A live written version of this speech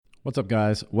What's up,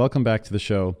 guys? Welcome back to the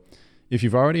show. If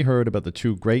you've already heard about the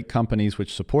two great companies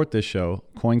which support this show,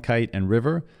 CoinKite and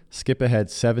River, skip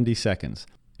ahead 70 seconds.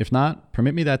 If not,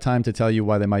 permit me that time to tell you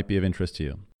why they might be of interest to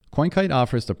you. CoinKite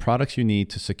offers the products you need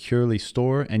to securely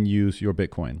store and use your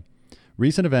Bitcoin.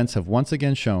 Recent events have once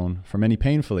again shown, for many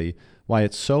painfully, why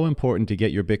it's so important to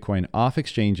get your Bitcoin off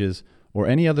exchanges or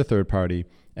any other third party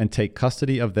and take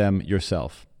custody of them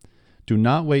yourself. Do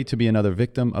not wait to be another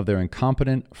victim of their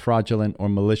incompetent, fraudulent, or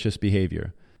malicious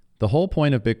behavior. The whole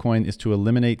point of Bitcoin is to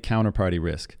eliminate counterparty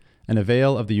risk and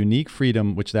avail of the unique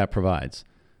freedom which that provides.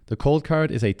 The Cold Card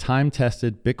is a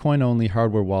time-tested, Bitcoin-only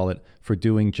hardware wallet for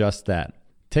doing just that.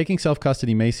 Taking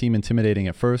self-custody may seem intimidating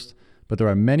at first, but there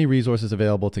are many resources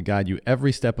available to guide you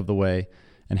every step of the way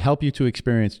and help you to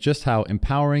experience just how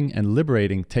empowering and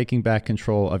liberating taking back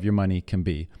control of your money can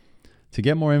be. To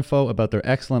get more info about their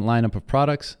excellent lineup of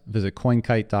products, visit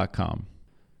coinkite.com.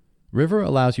 River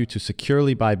allows you to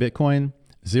securely buy Bitcoin,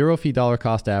 zero fee dollar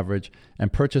cost average,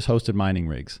 and purchase hosted mining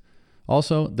rigs.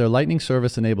 Also, their Lightning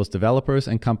service enables developers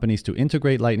and companies to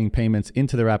integrate Lightning payments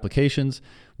into their applications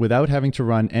without having to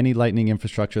run any Lightning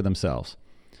infrastructure themselves.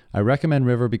 I recommend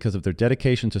River because of their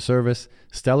dedication to service,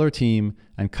 stellar team,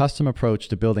 and custom approach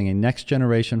to building a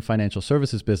next-generation financial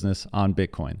services business on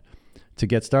Bitcoin. To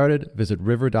get started, visit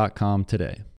river.com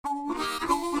today.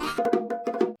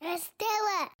 Let's do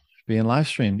it. Being live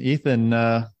streamed. Ethan,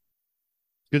 good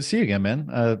to see you again, man.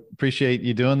 Appreciate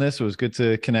you doing this. It was good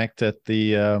to connect at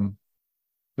the, it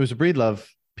was a Breedlove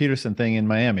Peterson thing in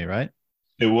Miami, right?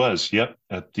 It was, yep,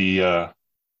 at the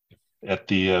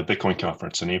Bitcoin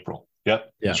conference in April.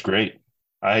 Yep, yeah. It was great.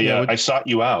 I sought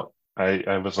you out.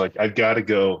 I was like, I've got to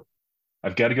go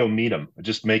meet him.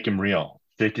 Just make him real.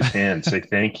 Shake his hand, say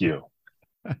thank you.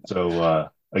 So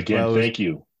again, thank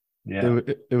you. Yeah,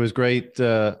 it was great.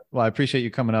 Well, I appreciate you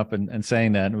coming up and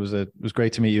saying that. It was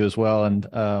great to meet you as well. And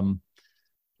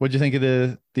what did you think of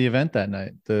the event that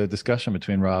night? The discussion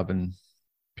between Rob and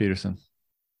Peterson.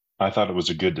 I thought it was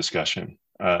a good discussion.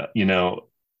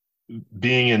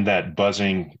 Being in that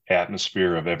buzzing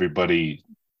atmosphere of everybody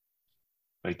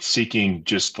like seeking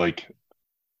just like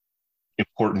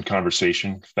important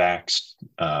conversation, facts,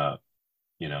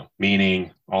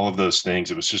 meaning, all of those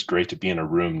things. It was just great to be in a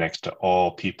room next to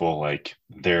all people like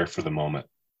there for the moment.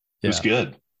 It was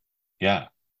good. Yeah.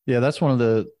 Yeah. That's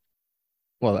that's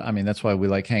why we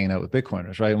like hanging out with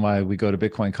Bitcoiners, right? And why we go to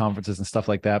Bitcoin conferences and stuff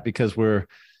like that, because we're,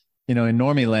 in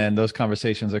normie land, those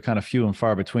conversations are kind of few and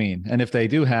far between. And if they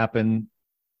do happen,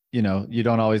 you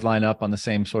don't always line up on the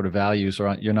same sort of values,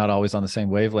 or you're not always on the same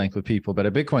wavelength with people. But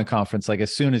a Bitcoin conference, like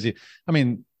as soon as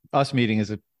us meeting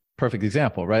is a perfect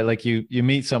example, right? Like you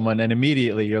meet someone and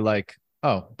immediately you're like,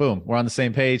 oh, boom, we're on the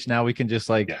same page. Now we can just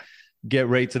get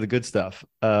right to the good stuff.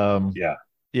 And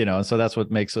so that's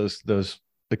what makes those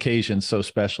occasions so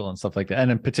special and stuff like that. And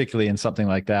then particularly in something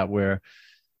like that, where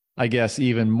I guess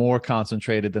even more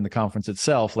concentrated than the conference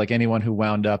itself, like anyone who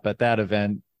wound up at that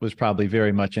event was probably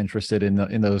very much interested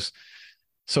in those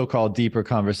so-called deeper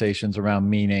conversations around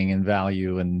meaning and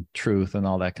value and truth and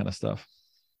all that kind of stuff.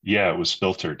 Yeah, it was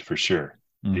filtered for sure.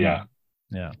 Mm-hmm. Yeah.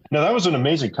 Yeah. No, that was an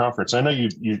amazing conference. I know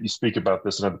you speak about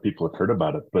this and other people have heard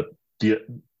about it, but the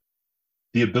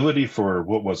ability for,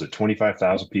 what was it,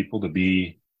 25,000 people to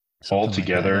be all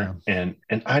together. And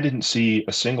I didn't see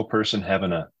a single person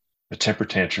having a temper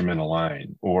tantrum in a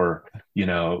line or,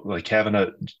 like having a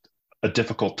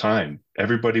difficult time.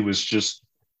 Everybody was just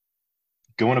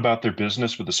going about their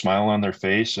business with a smile on their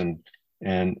face and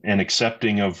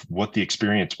accepting of what the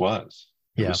experience was.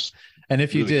 And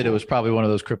if you did, cool. It was probably one of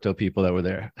those crypto people that were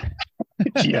there.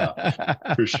 Yeah,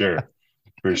 for sure.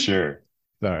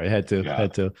 Sorry, had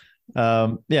to.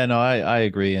 I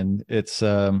agree. And it's,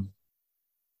 again,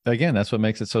 that's what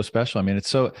makes it so special.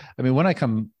 When I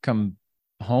come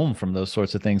home from those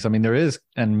sorts of things, there is,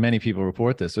 and many people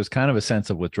report this, there's kind of a sense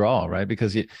of withdrawal, right?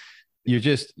 Because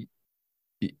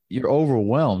you're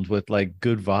overwhelmed with like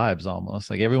good vibes almost.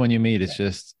 Like everyone you meet, it's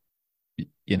just,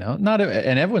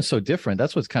 and everyone's so different.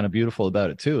 That's what's kind of beautiful about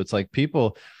it too. It's like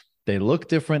people, they look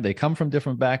different. They come from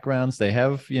different backgrounds. They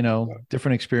have,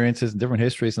 different experiences and different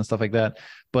histories and stuff like that.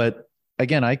 But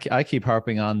again, I keep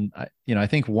harping on, I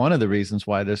think one of the reasons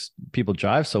why people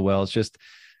jive so well is just,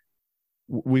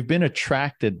 we've been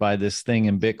attracted by this thing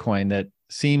in Bitcoin that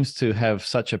seems to have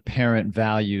such apparent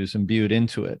values imbued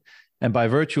into it. And by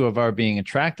virtue of our being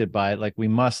attracted by it, like we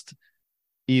must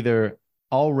either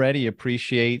already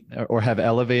appreciate or have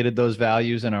elevated those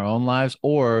values in our own lives,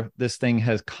 or this thing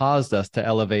has caused us to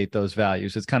elevate those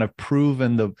values. It's kind of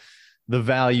proven the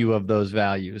value of those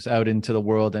values out into the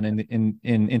world and in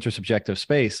intersubjective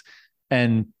space.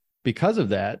 And because of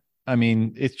that,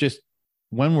 it's just,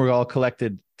 when we're all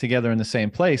collected together in the same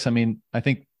place. I mean, I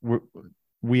think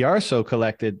we are so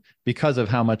collected because of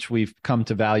how much we've come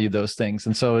to value those things.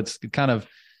 And so it's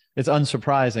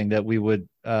unsurprising that we would,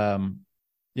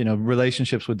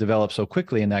 relationships would develop so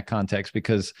quickly in that context,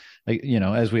 because,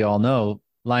 as we all know,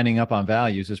 lining up on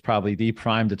values is probably the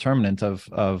prime determinant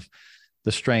of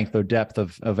the strength or depth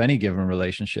of any given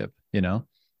relationship.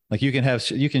 Like you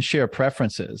can share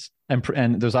preferences,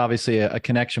 and there's obviously a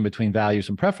connection between values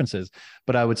and preferences,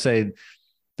 but I would say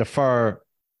the far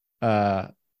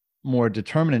more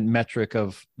determinant metric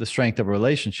of the strength of a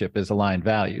relationship is aligned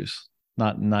values,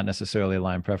 not necessarily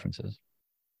aligned preferences.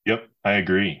 Yep, I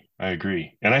agree.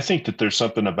 And I think that there's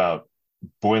something about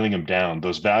boiling them down.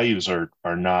 Those values are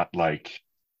not like,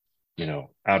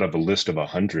 out of a list of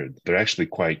 100. They're actually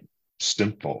quite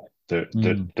simple. They're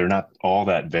not all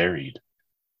that varied.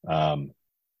 And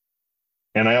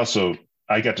I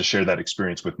got to share that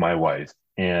experience with my wife,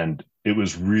 and it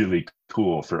was really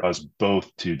cool for us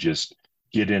both to just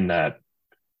get in that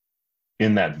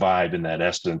vibe, in that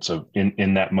essence of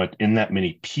in that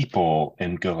many people,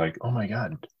 and go like, oh my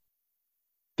God,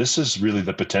 this is really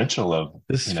the potential of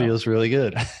this feels really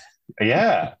good.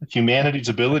 Yeah, humanity's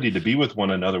ability to be with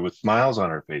one another with smiles on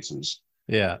our faces.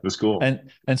 Yeah, it was cool,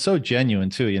 and so genuine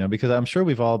too. Because I'm sure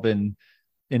we've all been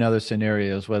in other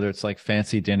scenarios, whether it's like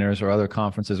fancy dinners or other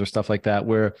conferences or stuff like that,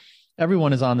 where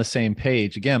everyone is on the same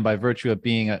page, again, by virtue of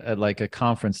being at like a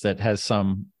conference that has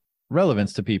some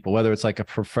relevance to people, whether it's like a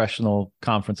professional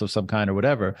conference of some kind or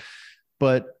whatever.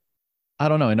 But I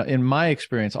don't know, in my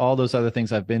experience, all those other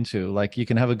things I've been to, like you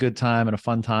can have a good time and a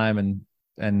fun time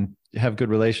and have good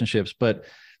relationships, but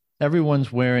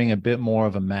everyone's wearing a bit more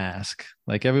of a mask.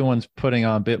 Like everyone's putting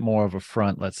on a bit more of a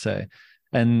front, let's say.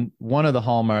 And one of the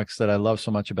hallmarks that I love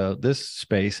so much about this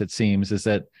space, it seems, is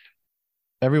that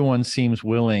everyone seems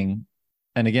willing,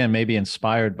 and again, maybe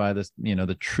inspired by this,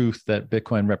 the truth that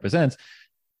Bitcoin represents,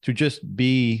 to just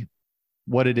be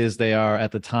what it is they are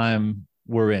at the time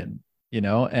we're in,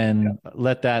 and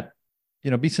let that,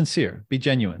 be sincere, be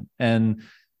genuine. And,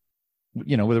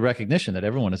 with a recognition that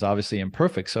everyone is obviously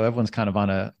imperfect. So everyone's kind of on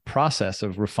a process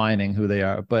of refining who they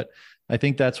are. But I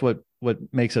think that's what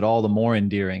makes it all the more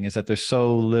endearing, is that there's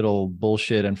so little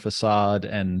bullshit and facade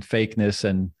and fakeness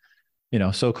and,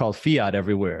 so-called fiat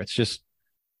everywhere. It's just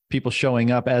people showing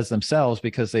up as themselves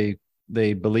because they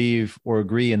believe or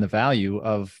agree in the value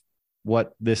of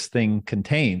what this thing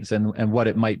contains and what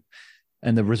it might,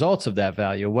 and the results of that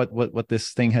value, what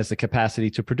this thing has the capacity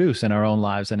to produce in our own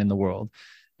lives and in the world.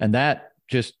 And that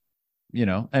just,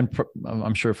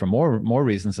 I'm sure for more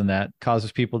reasons than that,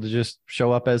 causes people to just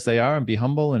show up as they are and be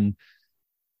humble and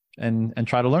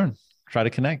try to learn, try to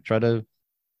connect, try to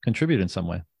contribute in some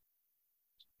way.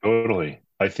 Totally.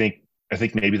 I think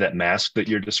maybe that mask that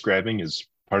you're describing is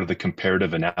part of the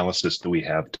comparative analysis that we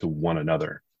have to one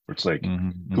another. Where it's like,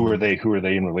 who are they? Who are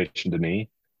they in relation to me?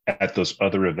 At those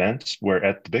other events, where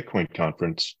at the Bitcoin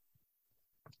conference,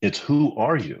 it's who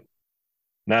are you?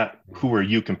 Not who are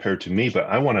you compared to me, but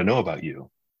I want to know about you.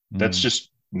 That's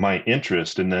just my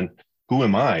interest. And then who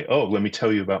am I? Oh, let me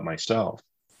tell you about myself.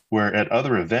 Where at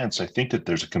other events, I think that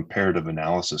there's a comparative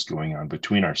analysis going on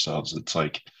between ourselves. It's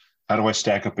like, how do I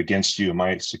stack up against you? Am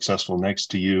I successful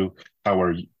next to you? How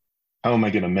am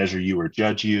I going to measure you or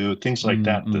judge you? Things like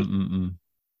that.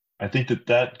 I think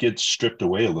that gets stripped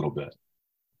away a little bit.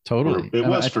 Totally. It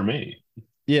was for me.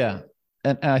 Yeah.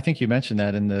 And I think you mentioned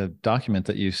that in the document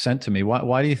that you sent to me.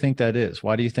 Why do you think that is?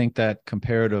 Why do you think that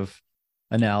comparative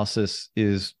analysis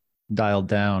is dialed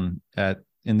down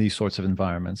in these sorts of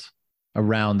environments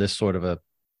around this sort of a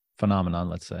phenomenon,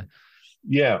 let's say?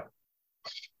 Yeah.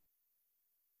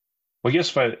 Well, I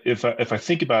guess if I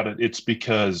think about it, it's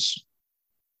because,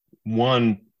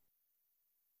 one,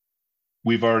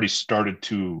 we've already started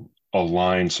to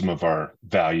align some of our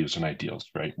values and ideals,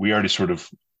 right? We already sort of,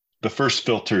 the first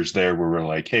filters there where we're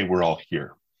like, hey, we're all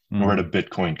here. We're at a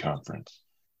Bitcoin conference,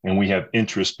 and we have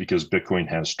interest because Bitcoin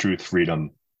has truth,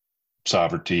 freedom,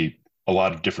 sovereignty, a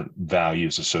lot of different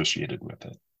values associated with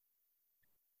it.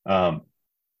 But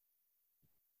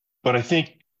I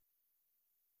think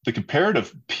the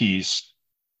comparative piece,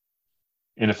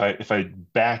 and if I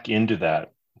back into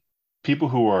that, people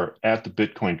who are at the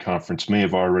Bitcoin conference may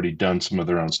have already done some of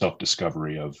their own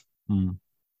self-discovery of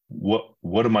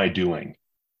what am I doing?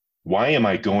 Why am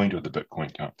I going to the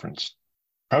Bitcoin conference?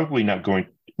 Probably not going.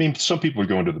 I mean, some people are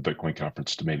going to the Bitcoin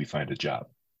conference to maybe find a job.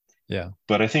 Yeah.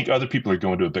 But I think other people are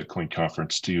going to a Bitcoin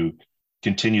conference to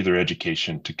continue their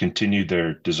education, to continue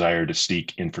their desire to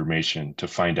seek information, to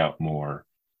find out more.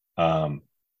 And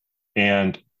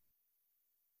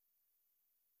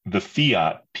the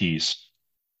fiat piece,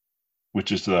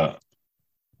 which is the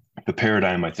the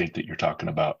paradigm I think that you're talking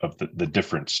about of the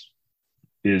difference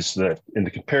is that in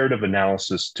the comparative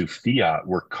analysis to fiat,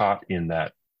 we're caught in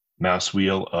that mouse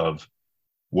wheel of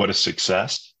what is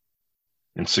success.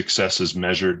 And success is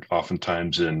measured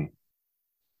oftentimes in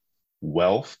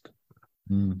wealth.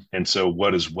 And so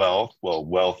what is wealth? Well,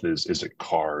 wealth is it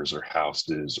cars or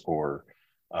houses or,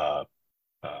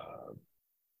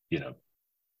 you know,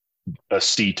 a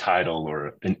C title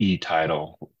or an E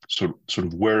title? Sort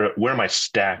of where am I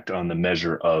stacked on the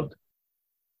measure of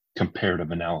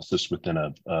comparative analysis within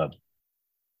a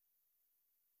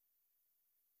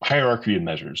hierarchy of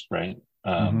measures, right?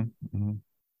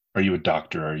 Are you a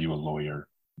doctor? Are you a lawyer?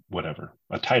 Whatever,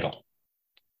 a title.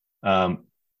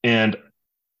 And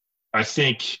I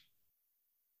think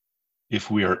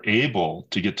if we are able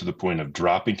to get to the point of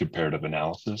dropping comparative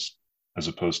analysis, as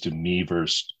opposed to me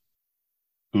versus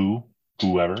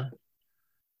whoever,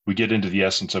 we get into the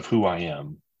essence of who I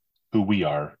am, who we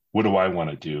are, what do I want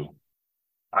to do?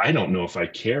 I don't know if I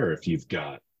care if you've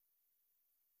got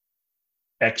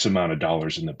X amount of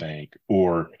dollars in the bank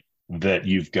or that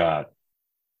you've got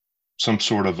some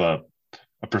sort of a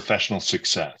professional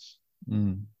success.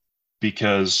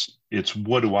 Because it's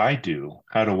what do I do?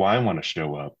 How do I want to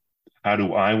show up? How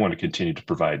do I want to continue to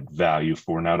provide value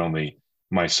for not only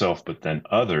myself, but then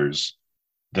others,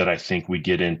 that I think we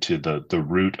get into the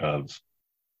root of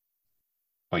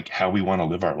like how we want to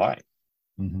live our life.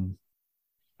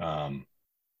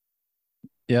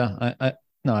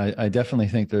 I definitely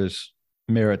think there's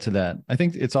merit to that. I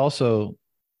think it's also,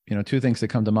 two things that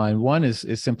come to mind. One is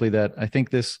simply that I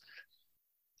think this,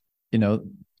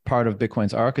 part of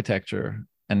Bitcoin's architecture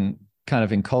and kind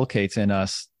of inculcates in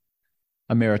us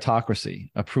a meritocracy,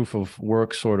 a proof of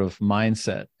work sort of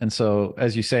mindset. And so,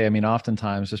 as you say, I mean,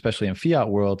 oftentimes, especially in fiat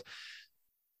world,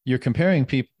 you're comparing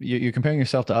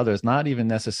yourself to others, not even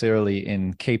necessarily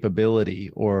in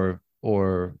capability or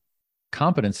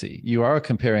competency. You are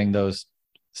comparing those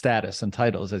status and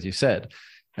titles, as you said.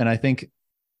 And I think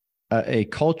a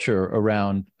culture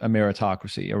around a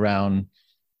meritocracy, around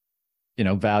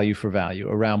value for value,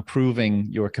 around proving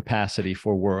your capacity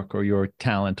for work or your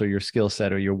talent or your skill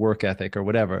set or your work ethic or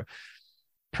whatever,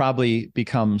 probably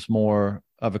becomes more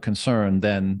of a concern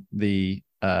than the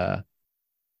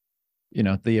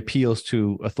appeals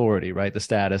to authority, right? The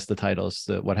status, the titles,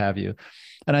 the what have you.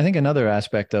 And I think another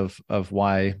aspect of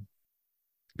why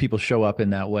people show up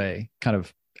in that way, kind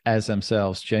of as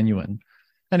themselves, genuine.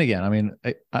 And again, I mean,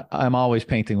 I'm always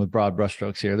painting with broad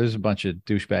brushstrokes here. There's a bunch of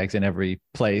douchebags in every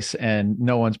place, and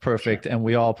no one's perfect, and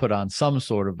we all put on some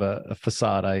sort of a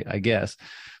facade, I guess.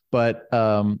 But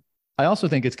I also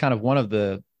think it's kind of one of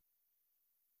the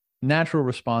natural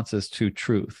responses to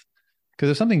truth. Because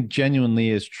if something genuinely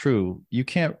is true, you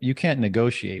can't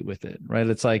negotiate with it, right?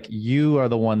 It's like you are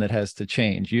the one that has to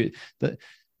change.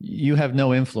 You have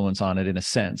no influence on it in a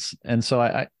sense. And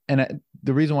so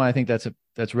the reason why I think that's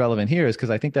relevant here is because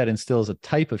I think that instills a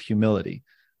type of humility.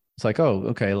 It's like, oh,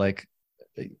 okay, like,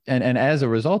 and as a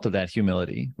result of that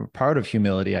humility, or part of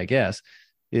humility, I guess,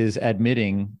 is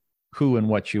admitting who and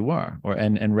what you are,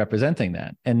 and representing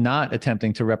that, and not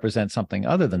attempting to represent something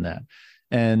other than that.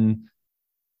 And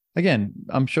again,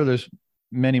 I'm sure there's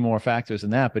many more factors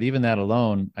than that, but even that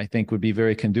alone, I think, would be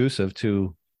very conducive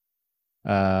to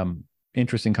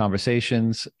interesting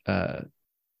conversations, kind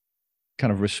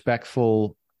of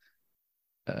respectful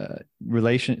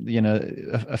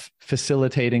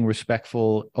facilitating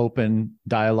respectful, open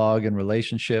dialogue and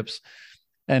relationships.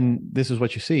 And this is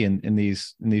what you see in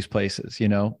these places.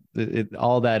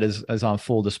 All that is on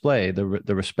full display. The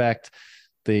respect,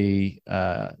 the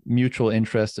mutual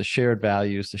interest, the shared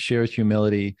values, the shared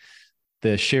humility,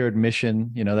 the shared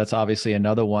mission. That's obviously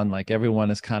another one. Like, everyone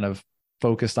is kind of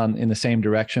focused in the same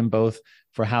direction, both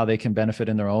for how they can benefit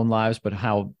in their own lives, but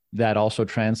how that also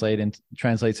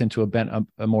translates into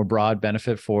a more broad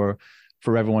benefit for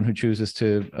everyone who chooses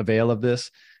to avail of this.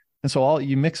 And so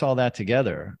you mix all that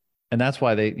together, and that's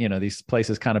why these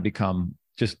places kind of become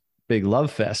just big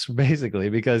love fests, basically,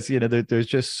 because there's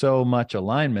just so much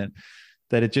alignment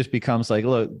that it just becomes like,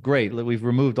 look, great, we've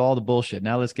removed all the bullshit.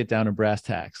 Now let's get down to brass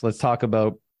tacks. Let's talk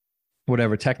about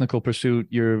whatever technical pursuit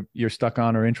you're stuck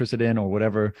on or interested in, or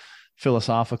whatever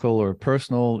philosophical or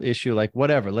personal issue, like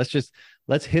whatever. Let's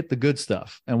hit the good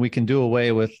stuff, and we can do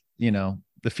away with,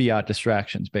 the fiat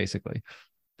distractions, basically,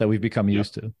 that we've become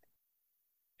used to.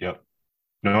 Yep.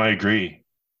 No, I agree.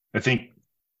 I think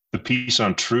the piece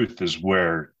on truth is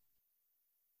where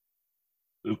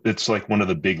it's like one of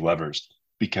the big levers,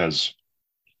 because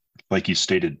like you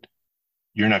stated,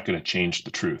 you're not going to change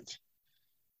the truth.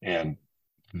 And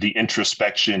the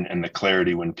introspection and the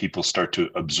clarity when people start to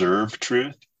observe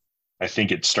truth I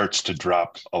think it starts to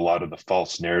drop a lot of the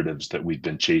false narratives that we've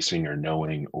been chasing or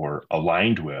knowing or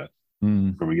aligned with,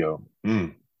 where we go,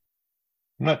 I'm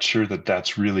not sure that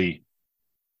that's really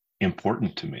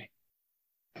important to me.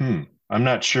 I'm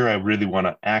not sure I really want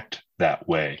to act that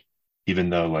way, even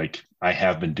though like I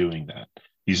have been doing that.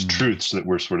 These truths that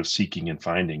we're sort of seeking and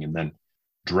finding, and then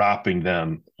dropping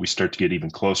them, we start to get even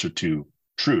closer to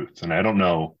truth. And I don't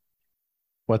know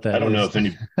what that is. I don't know if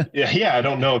any, I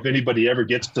don't know if anybody ever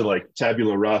gets to like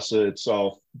tabula rasa. It's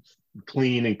all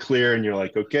clean and clear, and you're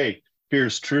like, okay,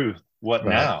 here's truth. What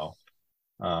now?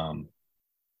 I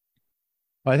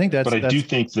think that's. But I do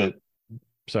think that.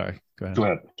 Sorry, go ahead. Go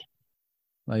ahead.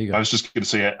 No, you go. I was just going to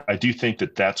say, I do think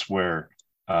that that's where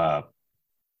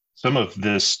some of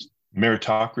this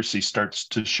meritocracy starts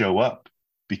to show up,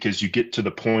 because you get to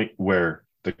the point where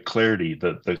the clarity,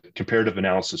 the comparative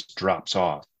analysis drops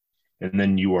off, and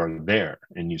then you are there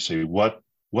and you say, what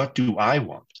do I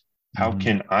want? How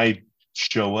can I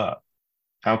show up?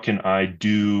 How can I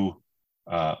do,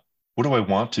 what do I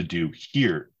want to do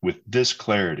here with this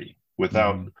clarity,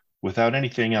 without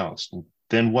anything else?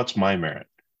 Then what's my merit?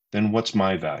 Then what's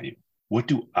my value? What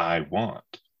do I want?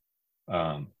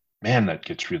 Man, that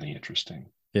gets really interesting.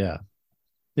 Yeah.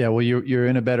 Yeah. Well, you're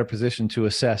in a better position to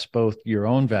assess both your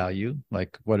own value,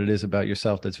 like what it is about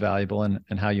yourself that's valuable,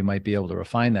 and how you might be able to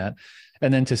refine that,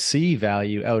 and then to see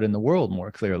value out in the world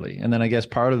more clearly. And then I guess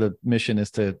part of the mission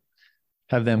is to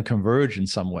have them converge in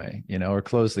some way, or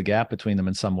close the gap between them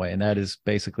in some way. And that is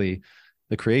basically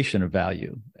the creation of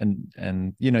value.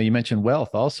 And you mentioned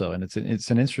wealth also, and it's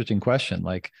an interesting question.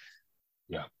 Like,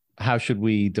 how should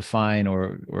we define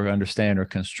or understand or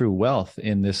construe wealth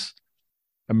in this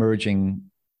emerging,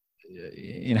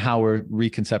 in how we're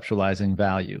reconceptualizing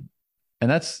value?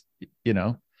 And that's,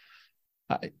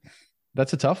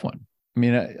 that's a tough one. I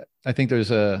mean, I think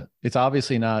it's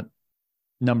obviously not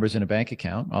numbers in a bank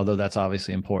account, although that's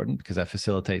obviously important because that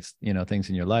facilitates, things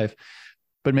in your life.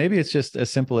 But maybe it's just as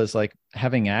simple as like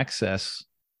having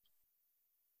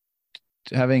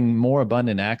more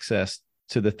abundant access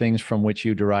to the things from which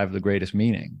you derive the greatest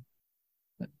meaning.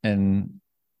 And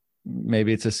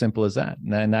maybe it's as simple as that.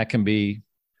 And that can be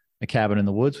a cabin in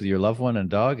the woods with your loved one and a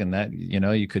dog. And that,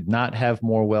 you could not have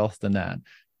more wealth than that.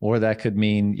 Or that could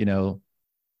mean,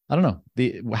 I don't know,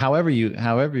 however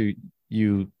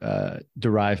you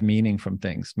derive meaning from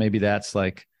things. Maybe that's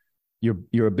like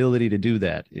your ability to do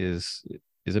that is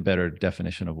a better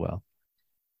definition of wealth.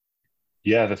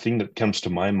 Yeah, the thing that comes to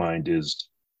my mind is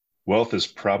wealth is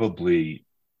probably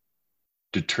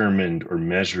determined or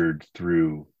measured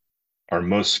through our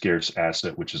most scarce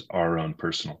asset, which is our own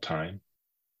personal time.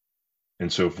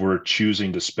 And so if we're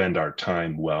choosing to spend our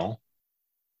time well,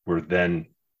 we're then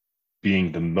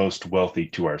being the most wealthy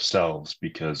to ourselves,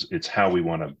 because it's how we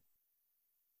want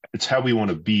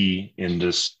to be in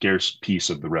this scarce piece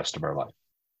of the rest of our life.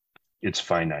 It's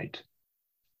finite.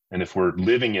 And if we're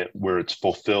living it where it's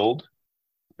fulfilled,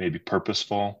 maybe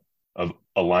purposeful,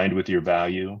 aligned with your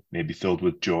value, maybe filled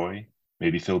with joy,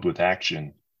 maybe filled with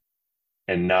action,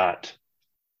 and not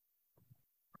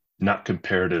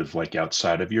comparative, like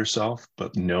outside of yourself,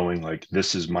 but knowing like,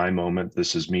 this is my moment,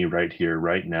 this is me right here,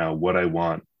 right now, what I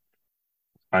want.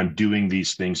 I'm doing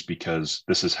these things because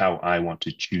this is how I want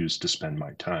to choose to spend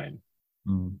my time.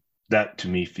 That to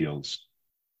me feels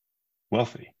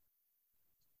wealthy.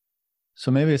 So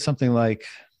maybe it's something like,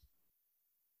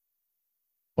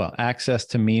 access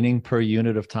to meaning per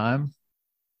unit of time,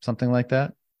 something like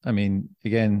that. I mean,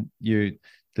 again, the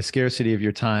scarcity of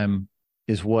your time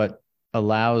is part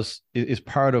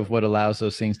of what allows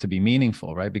those things to be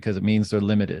meaningful, right? Because it means they're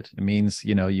limited. It means,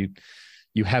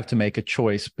 you have to make a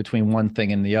choice between one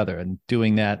thing and the other. And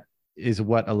doing that is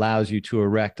what allows you to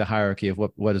erect a hierarchy of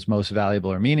what is most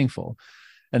valuable or meaningful.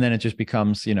 And then it just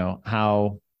becomes,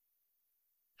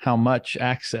 how much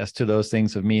access to those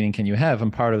things of meaning can you have?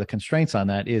 And part of the constraints on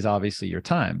that is obviously your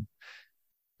time.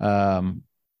 But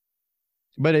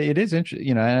it is interesting,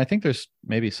 and I think there's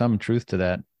maybe some truth to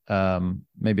that.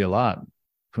 Maybe a lot,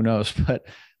 who knows? But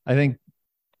I think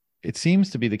it seems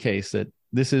to be the case that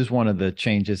this is one of the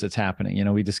changes that's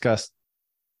happening. We discussed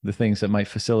the things that might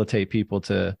facilitate people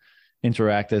to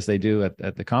interact as they do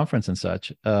at the conference and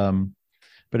such.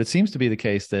 But it seems to be the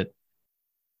case that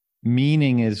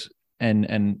meaning is,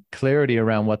 and clarity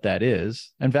around what that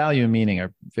is, and value and meaning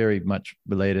are very much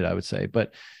related, I would say,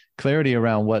 but clarity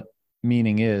around what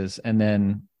meaning is, and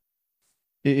then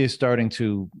it is starting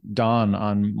to dawn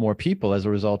on more people as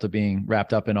a result of being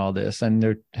wrapped up in all this. And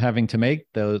they're having to make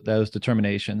those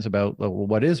determinations about, well,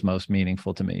 what is most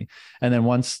meaningful to me. And then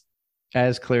once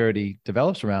as clarity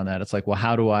develops around that, it's like, well,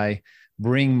 how do I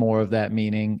bring more of that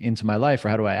meaning into my life, or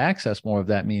how do I access more of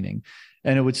that meaning?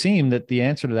 And it would seem that the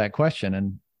answer to that question,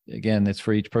 and again, it's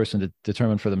for each person to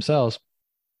determine for themselves,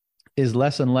 is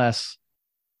less and less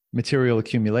material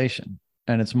accumulation,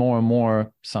 and it's more and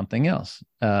more something else.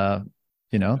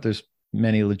 There's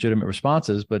many legitimate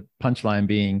responses, but punchline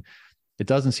being, it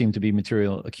doesn't seem to be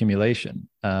material accumulation.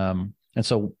 And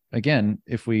so again,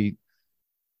 I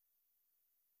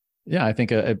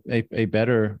think a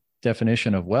better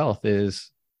definition of wealth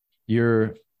is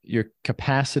your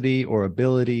capacity or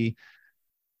ability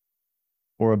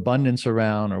or abundance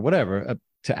around, or whatever,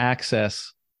 to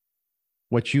access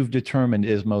what you've determined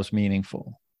is most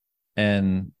meaningful.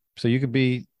 And so you could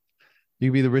be the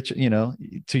rich,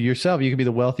 to yourself, you could be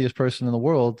the wealthiest person in the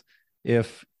world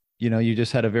if, you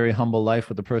just had a very humble life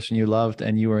with the person you loved,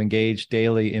 and you were engaged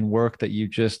daily in work that you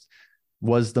just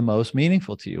was the most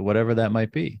meaningful to you, whatever that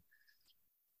might be.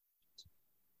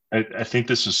 I think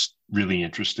this is really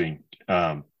interesting.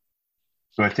 So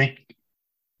I think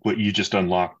what you just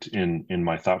unlocked in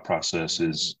my thought process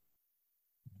is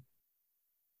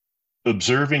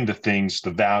observing the things,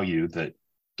 the value, that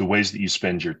the ways that you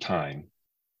spend your time.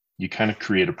 You kind of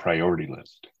create a priority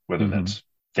list, whether that's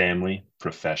family,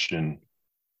 profession,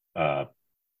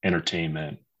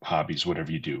 entertainment, hobbies,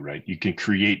 whatever you do, right? You can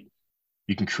create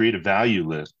a value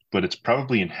list, but it's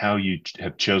probably in how you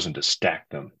have chosen to stack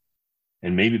them.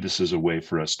 And maybe this is a way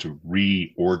for us to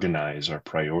reorganize our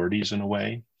priorities in a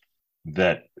way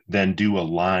that then do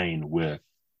align with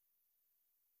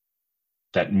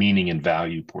that meaning and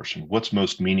value portion. What's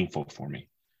most meaningful for me?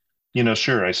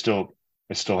 Sure, I still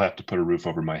have to put a roof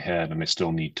over my head, and I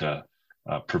still need to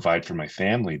provide for my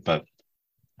family, but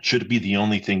should it be the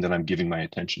only thing that I'm giving my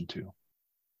attention to?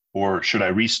 Or should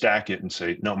I restack it and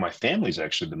say, no, my family is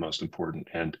actually the most important,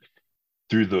 and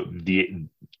through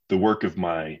the work of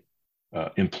my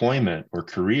employment or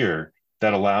career,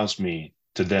 that allows me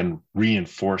to then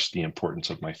reinforce the importance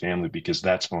of my family, because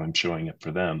that's how I'm showing up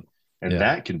for them. And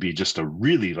that can be just a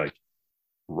really, like,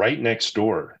 right next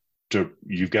door to,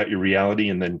 you've got your reality,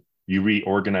 and then you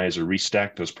reorganize or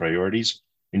restack those priorities,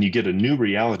 and you get a new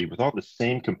reality with all the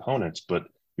same components, but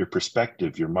your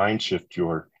perspective, your mind shift,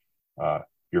 your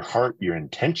heart, your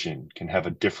intention can have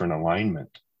a different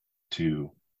alignment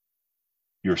to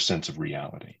your sense of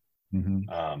reality. And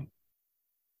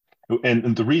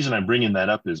the reason I'm bringing that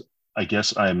up is, I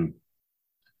guess I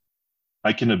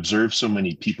can observe so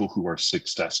many people who are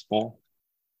successful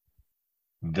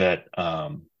that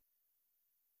have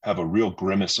a real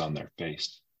grimace on their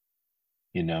face,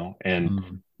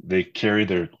 and they carry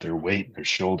their weight, their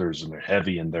shoulders, and they're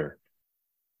heavy, and they're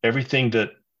everything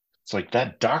that, it's like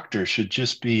that doctor should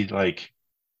just be like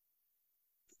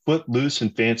foot loose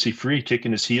and fancy free,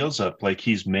 kicking his heels up like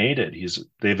he's made it.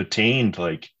 They've attained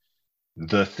like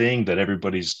the thing that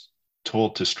everybody's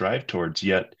told to strive towards,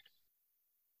 yet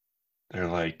they're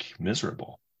like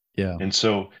miserable. Yeah. And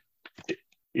so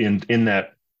in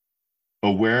that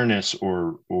awareness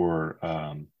or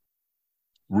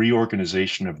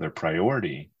reorganization of their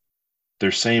priority,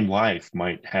 their same life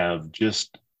might have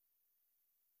just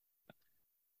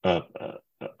a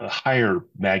higher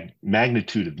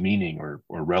magnitude of meaning or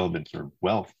relevance or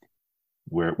wealth,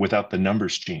 where without the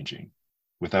numbers changing,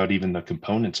 without even the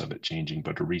components of it changing,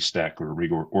 but a restack or a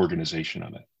reorganization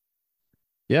of it.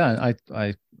 Yeah,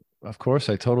 I of course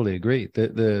I totally agree.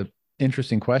 The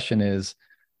interesting question is,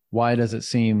 why does it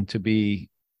seem to be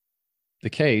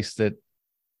the case that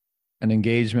an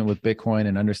engagement with Bitcoin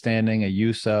and understanding a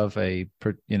use of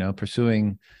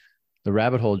pursuing the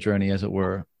rabbit hole journey, as it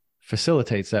were,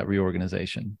 facilitates that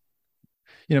reorganization?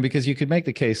 Because you could make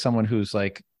the case someone who's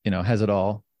like, has it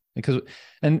all, because,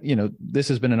 and this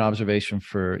has been an observation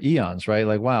for eons, right?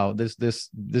 Like, wow, this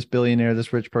billionaire,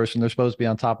 this rich person, they're supposed to be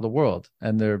on top of the world,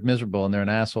 and they're miserable, and they're an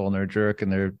asshole, and they're a jerk,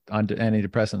 and they're on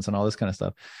antidepressants and all this kind of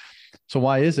stuff. So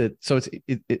why is it? So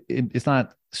it's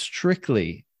not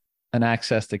strictly an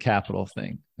access to capital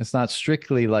thing. It's not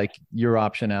strictly like your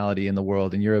optionality in the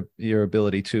world and your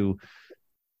ability to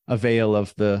avail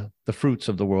of the fruits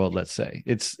of the world, let's say.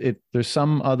 There's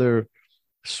some other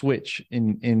switch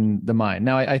in the mind.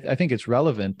 Now, I think it's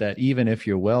relevant that even if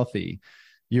you're wealthy,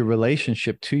 your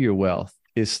relationship to your wealth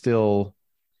is still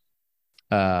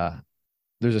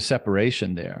there's a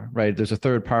separation there, right? There's a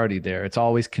third party there. It's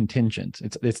always contingent.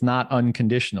 It's not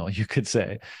unconditional, you could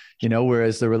say,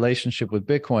 whereas the relationship with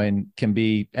Bitcoin can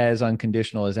be as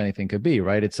unconditional as anything could be,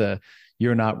 right?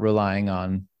 You're not relying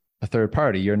on a third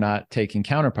party. You're not taking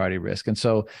counterparty risk. And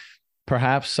so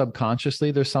perhaps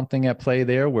subconsciously there's something at play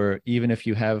there, where even if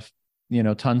you have,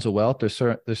 tons of wealth,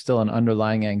 there's still an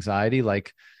underlying anxiety,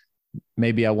 like,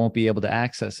 maybe I won't be able to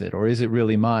access it, or is it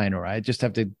really mine? Or I just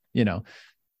have to,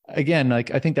 again,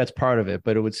 like I think that's part of it,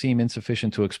 but it would seem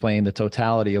insufficient to explain the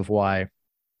totality of why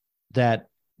that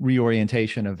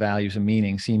reorientation of values and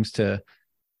meaning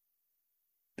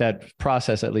that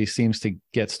process at least seems to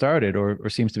get started, or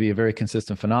seems to be a very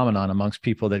consistent phenomenon amongst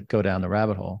people that go down the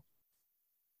rabbit hole.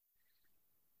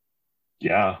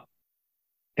 Yeah.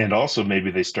 And also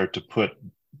maybe they start to put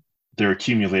their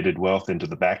accumulated wealth into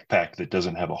the backpack that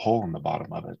doesn't have a hole in the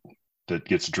bottom of it, that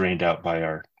gets drained out by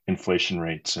our inflation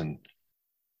rates and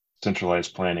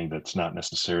centralized planning that's not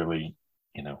necessarily,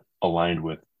 aligned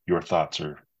with your thoughts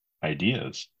or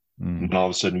ideas. And all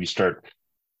of a sudden you start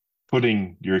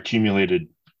putting your accumulated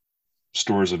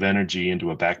stores of energy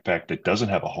into a backpack that doesn't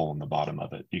have a hole in the bottom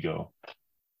of it. You go,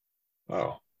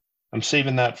 oh, I'm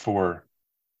saving that for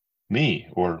me,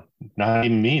 or not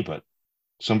even me, but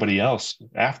somebody else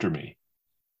after me.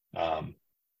 I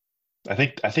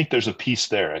think there's a piece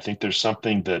there. I think there's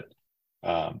something that,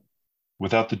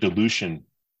 without the dilution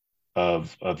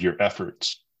of your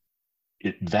efforts,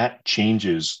 that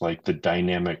changes like the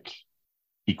dynamic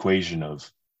equation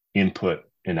of input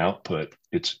and output.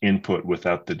 It's input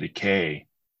without the decay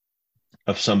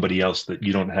of somebody else that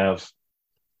you don't have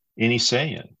any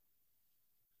say in.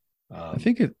 I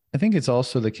think it's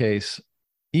also the case,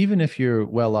 even if you're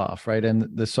well off, right? And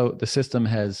the system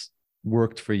has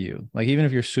worked for you. Like even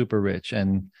if you're super rich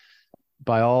and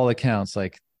by all accounts,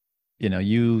 like,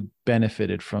 you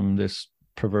benefited from this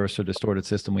perverse or distorted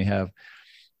system we have,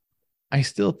 I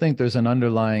still think there's an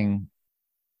underlying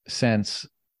sense,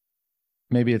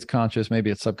 maybe it's conscious,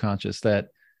 maybe it's subconscious, that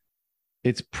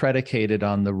it's predicated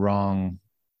on the wrong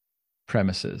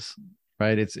premises,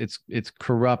 right? It's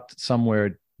corrupt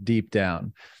somewhere deep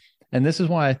down. And this is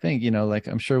why I think, like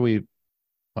I'm sure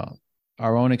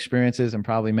our own experiences, and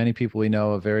probably many people we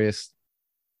know of various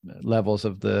levels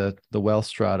of the wealth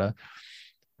strata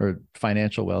or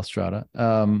financial wealth strata,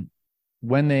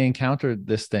 when they encountered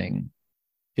this thing,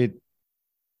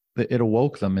 it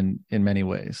awoke them in many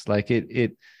ways. Like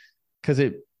because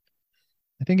I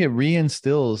think it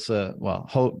reinstills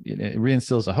hope. It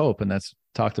reinstills a hope, and that's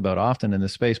talked about often in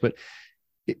this space. But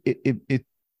it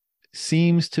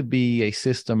seems to be a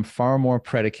system far more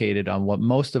predicated on what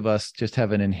most of us just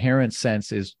have an inherent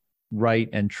sense is right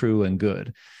and true and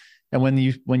good. And when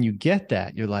you get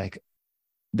that, you're like,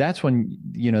 that's when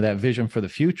that vision for the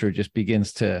future just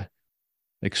begins to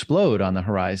explode on the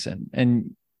horizon.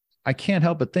 And I can't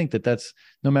help but think that that's,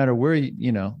 no matter where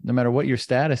no matter what your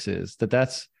status is,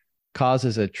 that's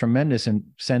causes a tremendous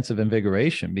sense of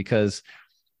invigoration. Because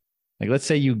like, let's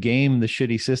say you game the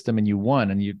shitty system and you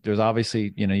won, and there's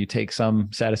obviously, you take some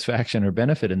satisfaction or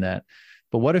benefit in that.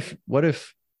 But what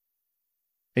if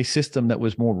a system that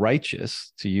was more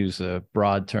righteous, to use a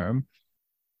broad term,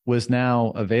 was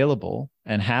now available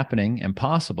and happening and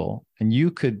possible, and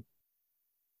you could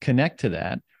connect to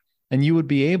that, and you would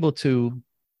be able to,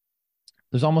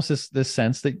 there's almost this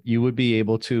sense that you would be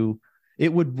able to,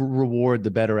 it would reward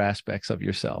the better aspects of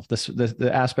yourself, the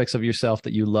aspects of yourself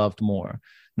that you loved more,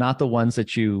 not the ones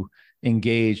that you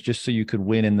engaged just so you could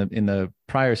win in the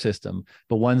prior system,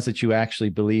 but ones that you actually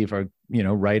believe are,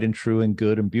 right and true and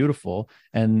good and beautiful,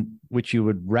 and which you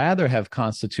would rather have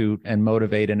constitute and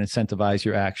motivate and incentivize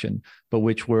your action, but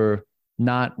which were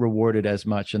not rewarded as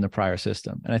much in the prior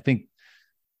system. And I think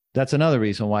that's another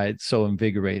reason why it's so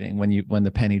invigorating when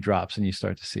the penny drops and you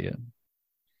start to see it.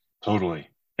 Totally.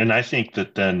 And I think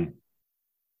that then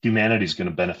humanity is going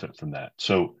to benefit from that.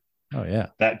 So, oh yeah,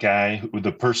 that guy,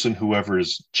 the person, whoever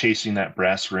is chasing that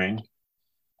brass ring,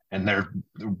 and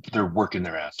they're working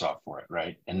their ass off for it,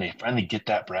 right? And they finally get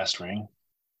that brass ring.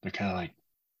 They're kind of like,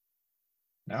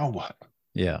 now what?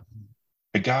 Yeah,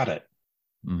 I got it.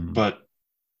 Mm-hmm. But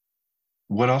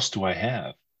what else do I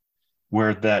have?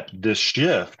 Where this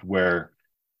shift where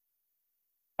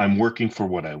I'm working for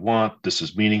what I want, this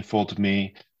is meaningful to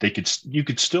me. You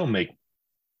could still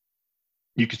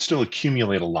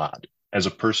accumulate a lot as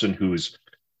a person who's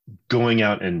going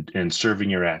out and serving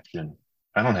your action.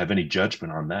 I don't have any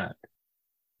judgment on that.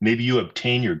 Maybe you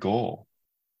obtain your goal,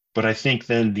 but I think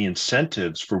then the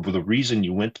incentives for the reason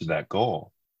you went to that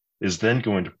goal is then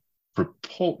going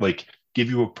to give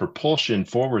you a propulsion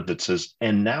forward that says,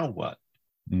 and now what?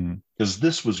 Because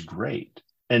this was great.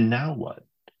 And now what?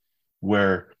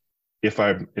 Where if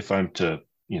I'm to,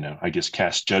 I guess,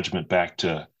 cast judgment back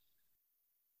to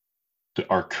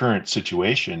our current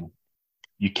situation,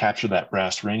 you capture that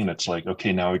brass ring and it's like,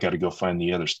 okay, now we got to go find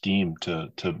the other steam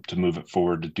to move it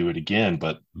forward, to do it again.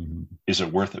 But is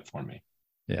it worth it for me?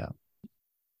 Yeah.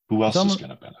 Who else is going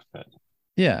to benefit?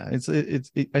 Yeah.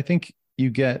 I think you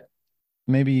get,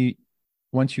 maybe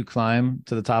once you climb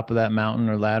to the top of that mountain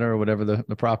or ladder or whatever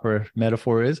the proper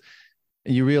metaphor is,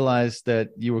 you realize that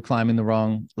you were climbing the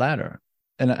wrong ladder.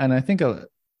 And I think I'm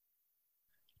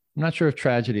not sure if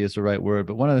tragedy is the right word,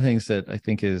 but one of the things that I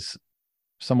think is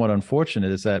somewhat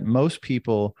unfortunate is that most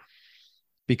people,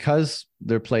 because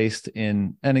they're placed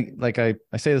in, and like I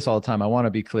say this all the time, I want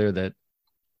to be clear that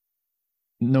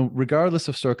no, regardless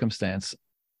of circumstance,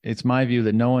 it's my view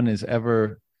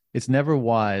that it's never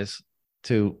wise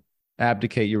to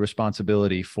abdicate your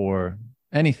responsibility for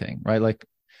anything, right? Like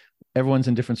everyone's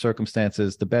in different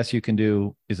circumstances. The best you can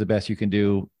do is the best you can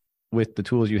do with the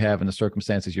tools you have and the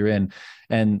circumstances you're in.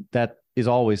 And that is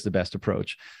always the best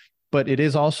approach. But it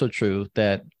is also true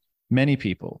that many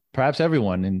people, perhaps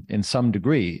everyone in some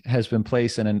degree, has been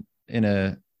placed in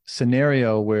a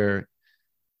scenario where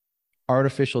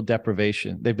artificial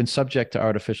deprivation, they've been subject to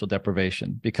artificial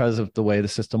deprivation because of the way the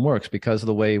system works, because of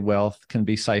the way wealth can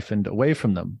be siphoned away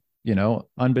from them,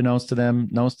 unbeknownst to them,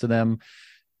 known to them,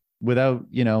 without,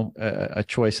 a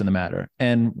choice in the matter.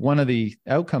 And one of the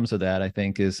outcomes of that, I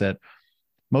think, is that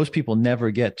most people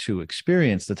never get to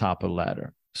experience the top of the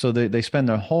ladder. So they spend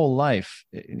their whole life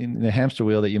in the hamster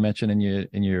wheel that you mentioned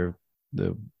in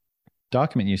the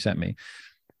document you sent me.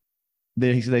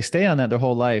 They stay on that their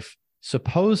whole life,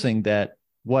 supposing that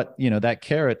that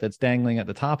carrot that's dangling at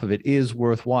the top of it is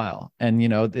worthwhile. And,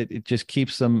 it just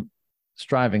keeps them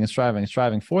striving and striving and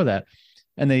striving for that.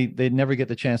 And they never get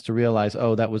the chance to realize,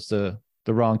 oh, that was the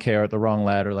wrong carrot, the wrong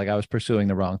ladder. Like I was pursuing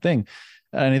the wrong thing.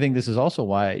 And I think this is also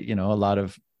why, a lot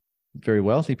of very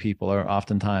wealthy people are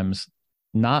oftentimes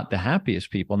not the happiest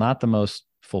people, not the most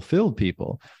fulfilled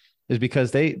people, is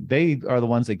because they are the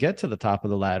ones that get to the top of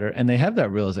the ladder and they have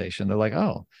that realization. They're like,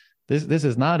 oh, this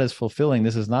is not as fulfilling.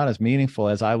 This is not as meaningful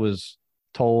as I was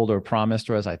told or promised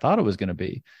or as I thought it was going to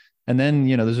be. And then,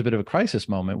 there's a bit of a crisis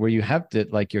moment where you have to,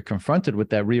 like, you're confronted with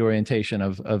that reorientation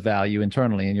of value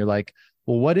internally. And you're like,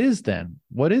 well, what is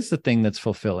the thing that's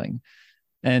fulfilling?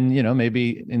 And,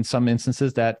 maybe in some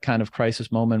instances that kind of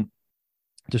crisis moment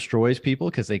destroys people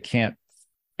because they can't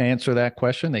answer that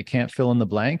question. They can't fill in the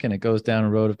blank, and it goes down a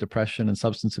road of depression and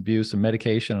substance abuse and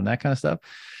medication and that kind of stuff.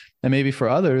 And maybe for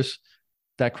others,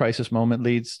 that crisis moment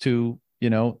leads to,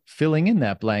 filling in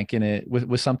that blank in it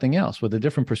with something else, with a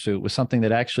different pursuit, with something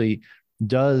that actually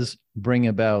does bring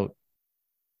about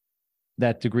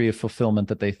that degree of fulfillment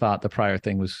that they thought the prior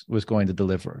thing was going to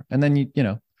deliver. And then,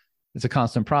 it's a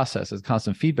constant process, it's a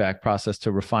constant feedback process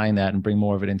to refine that and bring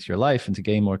more of it into your life and to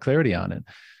gain more clarity on it.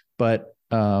 But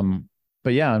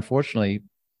yeah, unfortunately,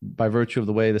 by virtue of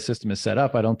the way the system is set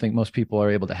up, I don't think most people are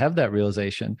able to have that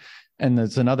realization. And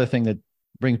that's another thing that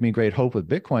brings me great hope with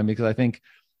Bitcoin, because I think,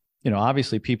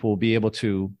 obviously people will be able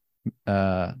to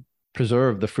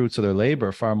preserve the fruits of their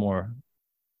labor far more,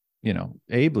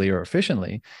 ably or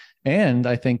efficiently. And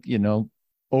I think,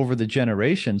 over the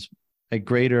generations, a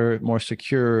greater, more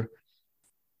secure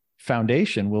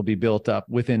foundation will be built up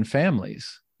within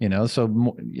families,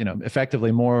 so,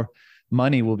 effectively more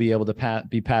money will be able to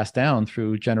be passed down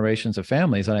through generations of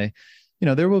families. And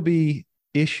there will be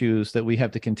issues that we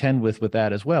have to contend with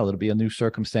that as well. It'll be a new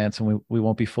circumstance and we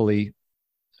won't be fully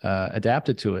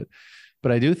adapted to it.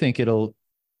 But I do think it'll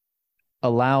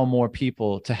allow more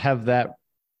people to have that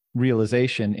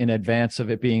realization in advance of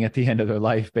it being at the end of their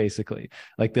life, basically.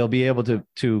 Like they'll be able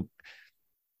to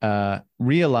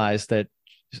realize that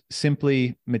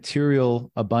simply material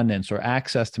abundance or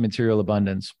access to material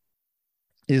abundance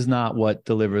is not what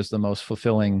delivers the most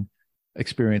fulfilling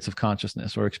experience of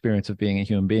consciousness or experience of being a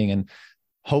human being. And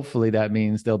hopefully that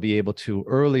means they'll be able to,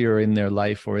 earlier in their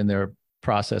life or in their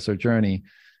process or journey,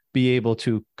 be able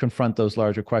to confront those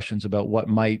larger questions about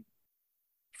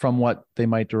from what they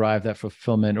might derive that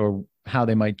fulfillment, or how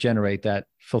they might generate that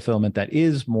fulfillment that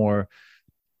is more,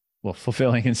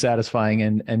 fulfilling and satisfying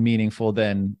and meaningful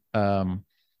than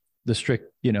the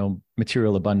strict,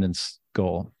 material abundance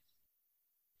goal.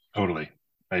 Totally.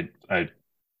 I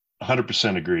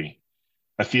 100% agree.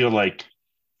 I feel like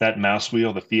that mouse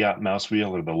wheel, the fiat mouse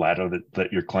wheel, or the ladder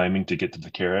that you're climbing to get to the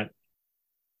carrot,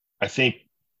 I think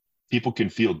people can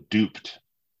feel duped.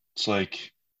 It's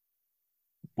like,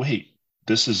 wait,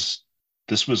 this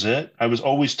was it? I was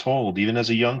always told, even as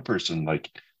a young person,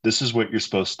 like, this is what you're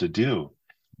supposed to do.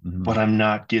 Mm-hmm. But I'm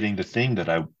not getting the thing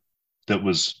that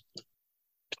was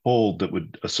told that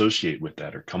would associate with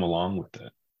that or come along with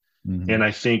it. Mm-hmm. And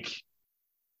I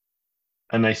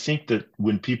think that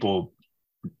when people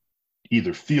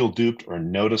either feel duped or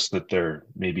notice that they're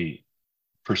maybe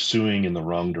pursuing in the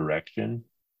wrong direction,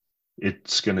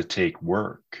 it's going to take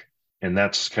work. And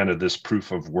that's kind of this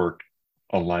proof of work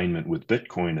alignment with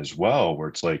Bitcoin as well, where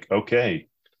it's like, okay,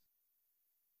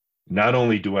 not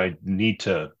only do I need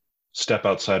to step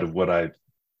outside of what I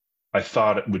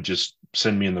thought it would just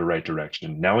send me in the right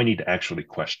direction. Now I need to actually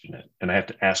question it. And I have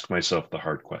to ask myself the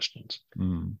hard questions.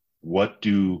 Mm.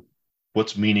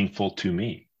 What's meaningful to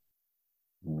me?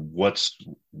 What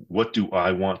do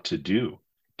I want to do?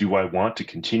 Do I want to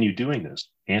continue doing this?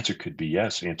 Answer could be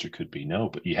yes, answer could be no,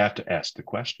 but you have to ask the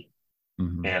question.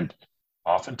 Mm-hmm. And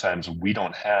oftentimes we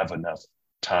don't have enough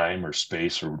time or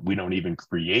space, or we don't even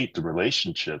create the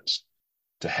relationships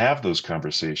to have those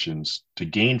conversations, to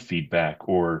gain feedback,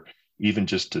 or even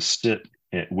just to sit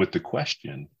with the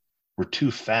question. We're too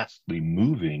fastly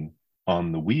moving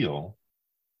on the wheel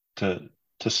to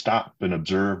stop and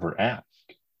observe or ask.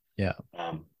 Yeah.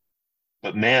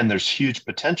 But man, there's huge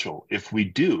potential if we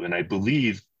do. And I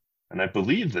believe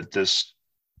that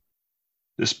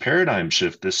this paradigm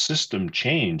shift, this system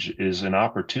change is an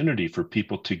opportunity for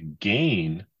people to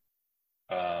gain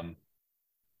the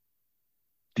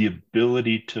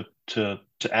ability to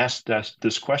ask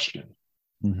this question,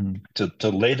 mm-hmm. to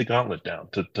lay the gauntlet down,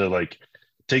 to like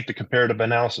take the comparative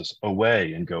analysis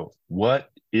away and go, what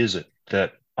is it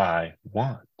that I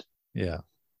want? Yeah.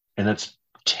 And it's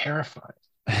terrifying.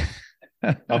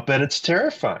 I'll bet it's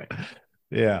terrifying.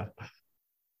 Yeah.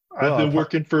 I've been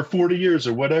working for 40 years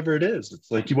or whatever it is. It's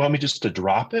like, you want me just to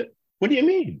drop it? What do you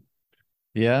mean?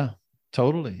 Yeah,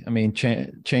 totally. I mean,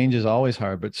 change is always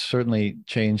hard, but certainly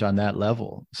change on that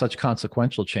level, such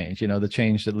consequential change, the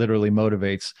change that literally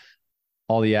motivates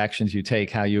all the actions you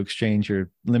take, how you exchange your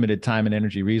limited time and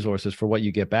energy resources for what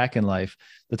you get back in life.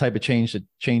 The type of change that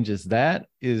changes that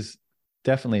is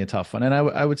definitely a tough one. And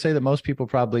I would say that most people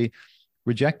probably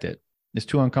reject it. It's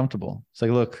too uncomfortable. It's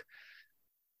like, look,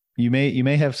 you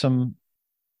may have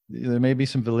there may be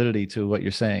some validity to what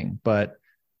you're saying, but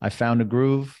I found a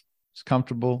groove. It's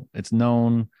comfortable. It's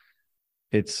known.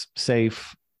 It's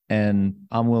safe. And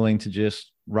I'm willing to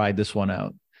just ride this one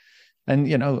out.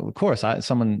 And, of course,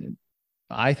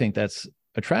 I think that's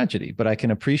a tragedy, but I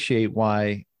can appreciate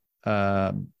why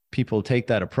people take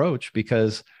that approach,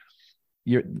 because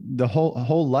the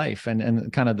whole life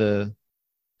and kind of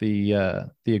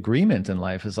the agreement in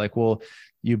life is like, well,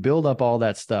 you build up all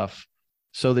that stuff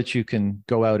so that you can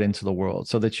go out into the world,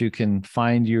 so that you can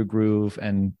find your groove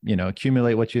and,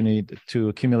 accumulate what you need to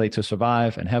accumulate to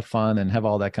survive and have fun and have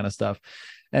all that kind of stuff.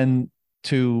 And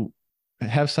to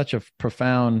have such a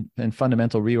profound and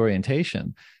fundamental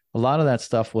reorientation, a lot of that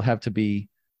stuff will have to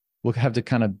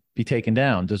kind of be taken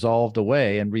down, dissolved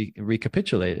away, and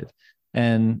recapitulated.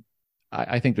 And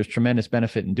I think there's tremendous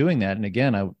benefit in doing that. And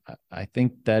again, I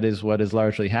think that is what is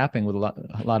largely happening with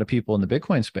a lot of people in the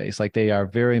Bitcoin space. Like, they are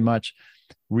very much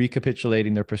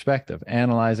recapitulating their perspective,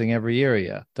 analyzing every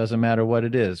area. Doesn't matter what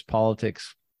it is: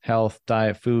 politics, health,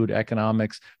 diet, food,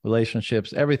 economics,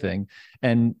 relationships, everything,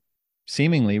 and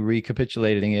seemingly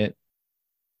recapitulating it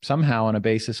somehow on a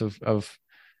basis of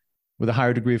with a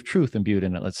higher degree of truth imbued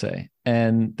in it, let's say.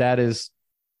 And that is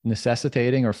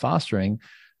necessitating or fostering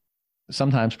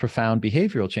sometimes profound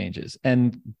behavioral changes.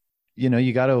 And,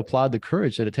 you got to applaud the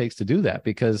courage that it takes to do that,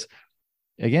 because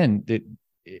again,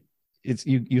 it's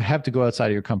you have to go outside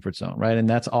of your comfort zone, right? And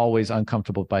that's always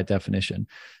uncomfortable by definition.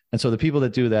 And so the people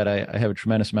that do that, I have a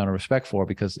tremendous amount of respect for,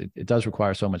 because it does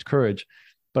require so much courage.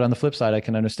 But on the flip side, I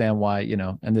can understand why,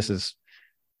 and this is,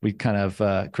 we kind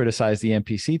of criticize the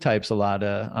NPC types a lot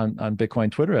on Bitcoin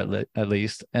Twitter at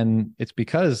least. And it's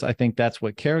because I think that's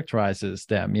what characterizes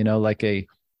them, like a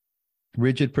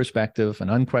rigid perspective, an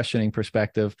unquestioning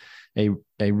perspective, a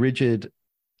rigid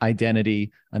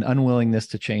identity, an unwillingness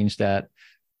to change that.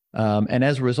 And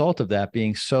as a result of that,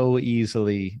 being so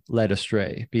easily led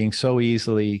astray, being so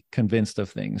easily convinced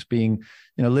of things, being,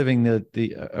 living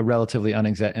a relatively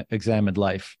unexamined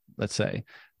life, let's say.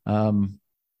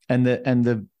 And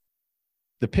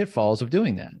the pitfalls of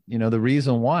doing that. The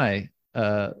reason why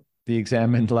the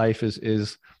examined life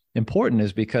is important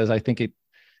is because I think it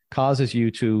causes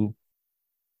you to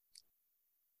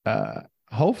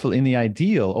hopefully, in the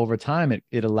ideal, over time,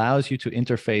 it allows you to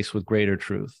interface with greater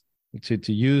truth,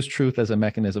 to use truth as a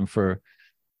mechanism for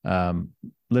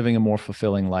living a more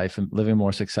fulfilling life and living a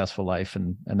more successful life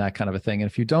and that kind of a thing. And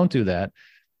if you don't do that,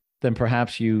 then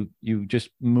perhaps you just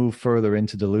move further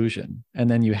into delusion. And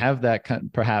then you have that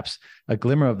perhaps a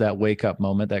glimmer of that wake up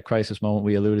moment, that crisis moment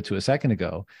we alluded to a second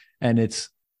ago. And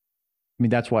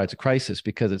that's why it's a crisis,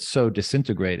 because it's so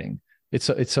disintegrating. It's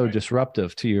so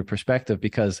disruptive to your perspective,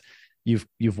 because you've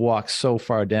walked so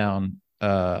far down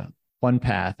one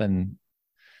path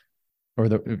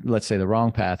let's say the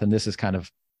wrong path. And this is kind of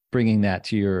bringing that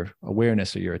to your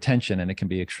awareness or your attention, and it can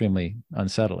be extremely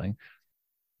unsettling.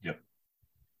 Yep.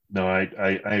 No,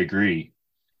 I agree.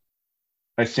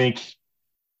 I think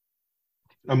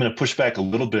I'm going to push back a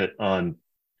little bit on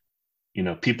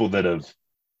people that have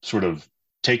sort of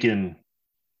taken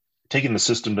the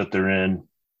system that they're in,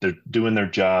 they're doing their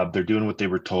job, they're doing what they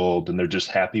were told, and they're just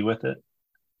happy with it.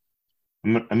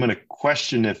 I'm going to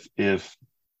question if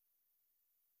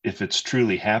it's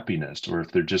truly happiness or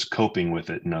if they're just coping with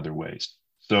it in other ways.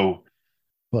 So,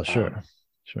 well, sure.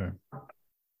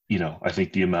 I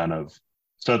think the amount of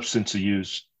substance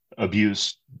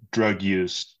abuse, drug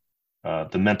use,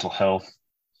 the mental health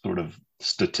sort of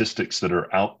statistics that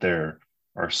are out there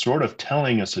are sort of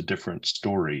telling us a different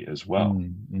story as well.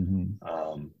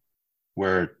 Mm-hmm.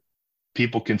 Where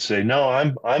people can say, no,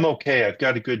 I'm okay. I've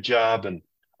got a good job and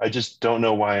I just don't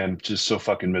know why I'm just so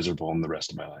fucking miserable in the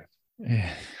rest of my life. Yeah.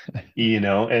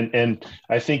 And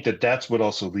I think that's what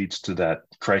also leads to that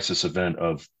crisis event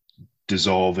of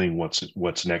dissolving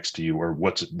what's next to you or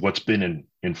what's been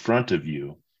in front of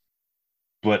you.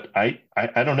 But I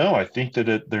don't know. I think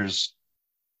that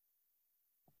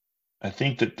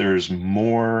there's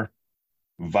more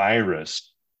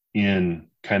virus in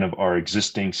kind of our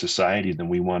existing society than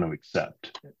we want to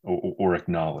accept or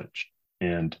acknowledge.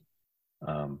 And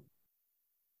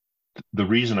the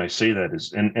reason I say that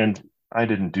is, and I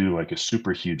didn't do like a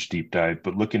super huge deep dive,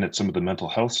 but looking at some of the mental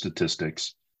health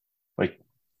statistics, like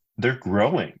they're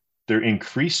growing, they're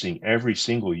increasing every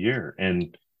single year.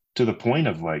 And to the point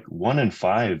of like 1 in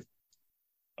 5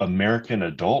 American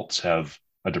adults have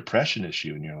a depression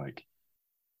issue. And you're like,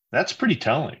 that's pretty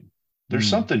telling. There's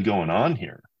something going on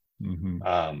here.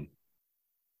 Mm-hmm.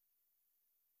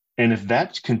 And if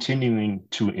that's continuing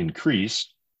to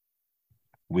increase,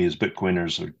 we as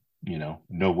Bitcoiners are,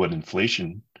 know what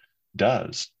inflation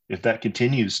does. If that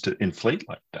continues to inflate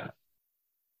like that,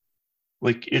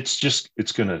 like it's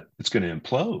gonna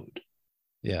implode.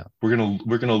 Yeah,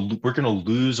 we're gonna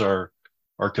lose our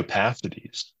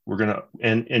capacities. We're gonna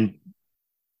and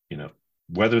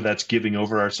whether that's giving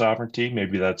over our sovereignty,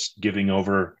 maybe that's giving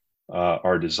over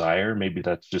our desire, maybe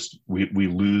that's just we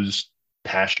lose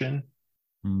passion.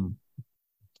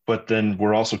 But then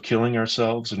we're also killing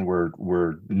ourselves and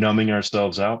we're numbing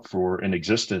ourselves out for an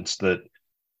existence that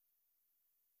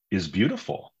is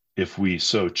beautiful if we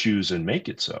so choose and make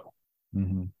it so.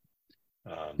 Mm-hmm.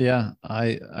 Yeah,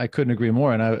 I couldn't agree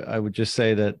more. And I would just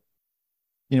say that,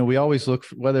 we always look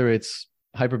for, whether it's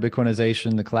hyper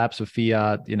Bitcoinization, the collapse of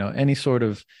fiat, any sort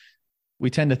of, we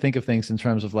tend to think of things in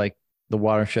terms of like the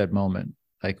watershed moment,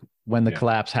 like when the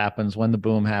collapse happens, when the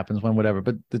boom happens, when whatever.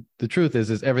 But the truth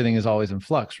is everything is always in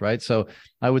flux, right? So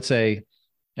I would say,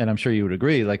 and I'm sure you would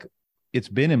agree, like it's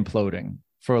been imploding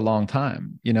for a long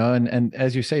time, and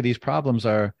as you say, these problems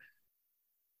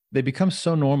they become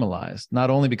so normalized, not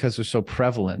only because they're so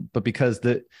prevalent, but because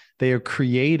they are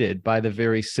created by the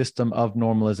very system of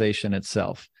normalization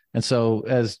itself. And so,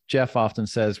 as Jeff often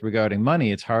says regarding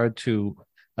money, it's hard to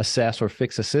assess or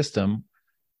fix a system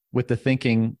with the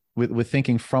thinking with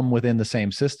thinking from within the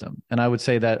same system. And I would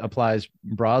say that applies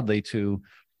broadly to,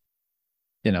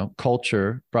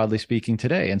 culture, broadly speaking,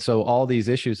 today. And so all these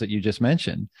issues that you just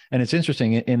mentioned, and it's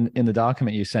interesting in the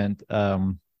document you sent,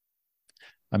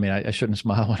 I mean, I shouldn't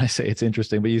smile when I say it's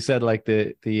interesting, but you said like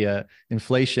the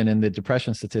inflation and the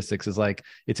depression statistics is like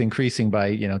it's increasing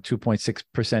by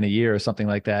 2.6% a year or something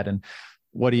like that. And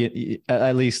what do you,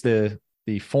 at least the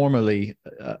formerly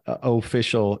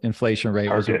official inflation rate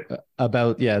target was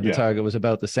about target was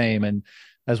about the same. And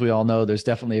as we all know, there's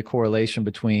definitely a correlation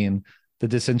between the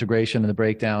disintegration and the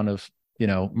breakdown of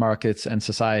markets and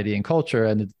society and culture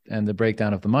and the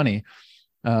breakdown of the money.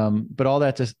 But all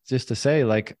that just to say,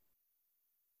 like,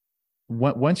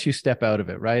 once you step out of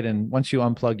it, right, and once you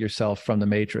unplug yourself from the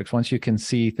matrix, once you can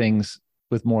see things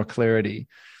with more clarity,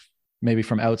 maybe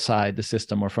from outside the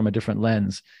system or from a different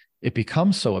lens, it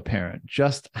becomes so apparent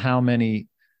just how many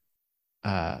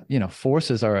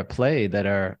forces are at play that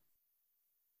are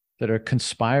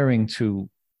conspiring to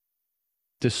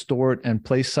distort and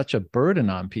place such a burden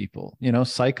on people,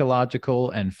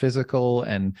 psychological and physical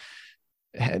and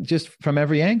just from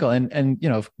every angle. And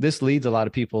this leads a lot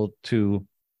of people to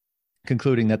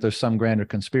concluding that there's some grander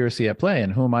conspiracy at play.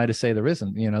 And who am I to say there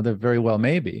isn't? There very well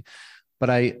may be. But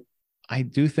I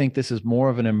do think this is more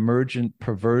of an emergent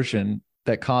perversion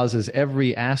that causes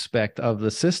every aspect of the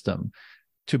system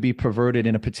to be perverted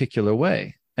in a particular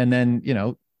way. And then,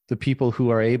 the people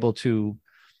who are able to,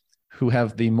 who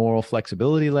have the moral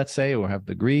flexibility, let's say, or have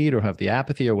the greed or have the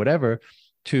apathy or whatever,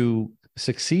 to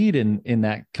succeed in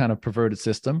that kind of perverted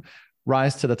system,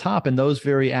 rise to the top. And those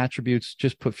very attributes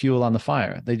just put fuel on the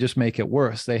fire. They just make it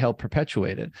worse. They help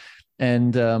perpetuate it.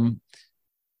 And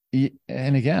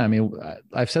again, I mean,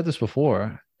 I've said this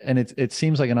before, and it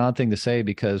seems like an odd thing to say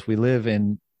because we live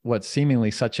in what's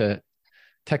seemingly such a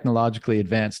technologically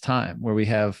advanced time where we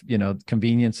have,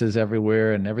 conveniences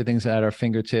everywhere and everything's at our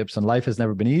fingertips and life has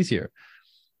never been easier.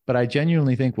 But I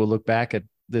genuinely think we'll look back at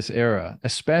this era,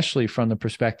 especially from the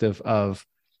perspective of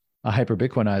a hyper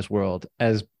Bitcoinized world,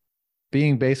 as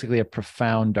being basically a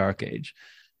profound dark age.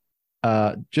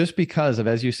 Just because of,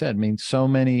 as you said, I mean, so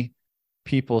many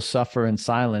people suffer in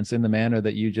silence in the manner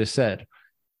that you just said.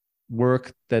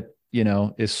 Work that,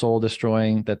 is soul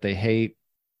destroying, that they hate,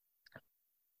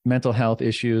 mental health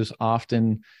issues,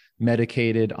 often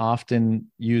medicated, often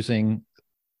using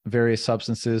various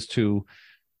substances to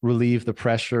relieve the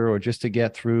pressure or just to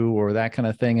get through or that kind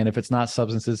of thing. And if it's not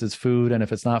substances, it's food. And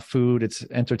if it's not food, it's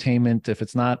entertainment. If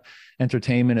it's not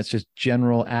entertainment, it's just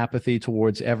general apathy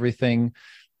towards everything.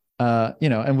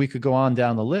 And we could go on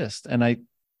down the list. And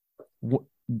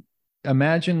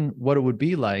imagine what it would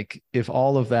be like if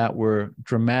all of that were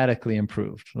dramatically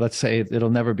improved. Let's say it'll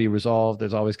never be resolved.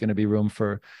 There's always going to be room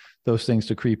for those things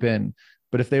to creep in.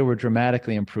 But if they were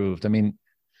dramatically improved, I mean,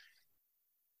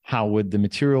 how would the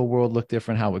material world look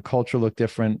different? How would culture look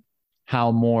different?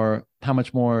 How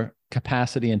much more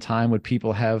capacity and time would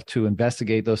people have to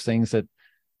investigate those things that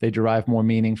they derive more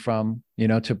meaning from,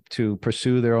 to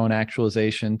pursue their own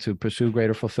actualization, to pursue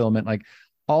greater fulfillment? Like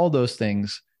all those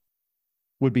things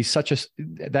would be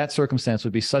that circumstance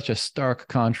would be such a stark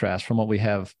contrast from what we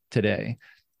have today.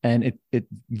 And it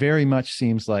very much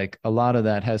seems like a lot of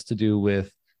that has to do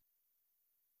with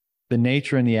the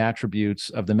nature and the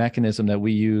attributes of the mechanism that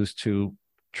we use to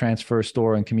transfer,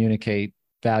 store, and communicate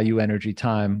value, energy,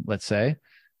 time, let's say,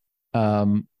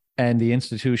 and the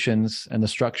institutions and the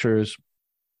structures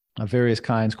of various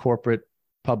kinds, corporate,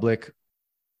 public,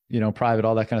 private,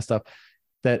 all that kind of stuff,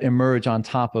 that emerge on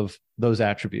top of those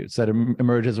attributes, that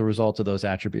emerge as a result of those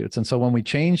attributes. And so when we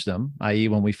change them, i.e.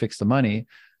 when we fix the money,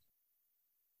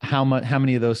 how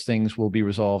many of those things will be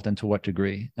resolved and to what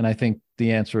degree? And I think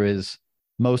the answer is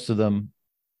most of them,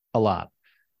 a lot.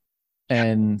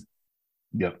 And,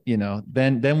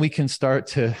 then we can start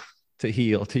to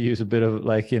heal, to use a bit of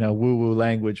woo-woo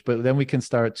language, but then we can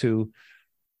start to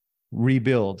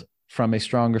rebuild from a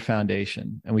stronger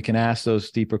foundation, and we can ask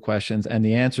those deeper questions, and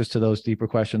the answers to those deeper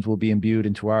questions will be imbued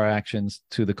into our actions,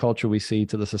 to the culture we see,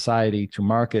 to the society, to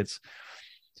markets.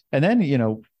 And then,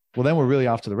 then we're really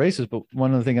off to the races. But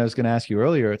one of the things I was going to ask you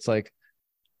earlier, it's like,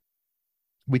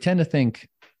 we tend to think,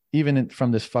 even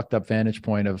from this fucked up vantage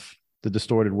point of the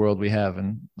distorted world we have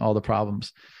and all the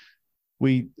problems,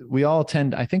 we all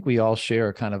I think we all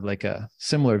share kind of like a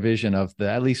similar vision of the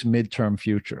at least midterm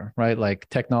future, right? Like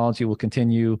technology will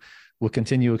continue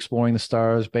exploring the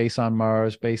stars, base on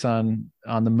Mars, base on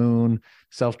the moon,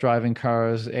 self-driving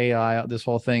cars, AI, this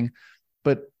whole thing.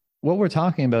 But what we're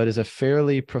talking about is a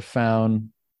fairly profound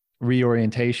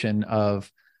reorientation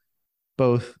of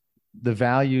both the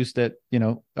values that,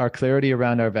 our clarity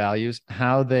around our values,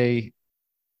 how they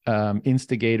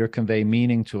instigate or convey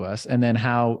meaning to us, and then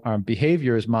how our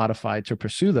behavior is modified to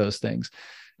pursue those things.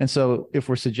 And so if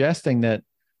we're suggesting that,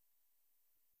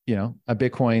 a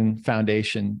Bitcoin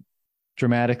foundation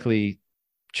dramatically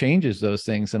changes those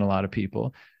things in a lot of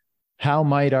people, how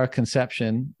might our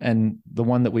conception and the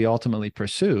one that we ultimately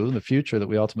pursue, the future that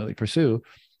we ultimately pursue,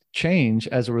 change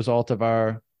as a result of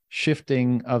our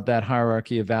shifting of that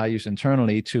hierarchy of values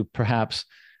internally to perhaps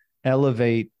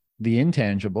elevate the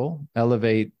intangible,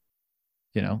 elevate,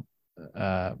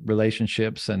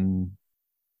 relationships and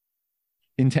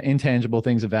intangible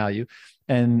things of value,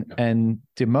 and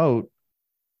demote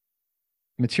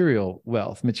material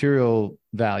wealth, material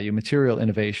value, material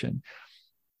innovation.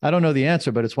 I don't know the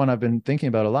answer, but it's one I've been thinking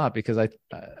about a lot, because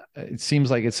it seems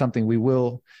like it's something we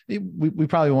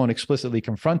probably won't explicitly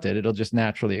confront it. It'll just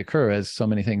naturally occur, as so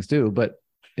many things do. But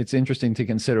it's interesting to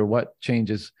consider what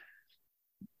changes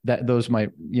that those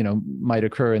might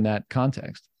occur in that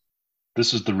context.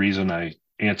 This is the reason I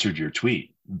answered your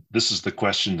tweet. This is the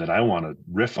question that I want to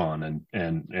riff on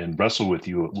and wrestle with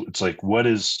you. It's like, what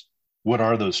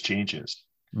are those changes?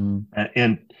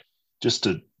 And just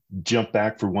to jump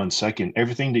back for 1 second,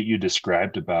 everything that you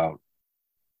described about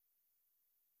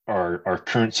our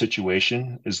current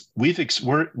situation is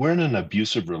we're in an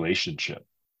abusive relationship,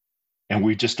 and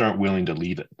we just aren't willing to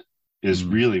leave it, is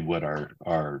really what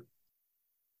our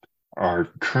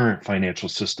current financial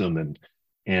system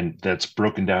and that's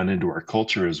broken down into our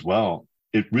culture as well.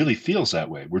 It really feels that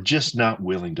way. We're just not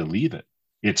willing to leave it.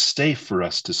 It's safe for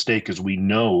us to stay because we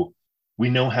know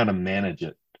how to manage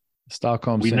it.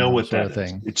 Stockholm syndrome. We know what that is.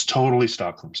 Thing. It's totally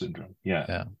Stockholm syndrome.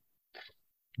 Yeah.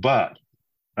 But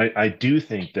I do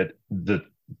think that the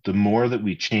more that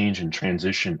we change and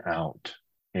transition out,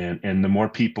 and the more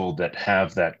people that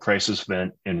have that crisis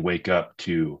event and wake up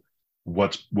to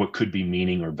what could be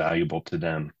meaning or valuable to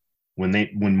them.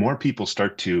 When more people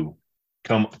start to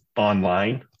come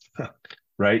online,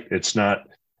 right? It's not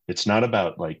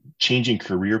about like changing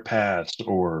career paths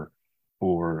or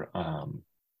totally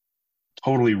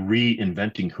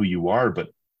reinventing who you are, but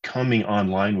coming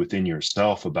online within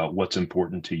yourself about what's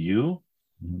important to you.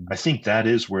 I think that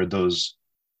is where those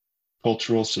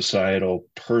cultural, societal,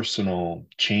 personal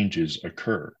changes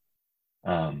occur.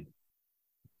 And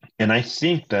I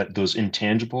think that those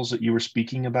intangibles that you were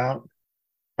speaking about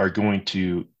are going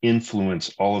to influence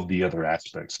all of the other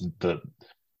aspects, the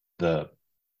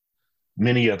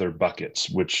many other buckets,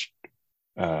 which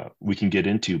we can get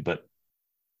into. But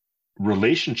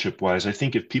relationship wise, I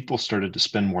think if people started to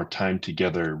spend more time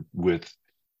together with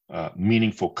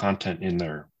meaningful content in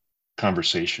their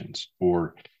conversations,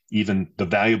 or even the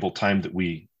valuable time that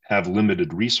we have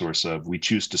limited resource of, we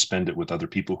choose to spend it with other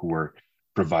people who are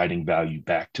providing value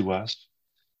back to us.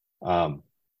 I'll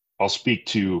speak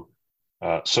to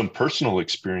some personal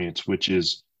experience, which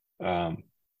is I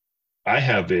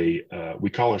have we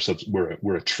call ourselves,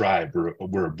 we're a tribe,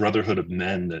 we're a brotherhood of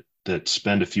men that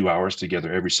spend a few hours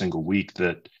together every single week,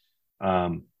 that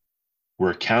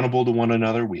we're accountable to one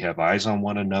another. We have eyes on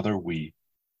one another.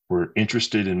 We're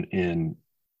interested in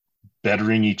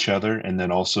bettering each other, and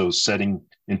then also setting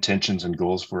intentions and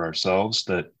goals for ourselves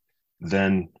that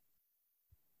then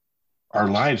our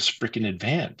lives freaking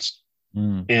advance.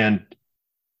 And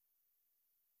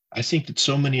I think that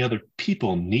so many other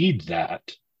people need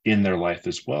that in their life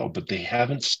as well, but they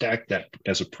haven't stacked that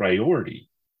as a priority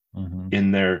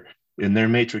in their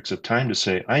matrix of time to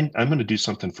say, I'm going to do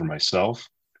something for myself,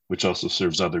 which also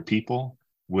serves other people,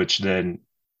 which then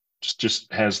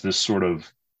just has this sort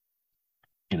of,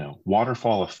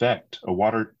 waterfall effect.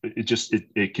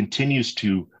 It continues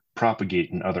to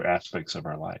propagate in other aspects of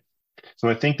our life. So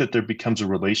I think that there becomes a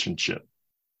relationship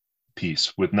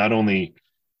piece with not only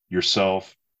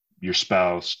yourself, your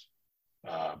spouse.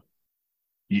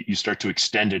 You start to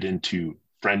extend it into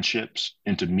friendships,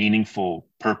 into meaningful,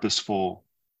 purposeful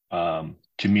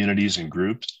communities and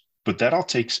groups. But that all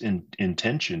takes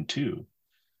intention too.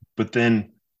 But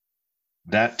then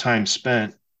that time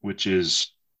spent, which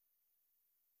is,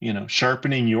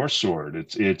 sharpening your sword.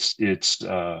 It's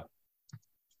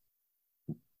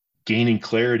gaining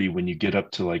clarity when you get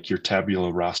up to like your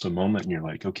tabula rasa moment, and you're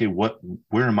like, okay,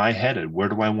 where am I headed? Where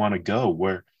do I want to go?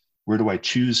 Where do I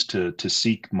choose to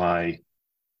seek my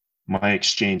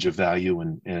exchange of value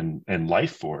and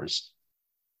life force?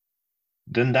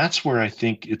 Then that's where I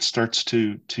think it starts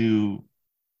to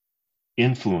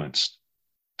influence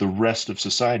the rest of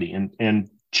society, and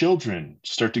children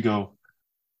start to go,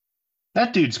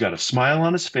 that dude's got a smile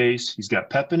on his face. He's got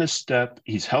pep in his step.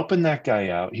 He's helping that guy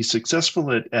out. He's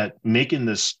successful at making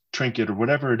this trinket or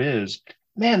whatever it is.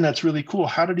 Man, that's really cool.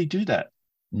 How did he do that?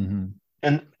 And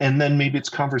then maybe it's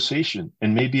conversation,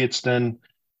 and maybe it's then,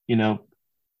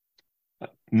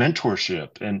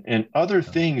 mentorship and other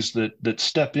things that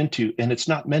step into. And it's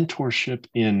not mentorship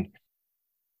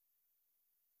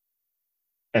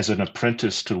as an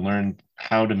apprentice to learn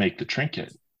how to make the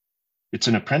trinket. It's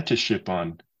an apprenticeship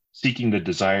on seeking the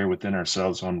desire within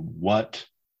ourselves on what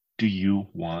do you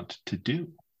want to do?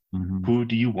 Who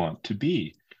do you want to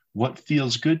be? What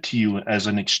feels good to you as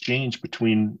an exchange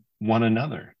between one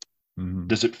another?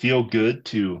 Does it feel good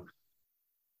to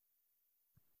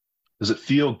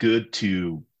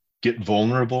get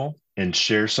vulnerable and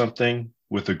share something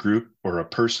with a group or a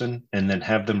person, and then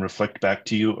have them reflect back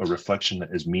to you a reflection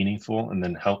that is meaningful and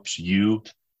then helps you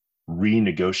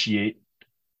renegotiate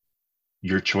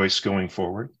your choice going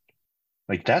forward?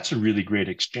 Like, that's a really great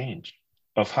exchange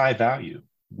of high value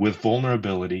with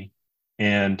vulnerability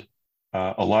and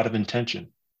a lot of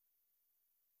intention.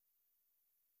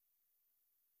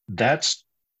 That's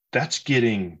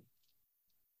getting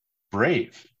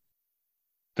brave.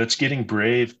 That's getting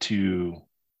brave to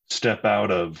step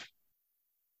out of,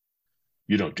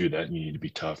 you don't do that, and you need to be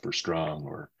tough or strong,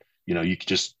 or, you could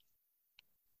just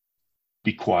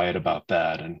be quiet about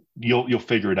that and you'll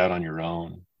figure it out on your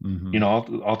own.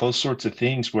 All those sorts of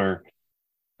things, where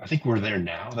I think we're there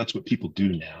now. That's what people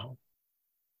do now,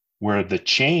 where the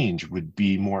change would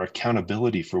be more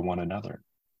accountability for one another,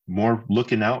 more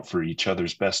looking out for each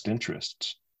other's best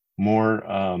interests, more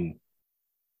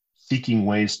seeking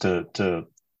ways to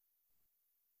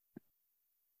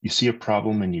you see a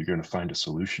problem and you're going to find a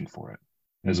solution for it,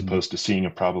 as opposed to seeing a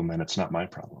problem and it's not my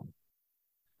problem.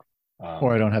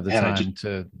 Or I don't have the time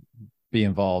to be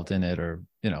involved in it, or,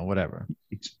 whatever.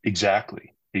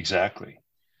 Exactly.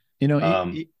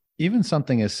 Even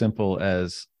something as simple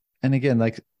as, and again,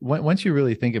 like once you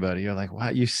really think about it, you're like, wow,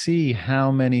 you see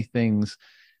how many things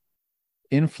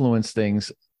influence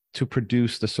things to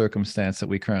produce the circumstance that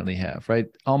we currently have, right?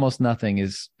 Almost nothing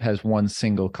has one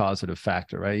single causative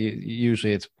factor, right?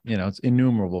 Usually it's, it's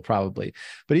innumerable probably.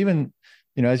 But even,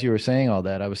 as you were saying all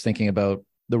that, I was thinking about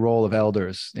the role of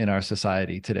elders in our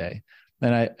society today.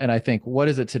 And I think, what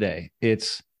is it today?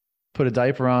 It's put a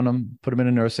diaper on them, put them in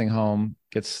a nursing home,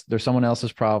 there's someone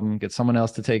else's problem, get someone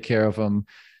else to take care of them,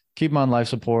 keep them on life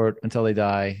support until they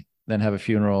die, then have a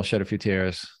funeral, shed a few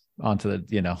tears, onto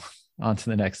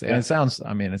the next day. And it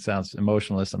sounds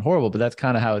emotionless and horrible, but that's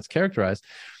kind of how it's characterized.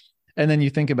 And then you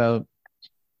think about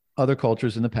other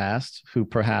cultures in the past who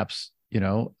perhaps,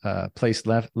 placed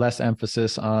less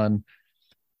emphasis on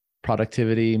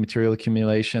productivity, material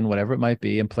accumulation, whatever it might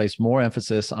be, and placed more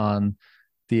emphasis on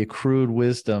the accrued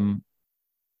wisdom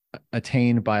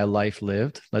attained by a life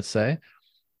lived, let's say,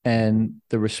 and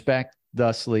the respect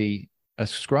thusly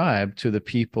ascribed to the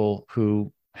people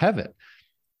who have it,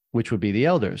 which would be the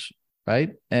elders,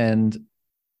 right? And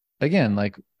again,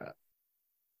 like,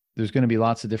 there's going to be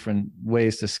lots of different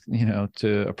ways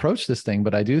to approach this thing,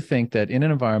 but I do think that in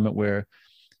an environment where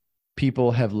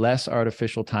people have less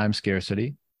artificial time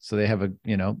scarcity, so they have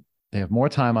they have more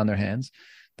time on their hands,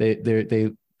 they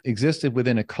existed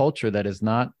within a culture that is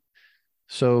not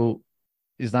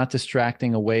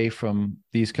distracting away from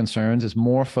these concerns, is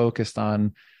more focused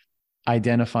on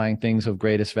identifying things of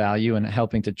greatest value and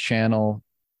helping to channel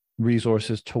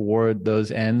resources toward those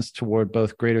ends, toward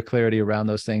both greater clarity around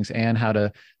those things and how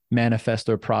to manifest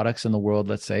their products in the world,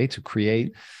 let's say, to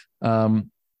create.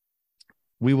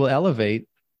 We will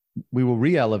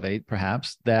re-elevate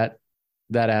perhaps that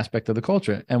aspect of the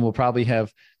culture, and we'll probably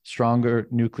have stronger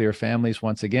nuclear families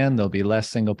once again. There'll be less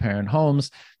single parent homes.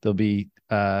 There'll be,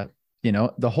 the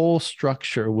whole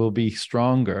structure will be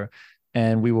stronger,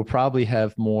 and we will probably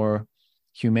have more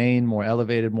humane, more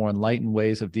elevated, more enlightened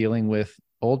ways of dealing with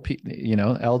old people,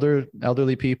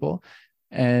 elderly people.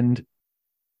 And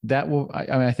that will,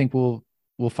 I think we'll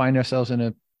find ourselves in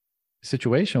a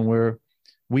situation where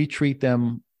we treat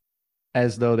them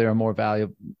as though they are more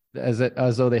valuable, as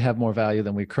though they have more value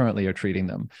than we currently are treating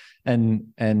them.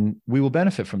 And we will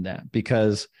benefit from that,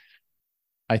 because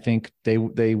I think they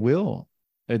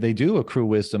do accrue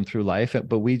wisdom through life,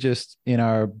 but we just, in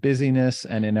our busyness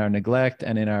and in our neglect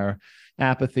and in our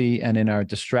apathy and in our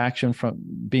distraction from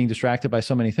being distracted by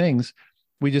so many things,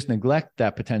 we just neglect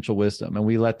that potential wisdom, and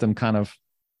we let them kind of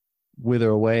wither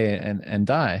away and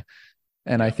die.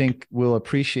 And I think we'll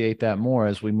appreciate that more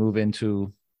as we move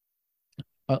into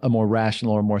a more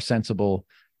rational or more sensible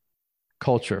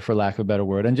culture, for lack of a better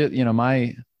word. And just,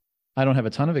 I don't have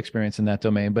a ton of experience in that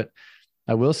domain, but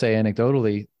I will say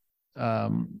anecdotally,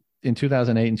 in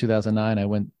 2008 and 2009, I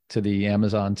went to the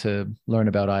Amazon to learn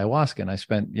about ayahuasca. And I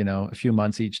spent, a few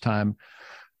months each time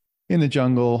in the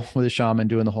jungle with a shaman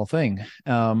doing the whole thing.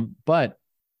 But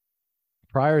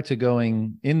prior to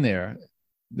going in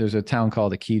there's a town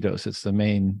called Iquitos. It's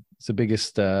the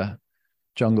biggest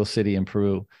jungle city in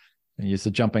Peru. And it's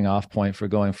a jumping off point for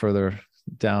going further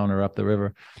down or up the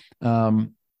river.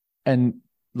 And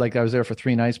like, I was there for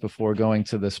 3 nights before going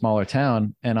to the smaller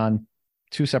town. And on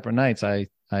 2 separate nights, I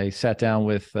sat down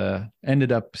with,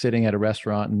 ended up sitting at a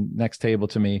restaurant, and next table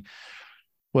to me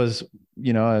was,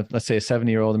 let's say a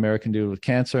 70-year-old American dude with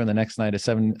cancer. And the next night, a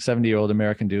 70-year-old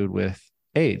American dude with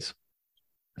AIDS.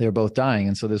 They were both dying.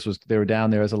 And so they were down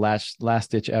there as a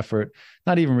last ditch effort,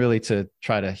 not even really to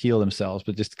try to heal themselves,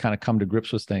 but just to kind of come to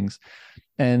grips with things.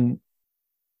 And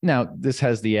now this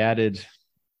has the added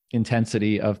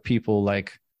intensity of people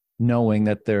like knowing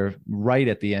that they're right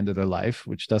at the end of their life,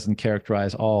 which doesn't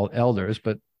characterize all elders,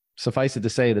 but suffice it to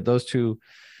say that those 2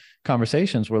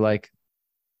 conversations were like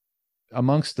they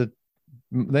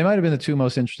might have been the 2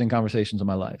 most interesting conversations of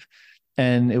my life.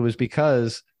 And it was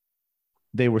because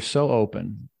they were so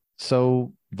open,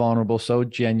 so vulnerable, so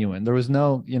genuine. There was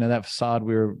no, that facade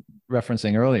we were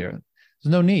referencing earlier.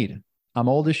 There's no need. I'm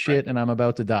old as shit, right, and I'm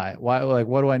about to die. Why? Like,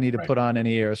 what do I need to put on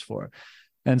any airs for?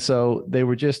 And so they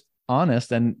were just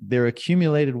honest, and their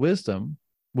accumulated wisdom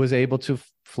was able to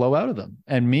flow out of them.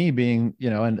 And me being,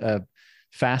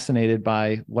 fascinated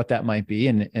by what that might be,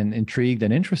 and intrigued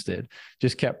and interested,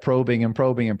 just kept probing and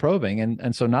probing and probing.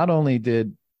 And so not only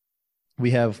did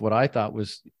we have what I thought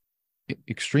was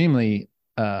extremely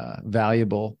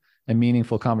valuable and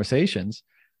meaningful conversations,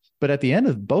 but at the end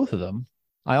of both of them,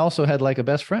 I also had like a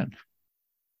best friend.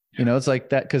 It's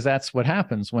like that, because that's what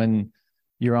happens when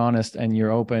you're honest and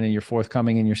you're open and you're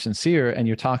forthcoming and you're sincere and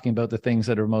you're talking about the things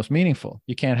that are most meaningful.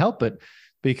 You can't help but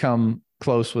become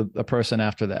close with a person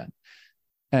after that.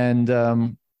 And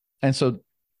so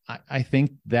I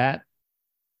think that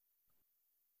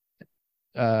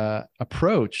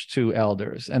approach to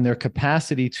elders and their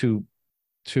capacity to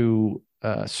to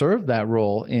serve that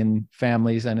role in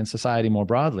families and in society more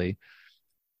broadly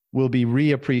will be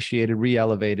reappreciated,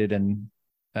 re-elevated, and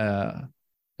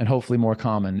hopefully more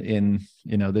common in,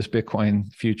 this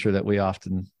Bitcoin future that we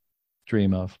often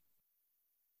dream of.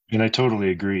 And I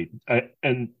totally agree.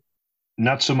 And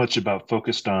not so much about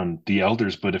focused on the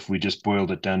elders, but if we just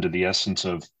boiled it down to the essence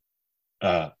of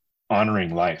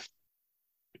honoring life,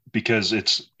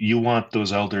 because you want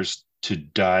those elders to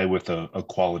die with a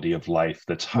quality of life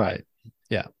that's high. Right.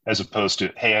 Yeah. As opposed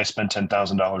to, hey, I spend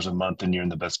 $10,000 a month and you're in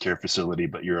the best care facility,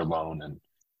 but you're alone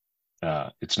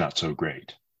and it's not so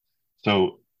great.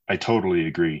 So I totally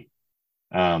agree.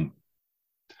 I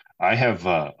have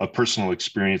a personal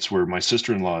experience where my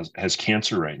sister-in-law has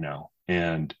cancer right now,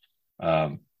 and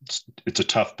it's a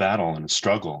tough battle and a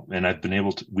struggle. And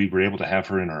we were able to have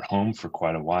her in our home for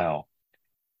quite a while.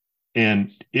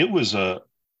 And it was an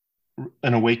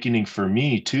awakening for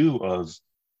me too, of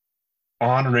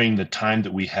honoring the time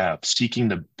that we have, seeking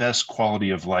the best quality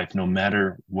of life, no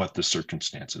matter what the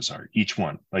circumstances are, each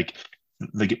one. Like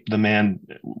the man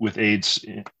with AIDS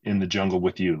in the jungle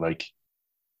with you, like,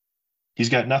 he's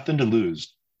got nothing to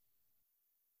lose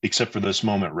except for this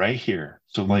moment right here.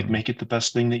 So like, make it the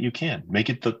best thing that you can. Make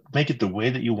it the way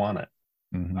that you want it.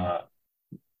 Mm-hmm.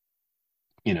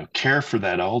 Care for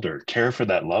that elder, care for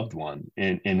that loved one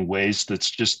in ways that's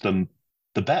just the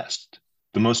best,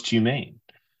 the most humane.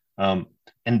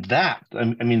 And that,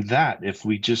 if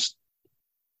we just,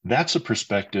 that's a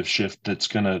perspective shift that's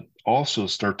going to also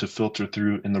start to filter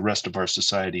through in the rest of our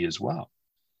society as well.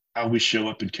 How we show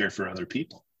up and care for other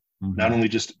people. Mm-hmm. Not only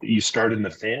just you start in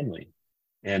the family,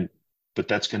 but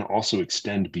that's going to also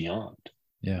extend beyond.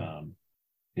 Yeah.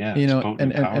 It's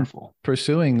potent and powerful. And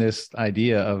pursuing this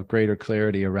idea of greater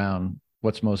clarity around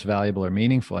what's most valuable or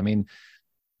meaningful.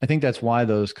 I think that's why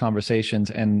those conversations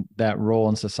and that role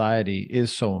in society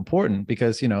is so important,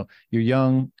 because, you're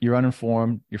young, you're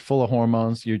uninformed, you're full of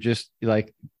hormones. You're just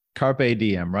like carpe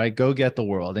diem, right? Go get the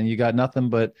world. And you got nothing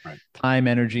but time,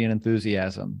 energy, and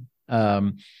enthusiasm.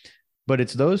 But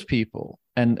it's those people,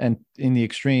 and in the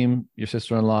extreme, your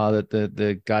sister-in-law, that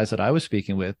the guys that I was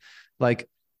speaking with, like,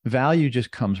 value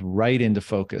just comes right into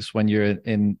focus when you're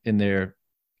in their.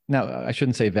 Now, I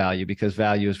shouldn't say value, because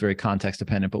value is very context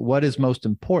dependent, but what is most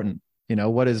important,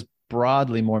 what is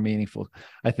broadly more meaningful,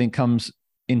 I think comes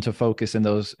into focus in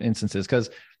those instances. Because,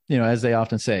 as they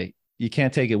often say, you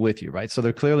can't take it with you, right? So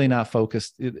they're clearly not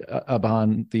focused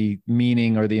upon the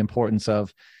meaning or the importance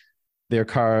of their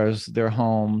cars, their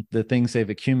home, the things they've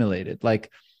accumulated.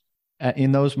 Like,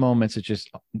 in those moments, it just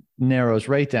narrows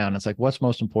right down. It's like, what's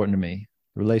most important to me?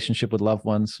 Relationship with loved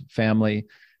ones, family,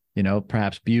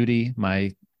 perhaps beauty,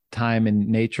 my time in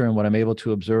nature and what I'm able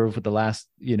to observe with the last,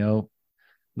 little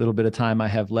bit of time I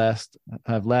have left,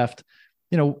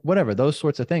 whatever, those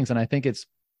sorts of things. And I think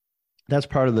that's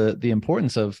part of the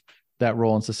importance of that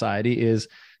role in society, is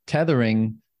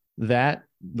tethering that,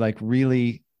 like,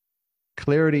 really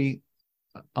clarity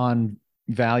on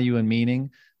value and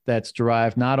meaning that's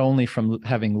derived not only from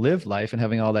having lived life and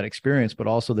having all that experience, but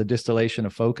also the distillation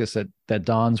of focus that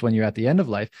dawns when you're at the end of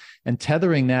life, and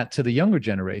tethering that to the younger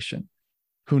generation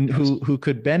who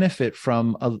could benefit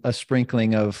from a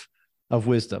sprinkling of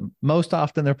wisdom. Most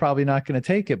often they're probably not going to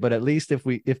take it, but at least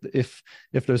if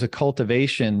there's a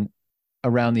cultivation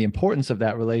around the importance of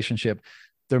that relationship,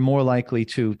 they're more likely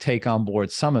to take on board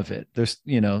some of it. There's,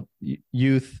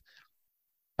 youth,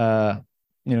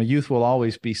 youth will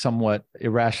always be somewhat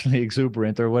irrationally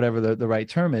exuberant, or whatever the right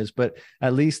term is, but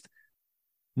at least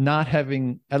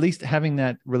having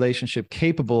that relationship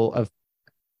capable of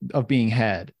being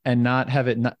had, and not have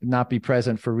it not be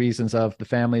present for reasons of the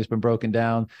family has been broken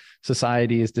down,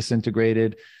 society is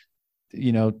disintegrated,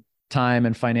 time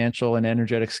and financial and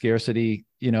energetic scarcity,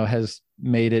 has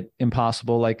made it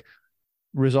impossible. Like,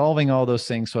 resolving all those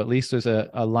things, so at least there's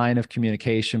a line of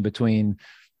communication between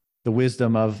the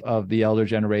wisdom of the elder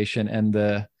generation and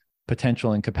the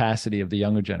potential and capacity of the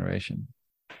younger generation.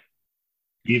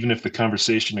 Even if the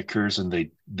conversation occurs and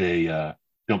they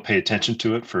don't pay attention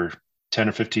to it for 10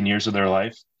 or 15 years of their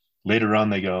life, later on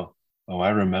they go, oh, I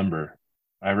remember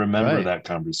right. That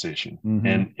conversation.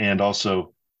 Mm-hmm. And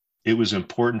also, it was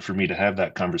important for me to have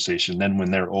that conversation. Then when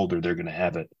they're older, they're going to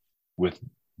have it with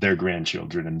their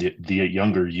grandchildren and the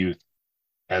younger youth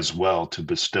as well, to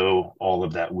bestow all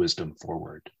of that wisdom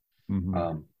forward.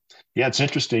 Mm-hmm. It's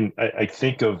interesting. I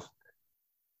think of,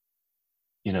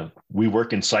 we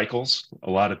work in cycles.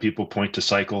 A lot of people point to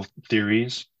cycle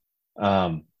theories.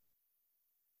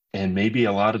 And maybe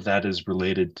a lot of that is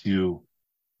related to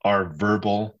our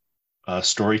verbal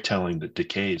storytelling that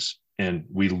decays, and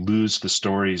we lose the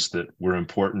stories that were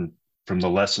important from the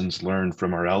lessons learned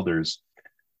from our elders.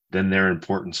 then their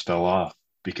importance fell off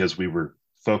because we were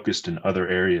focused in other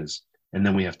areas. And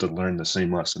then we have to learn the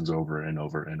same lessons over and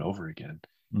over and over again.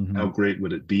 Mm-hmm. How great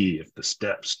would it be if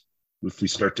we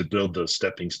start to build those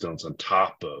stepping stones on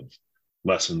top of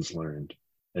lessons learned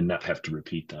and not have to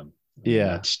repeat them?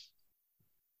 Yeah.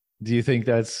 Do you think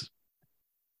that's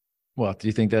what's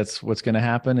going to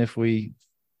happen if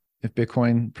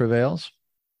Bitcoin prevails?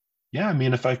 Yeah. I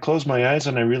mean, if I close my eyes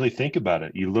and I really think about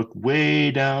it, you look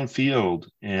way downfield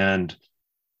and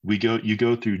you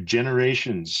go through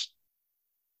generations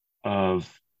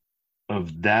of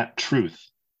that truth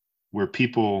where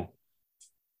people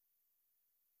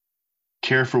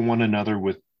care for one another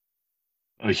with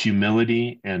a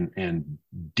humility and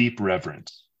deep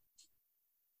reverence.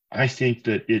 I think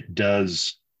that it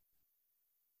does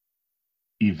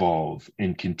evolve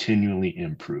and continually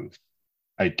improve.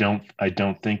 I don't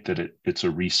think that it's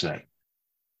a reset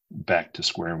back to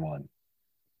square one.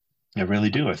 I really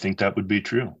do. I think that would be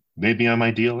true. Maybe I'm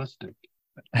idealistic.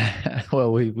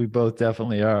 Well, we both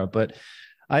definitely are, but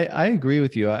I agree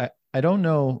with you. I don't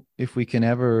know if we can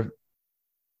ever,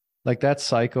 like that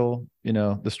cycle, the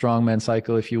strongman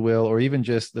cycle, if you will, or even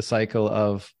just the cycle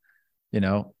of,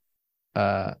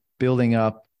 building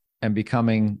up and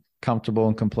becoming comfortable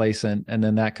and complacent, and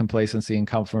then that complacency and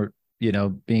comfort,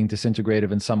 being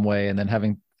disintegrative in some way, and then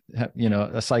having,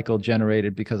 a cycle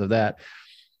generated because of that.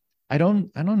 I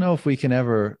don't know if we can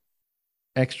ever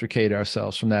extricate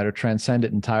ourselves from that or transcend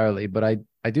it entirely, but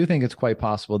I do think it's quite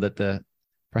possible that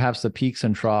perhaps the peaks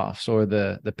and troughs or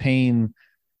the pain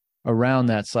around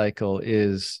that cycle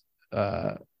is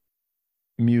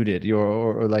muted,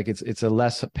 or like it's a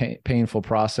less painful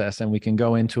process, and we can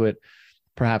go into it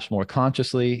perhaps more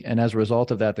consciously. And as a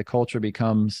result of that, the culture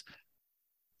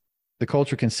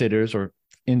considers, or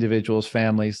individuals,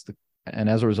 families, and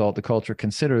as a result, the culture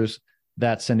considers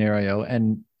that scenario,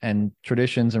 and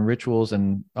traditions and rituals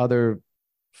and other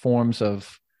forms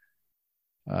of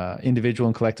individual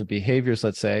and collective behaviors,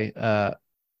 let's say,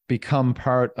 become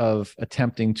part of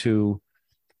attempting to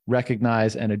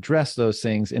recognize and address those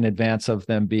things in advance of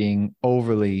them being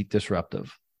overly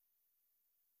disruptive.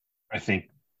 I think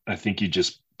you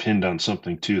just pinned on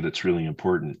something too that's really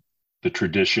important. The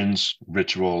traditions,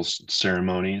 rituals,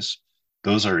 ceremonies,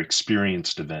 those are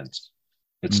experienced events.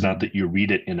 It's not that you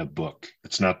read it in a book.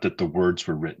 It's not that the words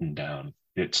were written down.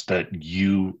 It's that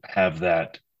you have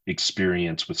that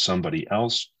experience with somebody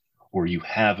else, or you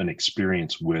have an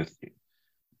experience with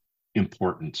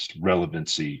importance,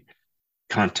 relevancy,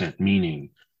 content, meaning,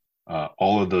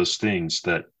 all of those things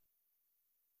that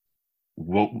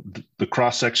the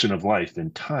cross-section of life in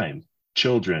time,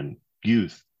 children,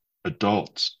 youth,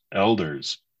 adults,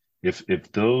 elders,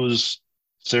 if those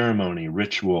ceremony,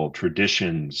 ritual,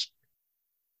 traditions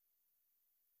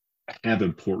have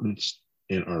importance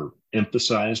and are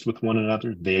emphasized with one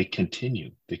another, they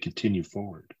continue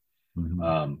forward.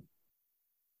 Mm-hmm.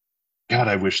 God,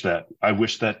 I wish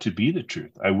that to be the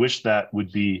truth. I wish that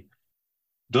would be,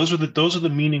 those are the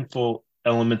meaningful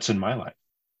elements in my life.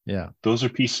 Yeah. Those are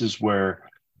pieces where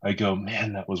I go,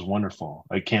 man, that was wonderful.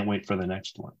 I can't wait for the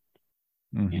next one.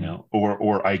 Mm-hmm.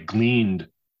 Or I gleaned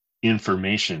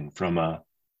information from a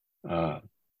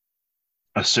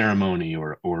ceremony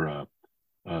or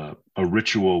a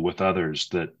ritual with others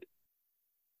that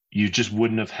you just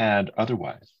wouldn't have had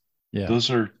otherwise. Yeah. Those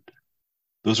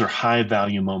are high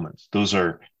value moments. Those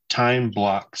are time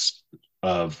blocks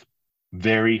of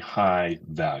very high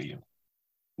value.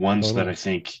 Ones that I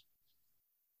think,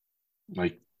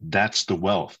 like, that's the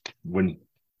wealth, when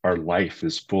our life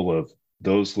is full of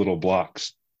those little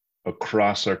blocks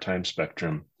across our time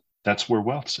spectrum. That's where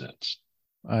wealth sits.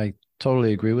 I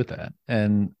totally agree with that.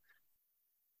 And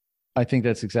I think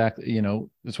that's exactly,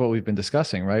 that's what we've been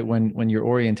discussing, right? When your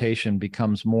orientation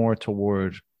becomes more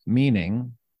toward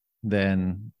meaning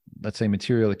than, let's say,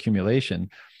 material accumulation,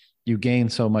 you gain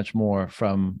so much more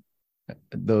from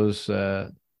those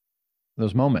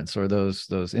moments or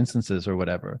those instances or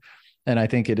whatever. And I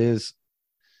think it is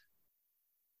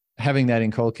having that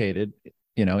inculcated,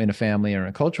 in a family or in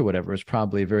a culture, whatever, is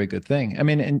probably a very good thing. I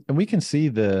mean, and we can see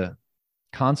the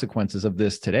consequences of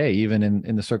this today, even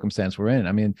in the circumstance we're in.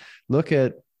 I mean, look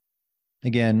at,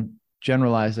 again,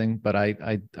 generalizing, but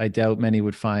I doubt many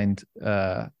would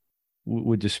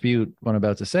would dispute what I'm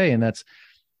about to say. And that's,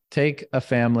 take a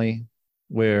family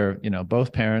where,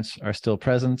 both parents are still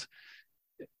present.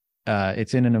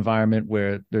 It's in an environment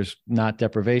where there's not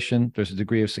deprivation, there's a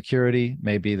degree of security.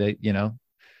 Maybe they,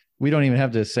 we don't even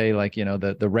have to say like,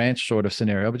 the ranch sort of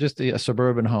scenario, but just a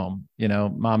suburban home,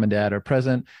 mom and dad are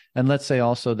present. And let's say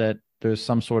also that there's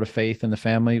some sort of faith in the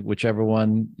family, whichever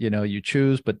one, you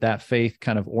choose, but that faith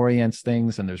kind of orients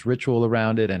things, and there's ritual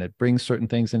around it, and it brings certain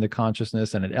things into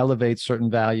consciousness, and it elevates certain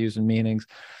values and meanings.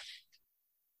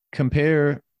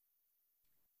 Compare,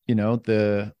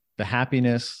 the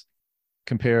happiness,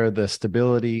 compare the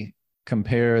stability,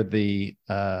 compare the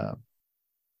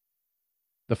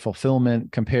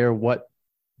fulfillment, compare what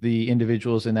the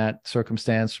individuals in that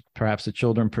circumstance, perhaps the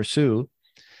children, pursue,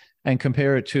 and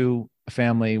compare it to a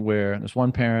family where there's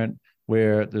one parent,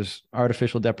 where there's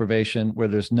artificial deprivation, where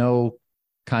there's no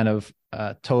kind of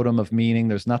totem of meaning,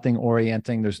 there's nothing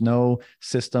orienting, there's no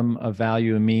system of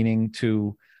value and meaning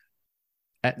to,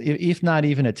 if not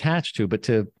even attached to, but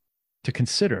to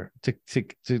consider,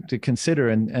 to consider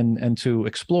and to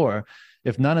explore.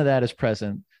 If none of that is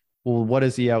present, well, what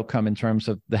is the outcome in terms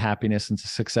of the happiness and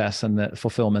success and the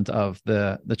fulfillment of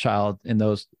the child in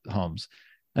those homes?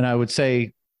 And I would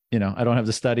say, I don't have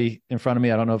the study in front of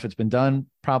me. I don't know if it's been done.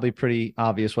 Probably pretty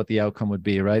obvious what the outcome would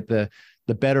be, right? The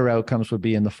better outcomes would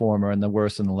be in the former and the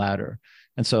worse in the latter.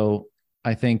 And so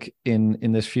I think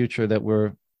in this future that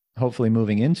we're hopefully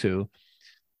moving into,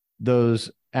 those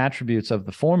attributes of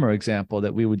the former example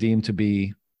that we would deem to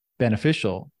be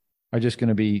beneficial are just going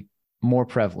to be more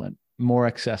prevalent, more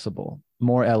accessible,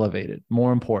 more elevated,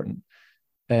 more important.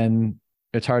 And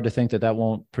it's hard to think that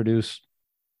won't produce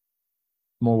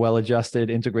more well-adjusted,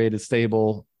 integrated,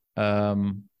 stable,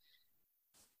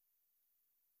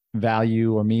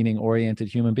 value or meaning-oriented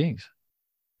human beings.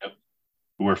 Yep.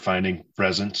 We're finding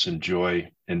presence and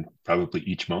joy in probably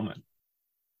each moment.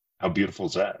 How beautiful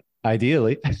is that?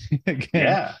 Ideally. Again,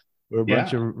 yeah. We're a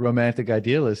bunch of romantic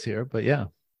idealists here, but yeah.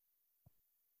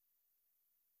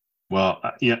 Well,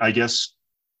 I guess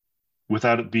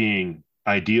without it being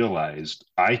idealized,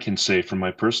 I can say from my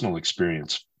personal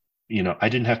experience, I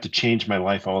didn't have to change my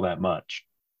life all that much.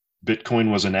 Bitcoin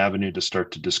was an avenue to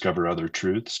start to discover other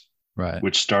truths, right,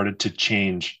 which started to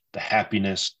change the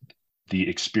happiness, the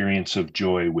experience of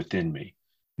joy within me.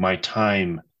 My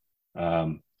time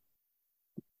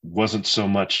wasn't so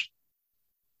much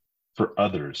for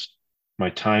others. My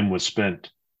time was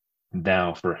spent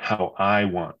now for how I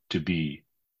want to be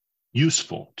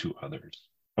useful to others.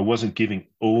 I wasn't giving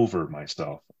over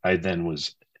myself. I then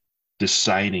was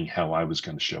deciding how I was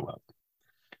going to show up.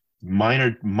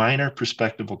 Minor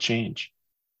perspectival change,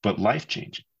 but life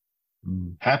changing,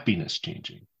 happiness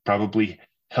changing, probably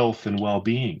health and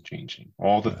well-being changing.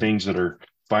 All the things that are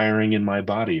firing in my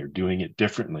body are doing it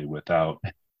differently without,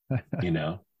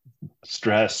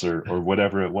 stress or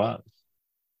whatever it was.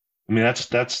 I mean,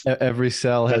 that's every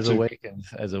cell has awakened,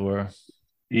 as it were.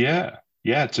 Yeah.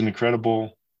 It's an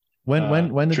incredible. When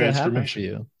did that happen for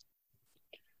you?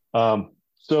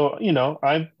 So,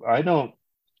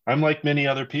 I'm like many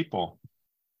other people.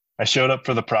 I showed up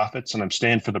for the profits and I'm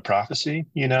staying for the prophecy,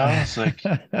 it's like,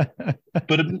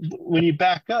 but when you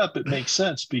back up, it makes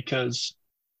sense because,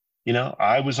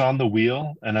 I was on the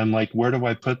wheel and I'm like, where do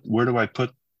I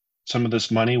put some of this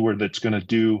money where that's going to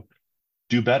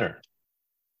do better?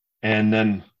 And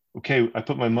then, okay, I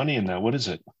put my money in that. What is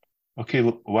it? Okay.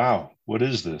 Wow. What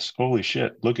is this? Holy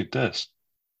shit. Look at this.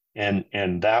 And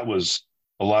that was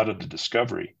a lot of the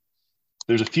discovery.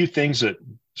 There's a few things that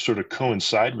sort of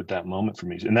coincide with that moment for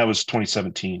me. And that was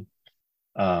 2017.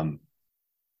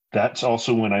 That's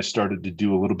also when I started to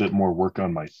do a little bit more work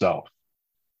on myself,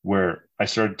 where I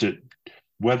started to,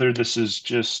 whether this is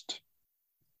just,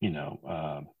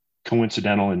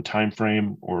 coincidental in time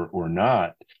frame or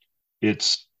not,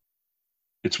 it's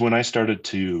when I started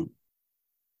to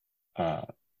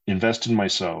invest in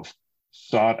myself,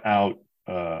 sought out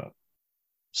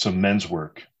some men's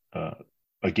work,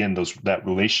 again, that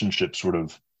relationship sort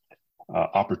of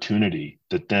opportunity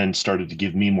that then started to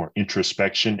give me more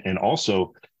introspection and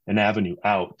also an avenue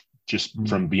out just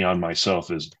from beyond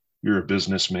myself. As you're a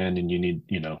businessman and you need,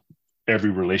 every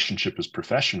relationship is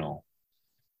professional.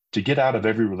 To get out of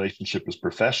every relationship as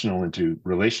professional into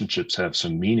relationships have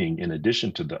some meaning in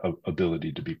addition to the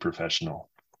ability to be professional.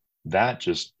 That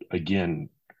just, again,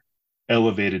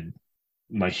 elevated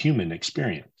my human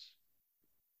experience.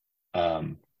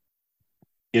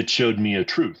 It showed me a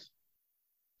truth.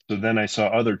 So then I saw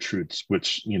other truths,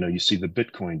 which, you see the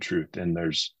Bitcoin truth, and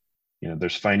there's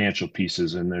financial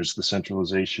pieces, and there's the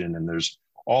centralization, and there's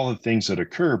all the things that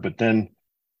occur. But then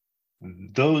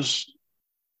those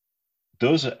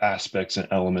aspects and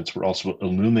elements were also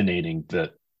illuminating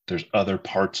that there's other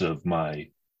parts of my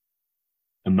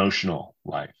emotional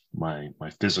life, my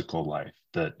physical life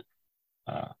that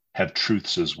have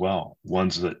truths as well,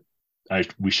 ones that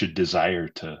we should desire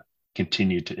to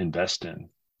continue to invest in.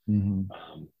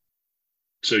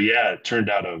 So yeah, it turned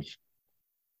out of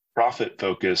profit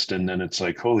focused, and then it's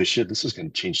like, holy shit, this is going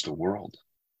to change the world.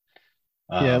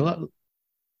 Yeah.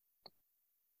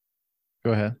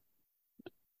 Go ahead.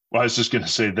 Well, I was just going to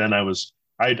say, then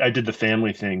I did the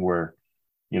family thing where,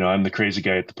 I'm the crazy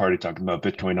guy at the party talking about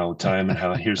Bitcoin all the time and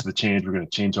how here's the change. We're going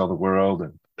to change all the world.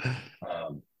 And,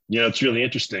 it's really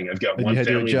interesting. I've got And one you had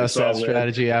to family adjust that's that all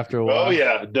strategy in. after a Oh while.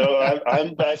 yeah. No,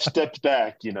 I've stepped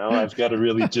back, I've got to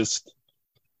really just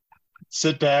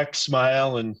sit back,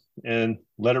 smile and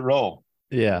let it roll.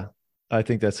 Yeah. I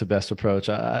think that's the best approach.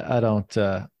 I don't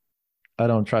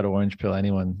try to orange pill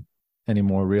anyone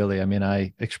anymore, really. I mean,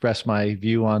 I express my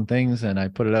view on things and I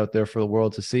put it out there for the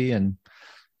world to see, and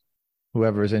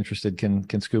whoever is interested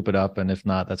can scoop it up. And if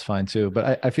not, that's fine too.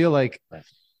 But I feel like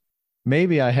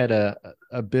maybe I had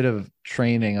a bit of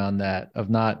training on that of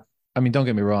not, I mean, don't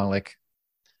get me wrong. Like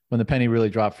when the penny really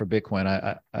dropped for Bitcoin,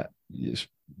 I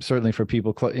certainly for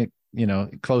people,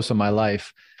 close in my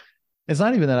life, it's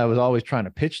not even that I was always trying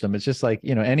to pitch them. It's just like,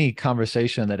 any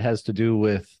conversation that has to do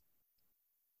with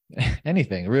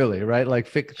anything really, right? Like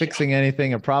fixing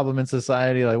anything, a problem in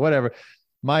society, like whatever.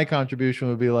 My contribution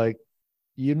would be like,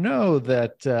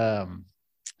 that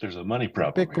there's a money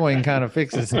problem. Bitcoin here, right? Kind of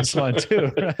fixes this one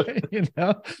too, right?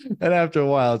 And after a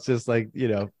while, it's just like,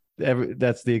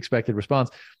 that's the expected response.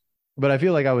 But I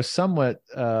feel like I was somewhat,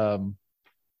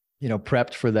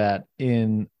 prepped for that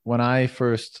when I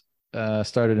first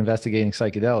started investigating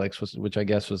psychedelics, which I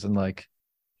guess was in like,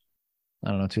 I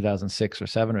don't know, 2006 or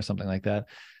 7 or something like that.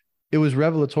 It was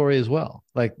revelatory as well.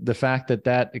 Like the fact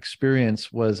that experience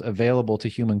was available to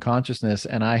human consciousness,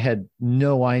 and I had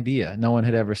no idea. No one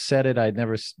had ever said it. I'd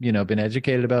never, been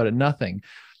educated about it. Nothing.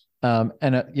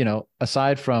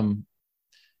 Aside from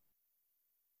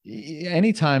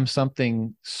anytime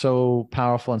something so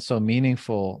powerful and so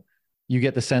meaningful, you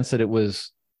get the sense that it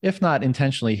was, if not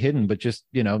intentionally hidden, but just,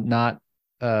 not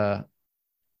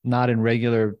in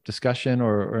regular discussion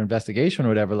or investigation or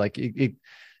whatever. Like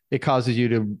it causes you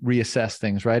to reassess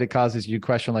things, right? It causes you to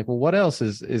question, like, well, what else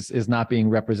is not being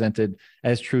represented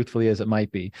as truthfully as it might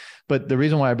be? But the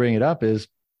reason why I bring it up is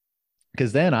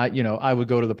because then I would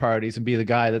go to the parties and be the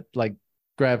guy that like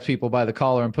grabs people by the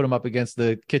collar and put them up against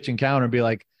the kitchen counter and be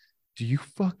like, do you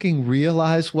fucking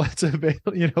realize what's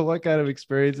available? What kind of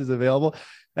experience is available?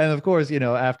 And of course,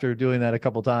 after doing that a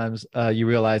couple of times, you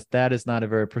realize that is not a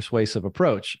very persuasive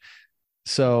approach.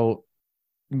 So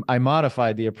I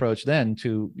modified the approach then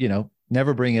to,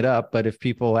 never bring it up. But if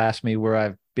people ask me where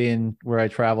I've been, where I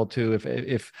traveled to,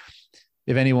 if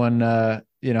anyone,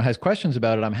 has questions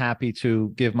about it, I'm happy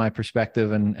to give my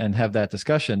perspective and have that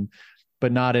discussion,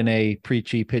 but not in a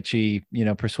preachy, pitchy,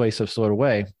 persuasive sort of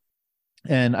way.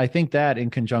 And I think that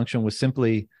in conjunction with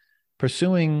simply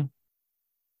pursuing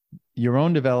your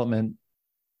own development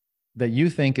that you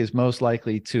think is most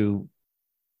likely to,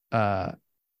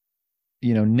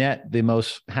 net the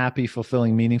most happy,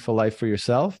 fulfilling, meaningful life for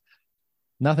yourself.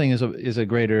 Nothing is a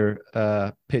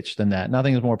greater pitch than that.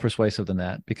 Nothing is more persuasive than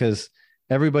that, because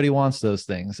everybody wants those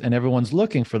things and everyone's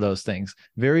looking for those things.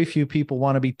 Very few people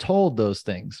want to be told those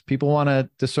things. People want to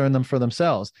discern them for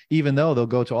themselves, even though they'll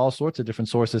go to all sorts of different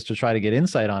sources to try to get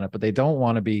insight on it, but they don't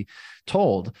want to be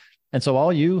told. And so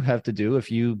all you have to do,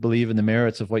 if you believe in the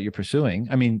merits of what you're pursuing,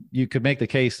 I mean, you could make the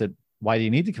case that why do you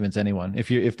need to convince anyone?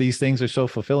 If these things are so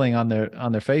fulfilling on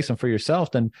their face and for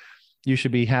yourself, then you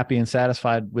should be happy and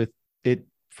satisfied with it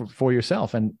for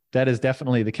yourself. And that is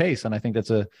definitely the case. And I think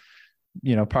that's a,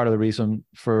 part of the reason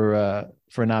for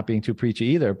not being too preachy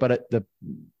either. But the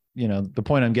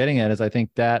point I'm getting at is I think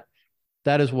that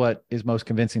is what is most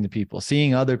convincing to people,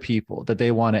 seeing other people that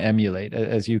they want to emulate,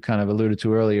 as you kind of alluded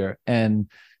to earlier, and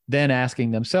then asking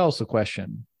themselves the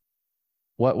question,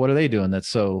 what are they doing that's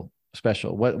so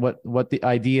special? What the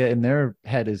idea in their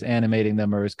head is animating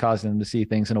them or is causing them to see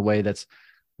things in a way that's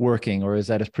working, or is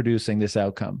producing this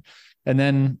outcome? And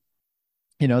then,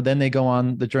 then they go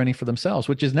on the journey for themselves,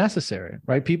 which is necessary,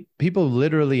 right? People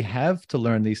literally have to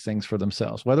learn these things for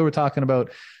themselves, whether we're talking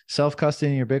about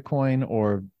self-custody in your Bitcoin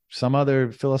or some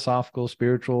other philosophical,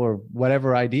 spiritual, or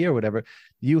whatever idea or whatever.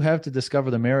 You have to discover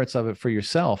the merits of it for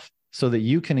yourself so that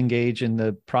you can engage in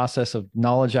the process of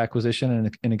knowledge acquisition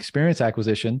and experience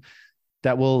acquisition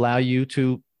that will allow you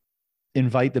to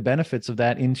invite the benefits of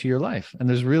that into your life. And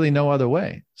there's really no other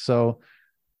way. So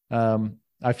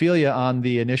I feel you on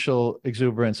the initial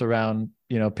exuberance around,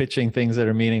 pitching things that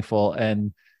are meaningful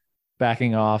and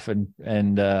backing off and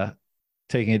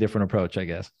taking a different approach, I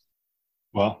guess.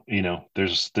 Well,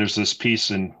 there's this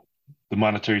piece in the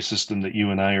monetary system that you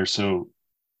and I are so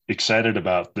excited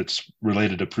about that's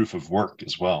related to proof of work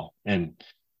as well. And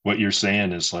what you're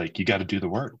saying is like, you got to do the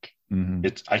work. Mm-hmm.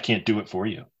 I can't do it for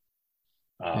you.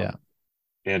 Yeah.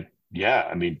 And yeah,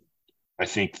 I mean, I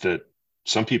think that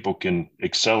some people can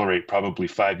accelerate probably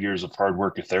 5 years of hard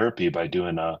work of therapy by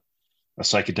doing a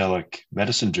psychedelic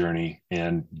medicine journey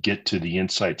and get to the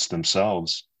insights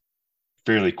themselves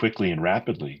fairly quickly and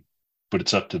rapidly. But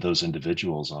it's up to those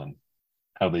individuals on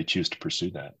how they choose to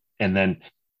pursue that. And then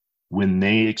when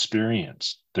they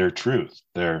experience their truth,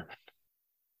 their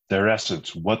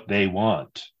essence, what they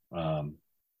want,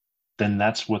 then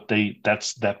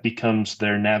that becomes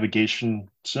their navigation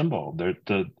symbol.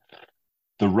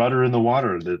 The rudder in the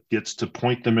water that gets to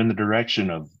point them in the direction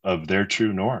of their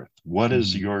true north. What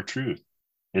is your truth?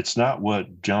 It's not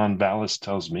what John Vallis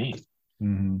tells me.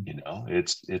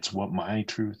 It's what my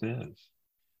truth is.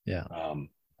 Yeah.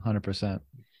 100%.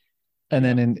 And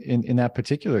then in that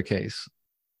particular case,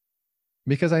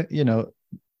 because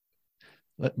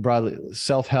broadly,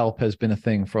 self-help has been a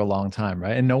thing for a long time,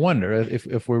 right? And no wonder,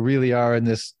 if we really are in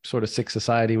this sort of sick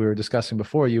society we were discussing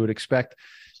before, you would expect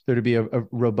there to be a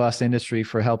robust industry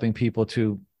for helping people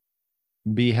to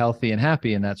be healthy and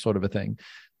happy and that sort of a thing.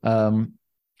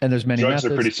 And there's many drugs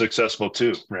methods. Are pretty successful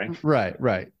too, right?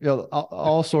 Right.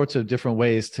 All sorts of different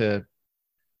ways to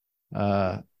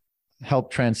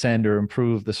help transcend or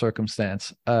improve the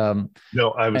circumstance. No,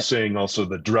 I was saying also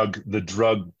the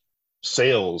drug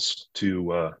sales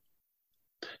to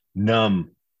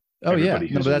numb. Oh yeah,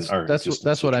 no, but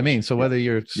that's what I mean. So whether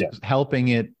you're helping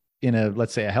it in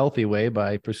let's say a healthy way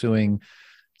by pursuing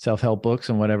self-help books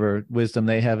and whatever wisdom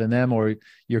they have in them, or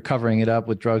you're covering it up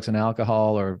with drugs and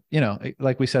alcohol, or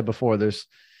like we said before, there's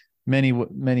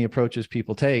many approaches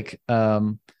people take.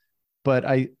 But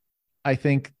I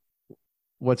think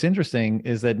what's interesting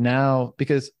is that now,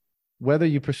 because whether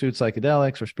you pursued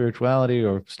psychedelics or spirituality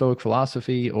or Stoic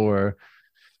philosophy or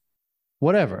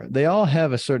whatever, they all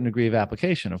have a certain degree of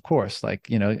application, of course. Like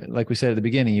we said at the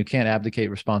beginning, you can't abdicate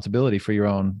responsibility for your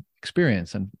own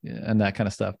experience and that kind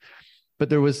of stuff. But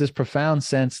there was this profound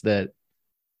sense that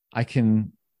I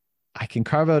can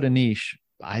carve out a niche,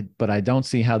 but I don't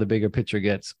see how the bigger picture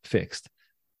gets fixed.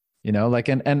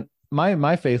 And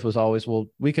my faith was always, well,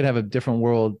 we could have a different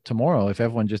world tomorrow if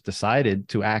everyone just decided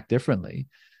to act differently.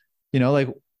 Like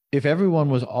if everyone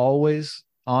was always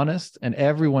honest and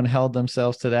everyone held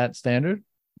themselves to that standard,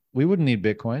 we wouldn't need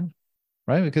Bitcoin,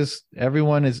 right? Because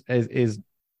everyone is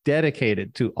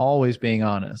dedicated to always being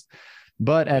honest.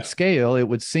 But at scale, it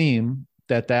would seem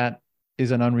that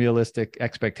is an unrealistic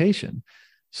expectation.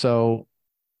 So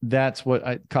that's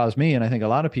what caused me, and I think a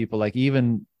lot of people, like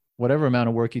even whatever amount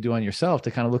of work you do on yourself,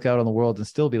 to kind of look out on the world and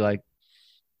still be like,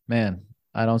 man,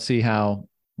 I don't see how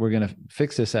we're going to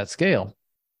fix this at scale.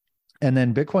 And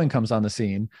then Bitcoin comes on the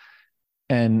scene.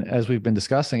 And as we've been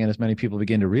discussing, and as many people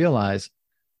begin to realize,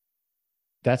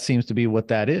 that seems to be what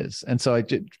that is. And so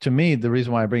to me, the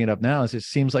reason why I bring it up now is it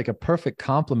seems like a perfect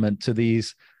complement to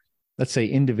these, let's say,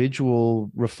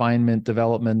 individual refinement,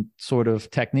 development sort of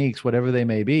techniques, whatever they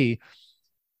may be,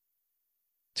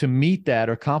 to meet that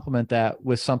or complement that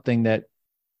with something that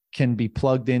can be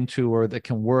plugged into or that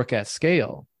can work at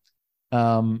scale,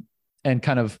 and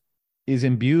kind of is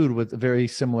imbued with very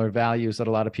similar values that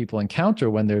a lot of people encounter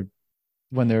when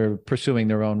they're pursuing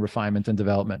their own refinement and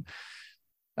development.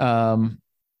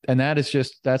 And that's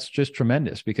just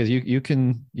tremendous, because you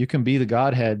can be the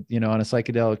Godhead, on a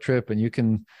psychedelic trip, and you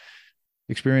can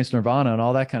experience nirvana and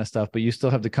all that kind of stuff, but you still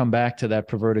have to come back to that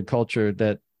perverted culture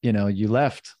that, you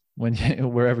left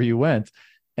wherever you went.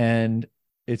 And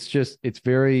it's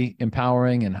very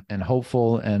empowering and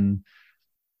hopeful and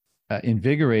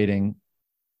invigorating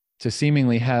to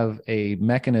seemingly have a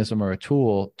mechanism or a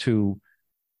tool to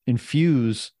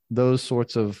infuse those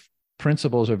sorts of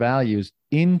principles or values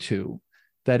into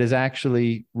that is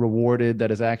actually rewarded,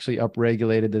 that is actually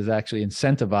upregulated, that is actually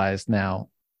incentivized now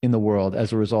in the world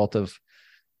as a result of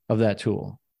that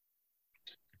tool.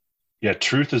 Yeah,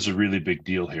 truth is a really big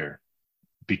deal here,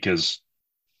 because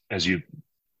as you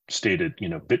stated,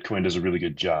 Bitcoin does a really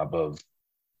good job of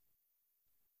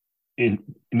in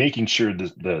making sure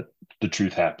that the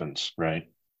truth happens, right?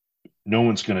 No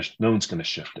one's gonna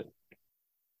shift it.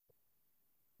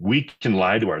 We can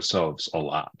lie to ourselves a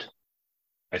lot.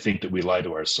 I think that we lie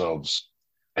to ourselves.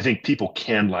 I think people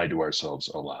can lie to ourselves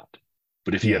a lot.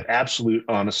 But if you have absolute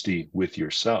honesty with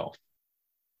yourself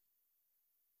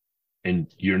and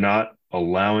you're not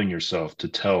allowing yourself to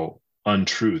tell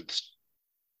untruths,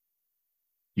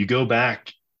 you go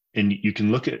back and you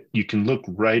can look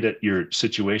right at your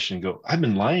situation and go, I've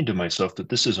been lying to myself that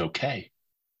this is okay.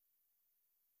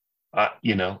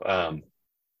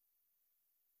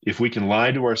 If we can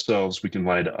lie to ourselves, we can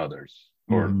lie to others.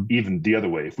 Or even the other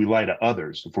way, if we lie to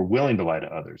others, if we're willing to lie to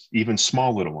others, even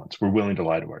small little ones, we're willing to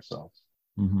lie to ourselves.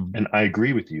 And I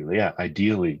agree with you. Yeah,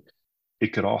 ideally,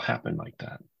 it could all happen like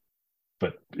that.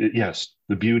 But yes,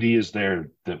 the beauty is there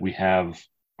that we have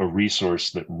a resource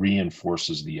that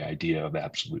reinforces the idea of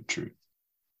absolute truth.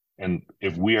 And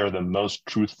if we are the most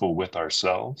truthful with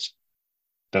ourselves,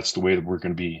 that's the way that we're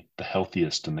going to be the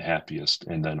healthiest and the happiest,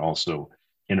 and then also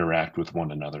interact with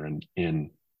one another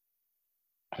in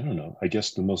I don't know, I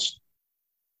guess the most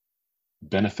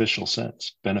beneficial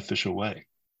way.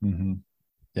 Mm-hmm.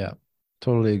 Yeah,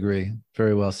 totally agree.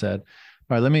 Very well said.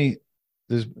 All right,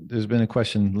 there's been a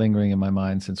question lingering in my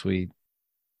mind since we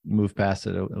moved past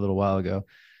it a little while ago.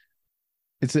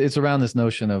 It's around this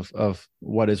notion of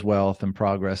what is wealth and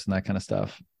progress and that kind of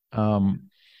stuff. And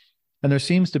there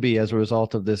seems to be, as a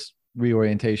result of this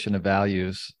reorientation of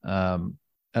values,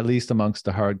 at least amongst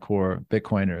the hardcore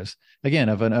Bitcoiners, again,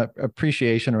 of an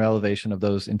appreciation or elevation of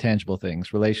those intangible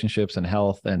things, relationships and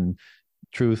health and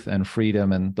truth and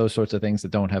freedom and those sorts of things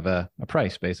that don't have a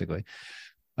price, basically.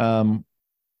 And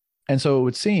so it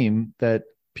would seem that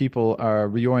people are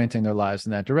reorienting their lives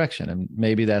in that direction. And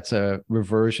maybe that's a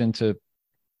reversion to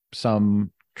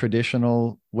some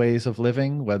traditional ways of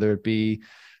living, whether it be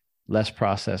less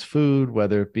processed food,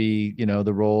 whether it be,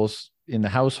 the roles in the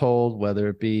household, whether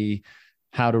it be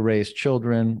how to raise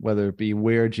children, whether it be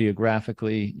where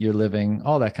geographically you're living,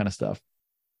 all that kind of stuff.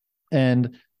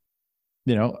 And,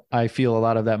 I feel a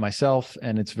lot of that myself,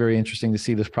 and it's very interesting to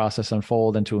see this process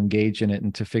unfold and to engage in it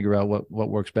and to figure out what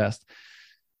works best.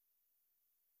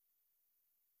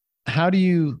 How do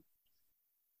you,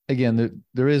 again,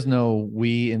 there is no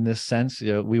we in this sense,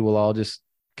 we will all just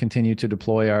continue to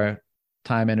deploy our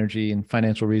time, energy, and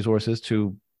financial resources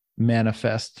to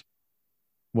manifest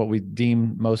what we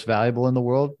deem most valuable in the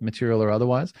world, material or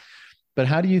otherwise. But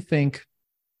how do you think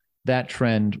that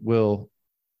trend will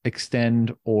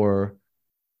extend, or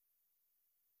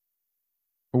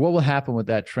what will happen with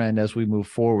that trend as we move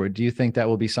forward? Do you think that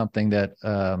will be something that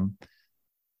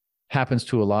happens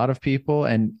to a lot of people?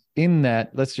 And in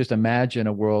that, let's just imagine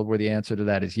a world where the answer to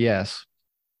that is yes.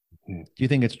 Do you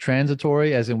think it's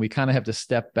transitory, as in we kind of have to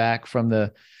step back from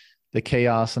the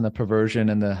chaos and the perversion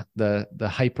and the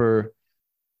hyper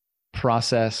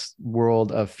process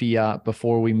world of fiat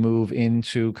before we move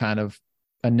into kind of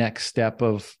a next step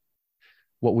of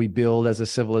what we build as a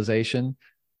civilization?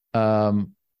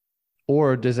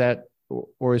 Or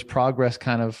is progress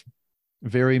kind of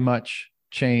very much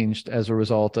changed as a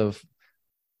result of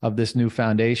this new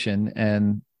foundation?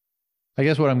 And I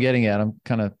guess what I'm getting at, I'm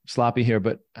kind of sloppy here,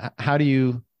 but what do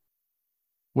you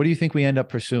think we end up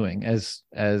pursuing as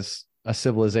a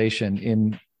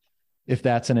civilization, if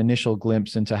that's an initial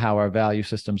glimpse into how our value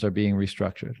systems are being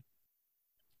restructured?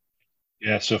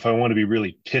 Yeah. So if I want to be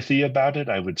really pithy about it,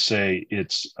 I would say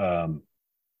it's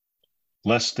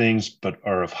less things, but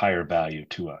are of higher value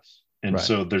to us. And right.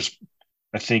 So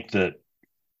I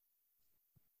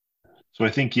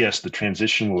think, yes, the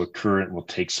transition will occur and will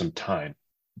take some time.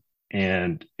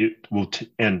 And it will,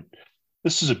 and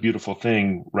this is a beautiful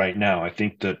thing right now. I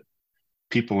think that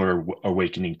people are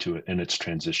awakening to it and it's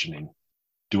transitioning.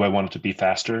 Do I want it to be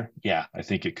faster? Yeah, I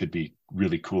think it could be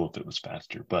really cool if it was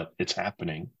faster, but it's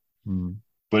happening.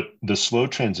 But the slow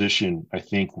transition, I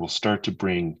think, will start to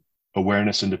bring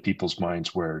awareness into people's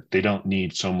minds where they don't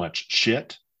need so much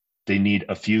shit. They need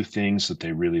a few things that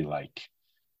they really like.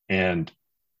 And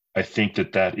I think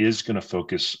that is going to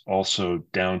focus also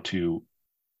down to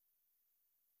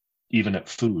even at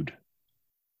food.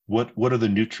 What are the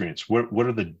nutrients? What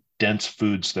are the dense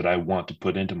foods that I want to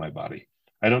put into my body?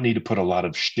 I don't need to put a lot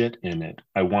of shit in it.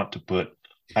 I want to put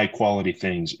high quality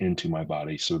things into my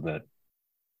body so that,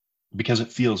 because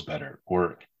it feels better,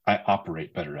 or I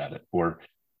operate better at it, or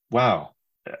wow,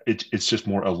 it's just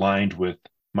more aligned with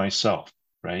myself,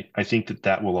 right? I think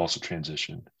that will also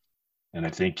transition. And I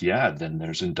think, then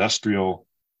there's industrial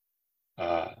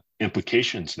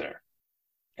implications there.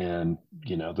 And,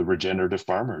 the regenerative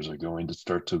farmers are going to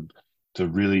start to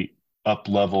really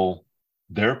up-level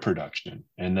their production.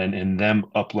 And then in them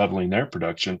up-leveling their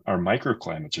production, our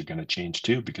microclimates are going to change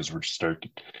too, because we're start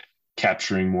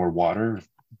capturing more water,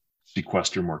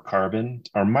 sequester more carbon.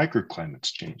 Our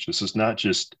microclimates change. This is not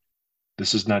just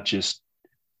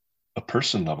a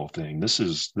person level thing. This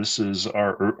is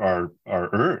our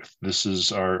earth. This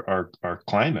is our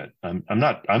climate. I'm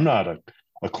not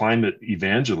a climate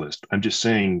evangelist. I'm just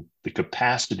saying the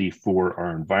capacity for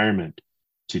our environment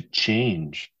to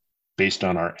change based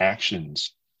on our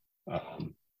actions.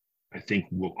 I think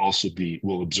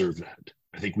we'll observe that.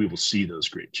 I think we will see those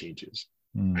great changes.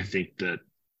 I think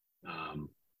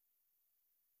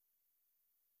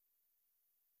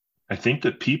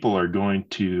that people are going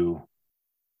to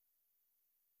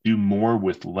do more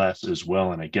with less as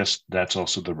well. And I guess that's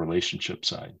also the relationship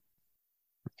side.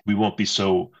 We won't be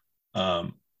so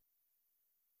um,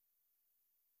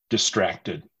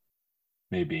 distracted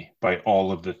maybe by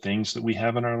all of the things that we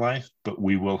have in our life, but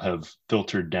we will have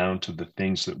filtered down to the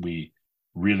things that we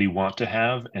really want to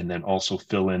have, and then also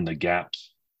fill in the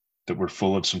gaps that were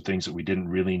full of some things that we didn't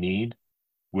really need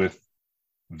with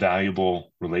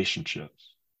valuable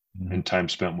relationships and time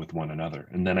spent with one another.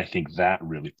 And then I think that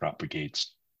really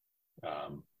propagates,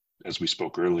 as we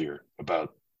spoke earlier,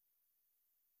 about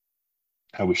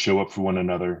how we show up for one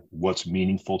another, what's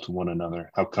meaningful to one another,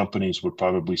 how companies would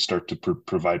probably start to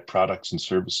provide products and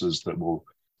services that will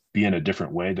be in a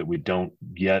different way that we don't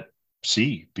yet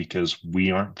see because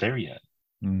we aren't there yet.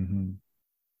 Mm-hmm.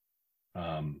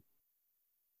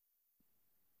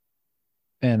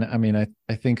 And I mean,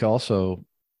 I think also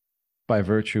by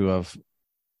virtue of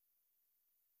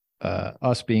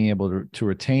us being able to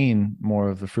retain more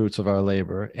of the fruits of our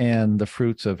labor and the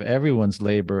fruits of everyone's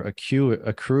labor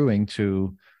accruing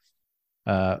to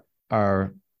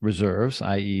our reserves,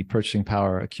 i.e., purchasing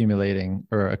power accumulating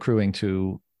or accruing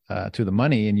to the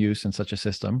money in use in such a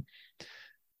system,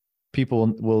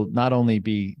 people will not only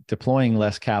be deploying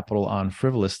less capital on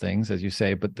frivolous things, as you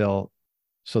say, but they'll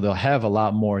have a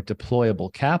lot more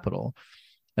deployable capital.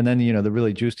 And then, the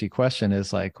really juicy question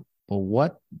is like, well,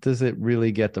 what does it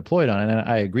really get deployed on? And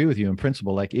I agree with you in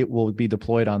principle, like it will be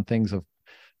deployed on things of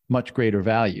much greater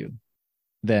value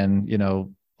than,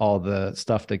 all the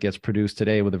stuff that gets produced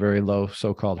today with a very low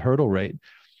so-called hurdle rate.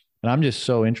 And I'm just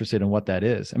so interested in what that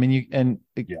is. I mean,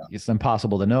 it's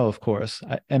impossible to know, of course.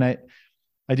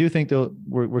 I do think that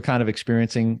we're kind of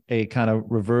experiencing a kind of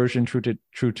reversion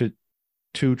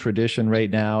to tradition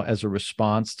right now as a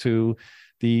response to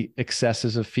the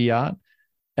excesses of fiat.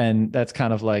 And that's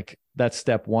kind of like, that's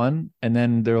step one. And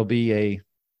then there'll be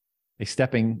a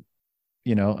stepping,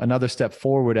 another step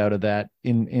forward out of that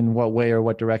in what way or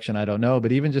what direction, I don't know.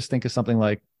 But even just think of something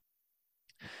like,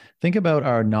 think about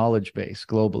our knowledge base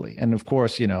globally. And of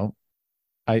course,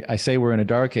 I say we're in a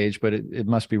dark age, but it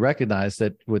must be recognized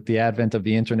that with the advent of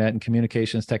the internet and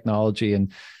communications technology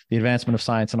and the advancement of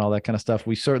science and all that kind of stuff,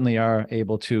 we certainly are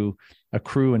able to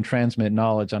accrue and transmit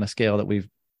knowledge on a scale that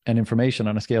and information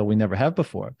on a scale we never have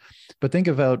before. But think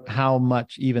about how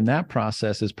much even that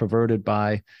process is perverted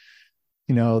by,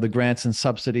 the grants and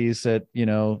subsidies that,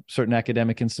 certain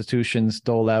academic institutions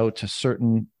dole out to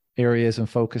certain areas and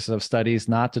focuses of studies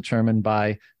not determined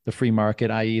by the free market,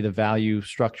 i.e.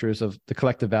 the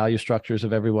collective value structures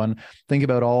of everyone. Think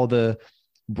about all the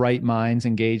bright minds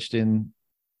engaged in,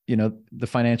 the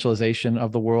financialization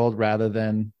of the world rather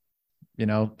than,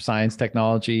 science,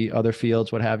 technology, other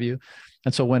fields, what have you.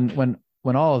 And so when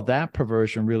all of that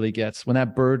perversion really when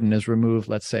that burden is removed,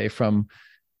 let's say from,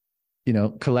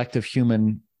 collective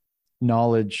human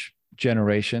knowledge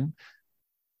generation,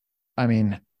 I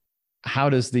mean, how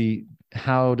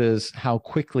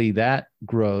quickly that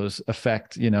grows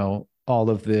affect, all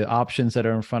of the options that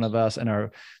are in front of us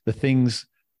and the things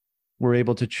we're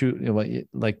able to choose,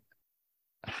 like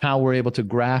how we're able to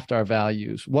graft our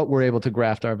values, what we're able to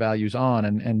graft our values on,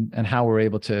 and how we're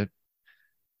able to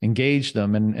engage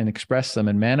them and express them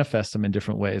and manifest them in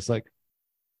different ways. Like,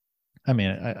 I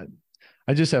mean,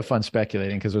 I just have fun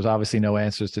speculating because there's obviously no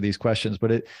answers to these questions,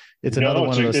 but it's another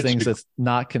one of those things that's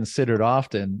not considered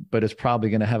often, but it's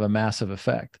probably going to have a massive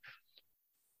effect.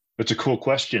 It's a cool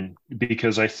question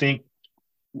because I think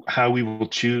how we will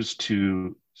choose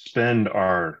to spend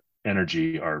our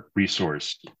energy, our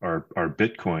resource, our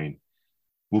Bitcoin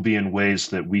will be in ways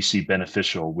that we see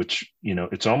beneficial, which,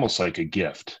 it's almost like a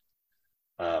gift.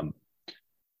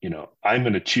 I'm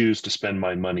going to choose to spend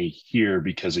my money here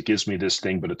because it gives me this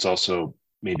thing, but it's also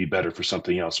maybe better for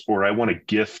something else. Or I want to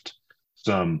gift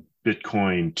some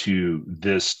Bitcoin to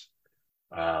this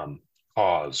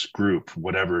cause, group,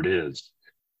 whatever it is.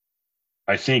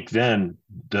 I think then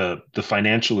the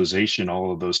financialization,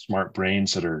 all of those smart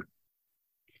brains that are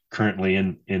currently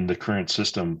in the current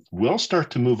system will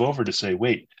start to move over to say,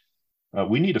 wait,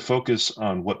 we need to focus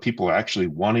on what people are actually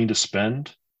wanting to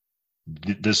spend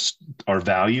our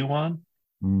value on.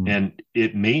 And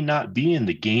it may not be in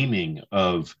the gaming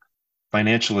of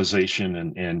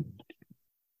financialization and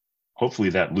hopefully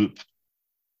that loop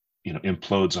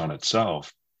implodes on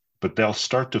itself, but they'll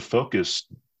start to focus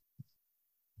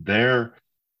their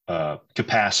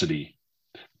capacity,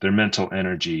 their mental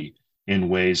energy in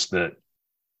ways that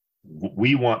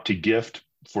we want to gift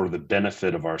for the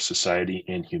benefit of our society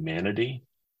and humanity.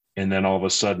 And then all of a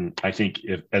sudden, I think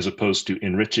as opposed to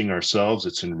enriching ourselves,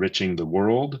 it's enriching the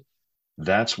world.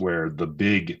 That's where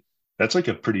that's like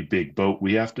a pretty big boat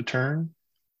we have to turn.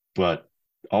 But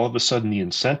all of a sudden, the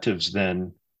incentives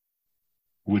then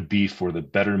would be for the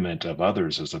betterment of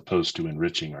others as opposed to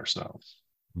enriching ourselves.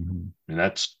 I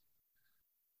mean,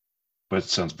 but it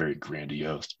sounds very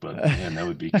grandiose, but man, that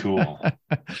would be cool.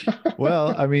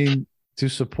 Well, I mean, to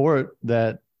support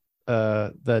that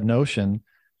that notion,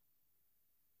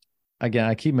 again,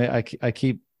 I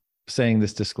keep saying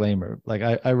this disclaimer. Like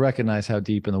I recognize how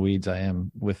deep in the weeds I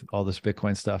am with all this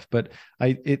Bitcoin stuff, but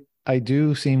I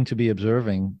do seem to be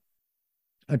observing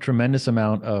a tremendous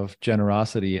amount of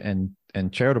generosity and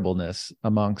charitableness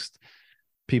amongst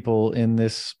people in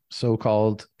this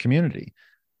so-called community.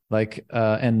 Like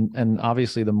and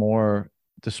obviously the more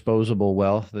disposable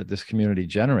wealth that this community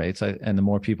generates, and the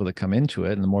more people that come into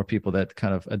it, and the more people that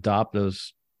kind of adopt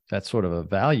that sort of a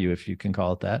value, if you can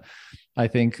call it that, I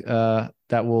think that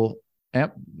will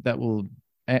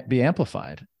be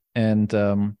amplified. And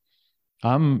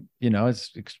I'm,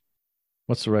 it's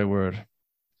what's the right word?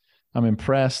 I'm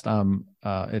impressed.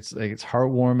 It's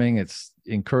heartwarming. It's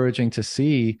encouraging to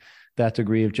see that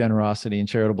degree of generosity and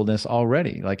charitableness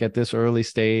already, like at this early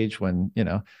stage when,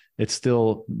 it's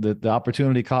still the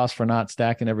opportunity cost for not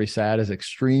stacking every sat is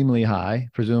extremely high.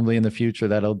 Presumably in the future,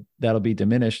 that'll be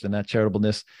diminished, and that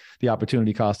charitableness, the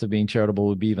opportunity cost of being charitable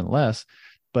would be even less.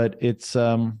 But it's,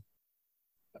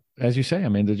 as you say, I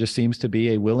mean, there just seems to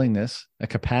be a willingness, a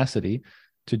capacity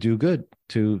to do good,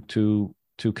 to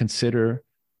consider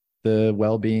the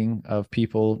well-being of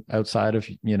people outside of,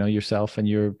 yourself and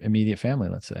your immediate family,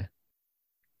 let's say.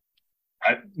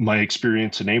 My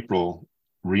experience in April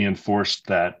reinforced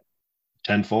that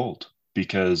tenfold,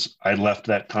 because I left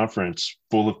that conference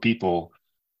full of people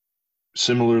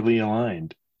similarly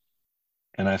aligned.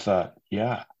 And I thought,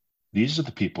 yeah, these are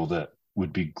the people that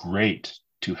would be great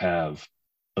to have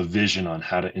a vision on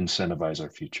how to incentivize our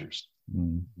futures.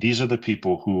 Mm. These are the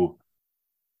people who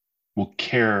will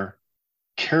carefully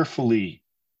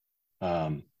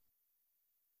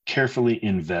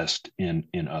invest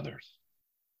in others.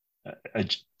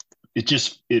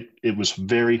 It was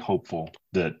very hopeful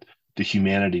that the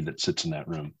humanity that sits in that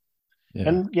room. Yeah.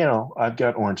 And I've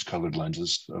got orange colored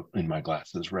lenses in my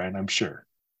glasses, right? I'm sure,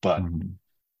 but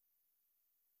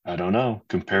I don't know,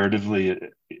 comparatively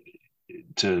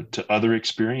to other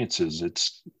experiences,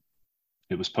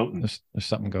 it was potent. There's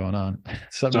something going on.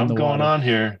 Something going on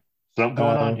here. Something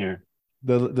going on here.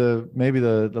 Maybe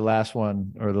the last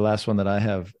one, or the last one that I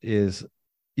have is,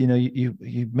 you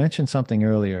mentioned something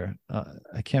earlier.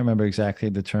 I can't remember exactly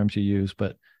the terms you used,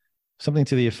 but something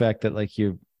to the effect that, like,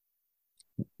 you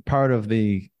part of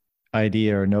the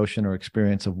idea or notion or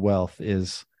experience of wealth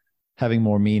is having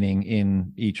more meaning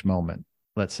in each moment,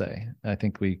 let's say. I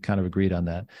think we kind of agreed on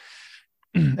that.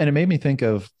 And it made me think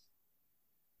of,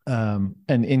 and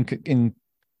in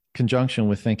conjunction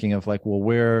with thinking of, like,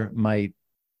 well,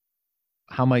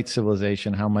 how might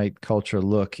civilization, how might culture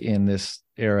look in this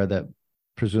era that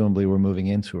presumably we're moving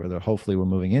into, or that hopefully we're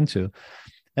moving into.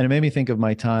 And it made me think of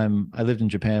my time. I lived in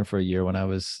Japan for a year when I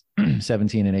was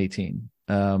 17 and 18.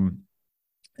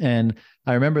 And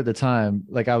I remember at the time,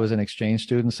 like, I was an exchange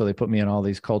student, so they put me in all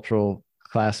these cultural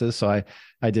classes. So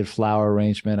I did flower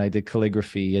arrangement, I did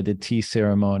calligraphy, I did tea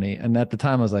ceremony. And at the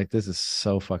time I was like, this is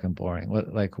so fucking boring.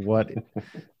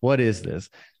 What is this?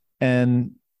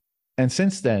 And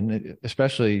since then,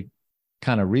 especially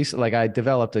kind of recent, like, I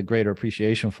developed a greater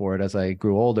appreciation for it as I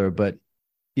grew older. But,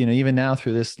 even now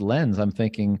through this lens, I'm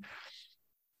thinking,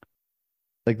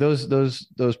 like, those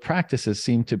practices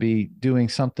seem to be doing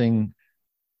something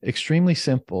extremely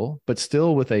simple, but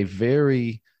still with a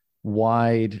very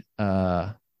wide,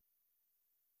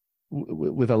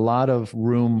 with a lot of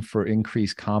room for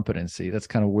increased competency. That's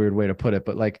kind of a weird way to put it,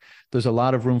 but, like, there's a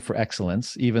lot of room for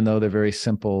excellence, even though they're very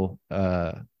simple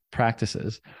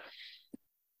practices.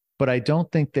 But I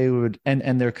don't think they would,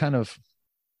 and they're kind of,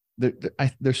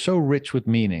 they're so rich with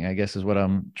meaning, I guess, is what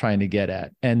I'm trying to get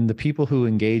at. And the people who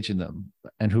engage in them,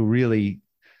 and who really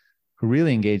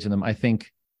engage in them, I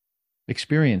think,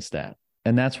 experience that.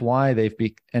 And that's why they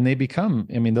become,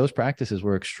 I mean, those practices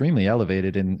were extremely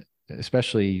elevated in,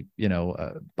 especially,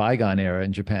 bygone era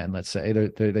in Japan, let's say.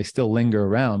 They still linger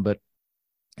around, but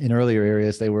in earlier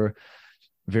areas, they were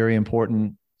very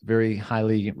important, very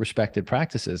highly respected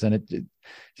practices. And it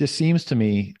just seems to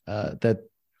me that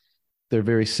they're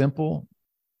very simple,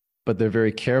 but they're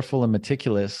very careful and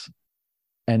meticulous.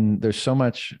 And there's so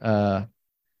much, and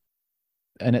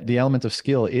the element of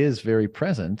skill is very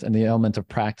present, and the element of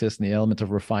practice, and the element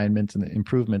of refinement and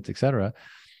improvement, et cetera.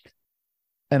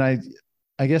 And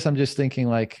I guess I'm just thinking,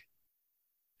 like,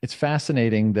 it's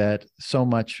fascinating that so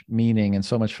much meaning and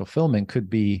so much fulfillment could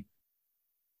be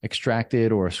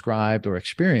extracted or ascribed or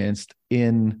experienced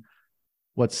in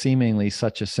what's seemingly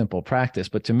such a simple practice.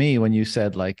 But to me, when you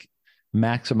said, like,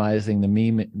 maximizing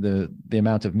the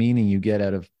amount of meaning you get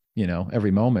out of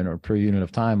every moment or per unit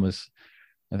of time was,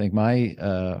 I think,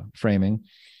 my framing.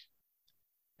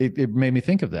 It made me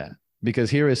think of that, because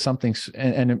here is something,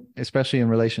 and especially in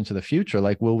relation to the future,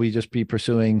 like, will we just be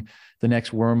pursuing the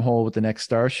next wormhole with the next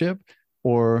starship,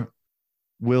 or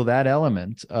will that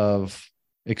element of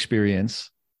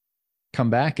experience come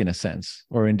back in a sense,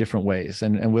 or in different ways,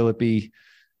 and will it be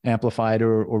amplified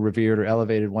or revered or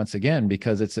elevated once again,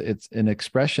 because it's an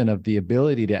expression of the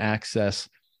ability to access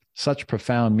such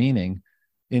profound meaning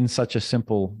in such a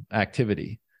simple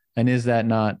activity? And is that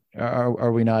not,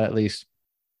 are we not at least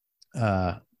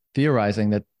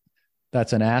theorizing that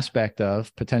that's an aspect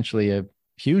of, potentially a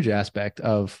huge aspect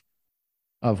of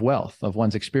wealth, of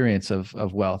one's experience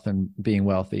of wealth and being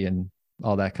wealthy and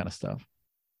all that kind of stuff?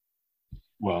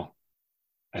 Well,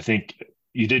 I think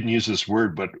you didn't use this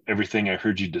word, but everything I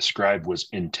heard you describe was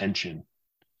intention,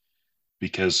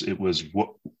 because it was, what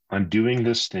I'm doing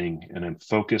this thing and I'm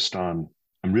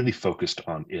really focused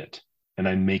on it, and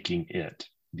I'm making it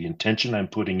the intention I'm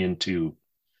putting into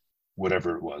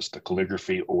whatever it was, the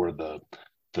calligraphy or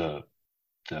the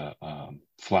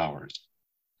flowers.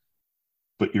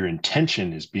 But your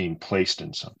intention is being placed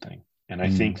in something. And I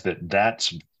think that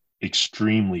that's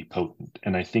extremely potent.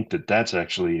 And I think that that's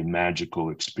actually a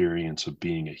magical experience of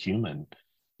being a human,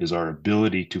 is our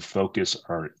ability to focus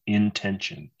our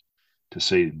intention, to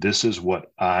say, this is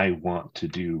what I want to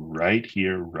do right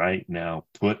here, right now,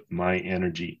 put my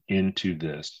energy into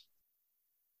this.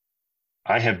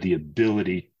 I have the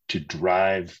ability to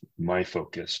drive my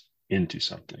focus into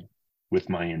something with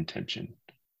my intention.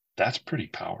 That's pretty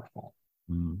powerful.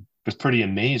 It's pretty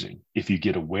amazing if you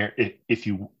get aware, if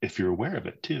you're aware of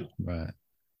it too. Right.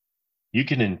 You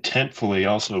can intentfully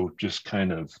also just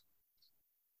kind of,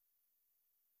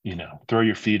 throw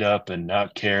your feet up and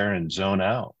not care and zone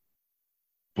out.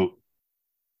 But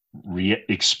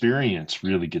experience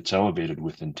really gets elevated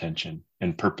with intention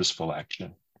and purposeful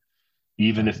action,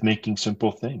 even if making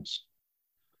simple things.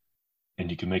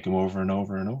 And you can make them over and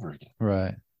over and over again.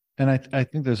 Right. And I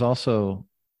think there's also,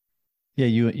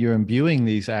 you're imbuing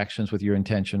these actions with your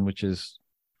intention, which is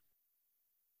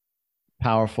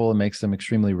powerful and makes them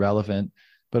extremely relevant.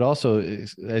 But also,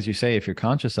 as you say, if you're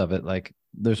conscious of it, like,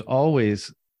 there's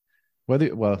always,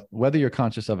 whether you're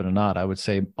conscious of it or not, I would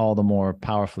say all the more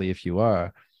powerfully if you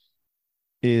are,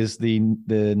 is the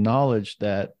knowledge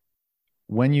that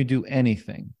when you do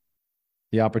anything,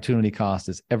 the opportunity cost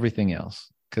is everything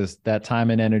else, because that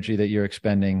time and energy that you're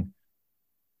expending,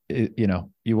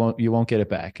 you won't get it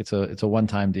back. It's a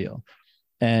one-time deal.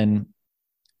 And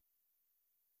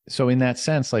so in that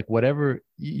sense, like, whatever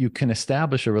you can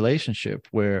establish a relationship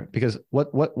where, because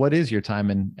what is your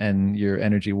time and your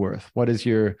energy worth? What is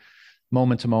your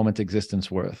moment to moment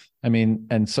existence worth? I mean,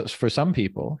 and so for some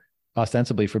people,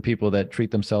 ostensibly for people that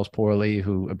treat themselves poorly,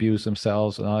 who abuse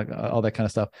themselves and all that kind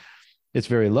of stuff, it's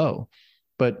very low.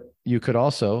 But you could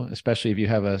also, especially if you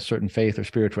have a certain faith or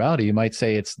spirituality, you might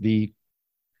say it's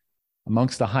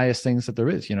amongst the highest things that there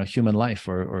is, human life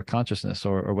or consciousness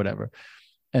or whatever.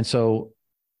 And so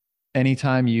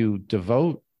anytime you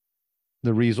devote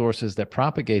the resources that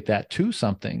propagate that to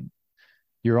something,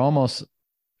 you're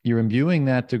imbuing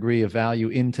that degree of value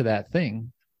into that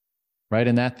thing, right?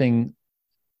 And that thing,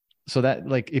 so that,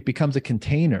 like, it becomes a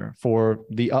container for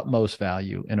the utmost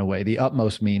value, in a way, the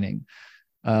utmost meaning.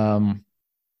 And,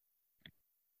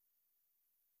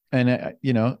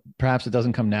 perhaps it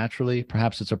doesn't come naturally.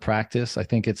 Perhaps it's a practice. I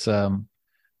think it's,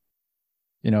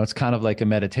 it's kind of like a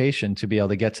meditation to be able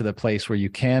to get to the place where you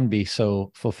can be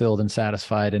so fulfilled and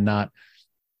satisfied and not,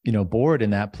 bored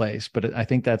in that place. But I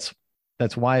think that's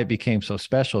why it became so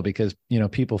special, because,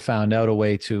 people found out a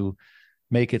way to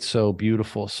make it so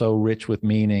beautiful, so rich with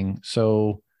meaning,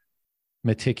 so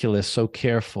meticulous, so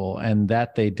careful. And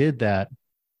that they did that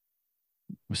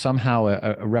somehow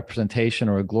a representation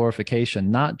or a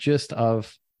glorification, not just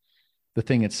of the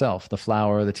thing itself, the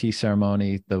flower, the tea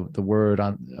ceremony, the word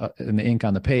on and the ink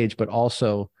on the page, but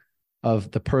also of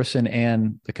the person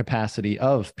and the capacity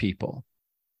of people,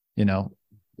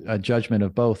 a judgment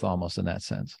of both, almost, in that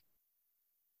sense.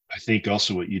 I think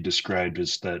also what you described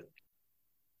is that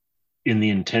in the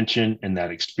intention and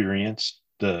that experience,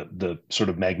 the sort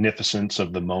of magnificence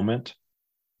of the moment,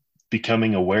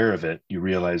 becoming aware of it, you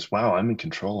realize, wow, I'm in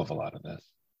control of a lot of this.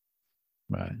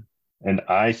 Right. And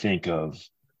I think of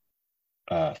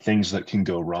things that can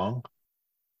go wrong.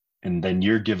 And then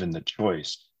you're given the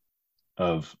choice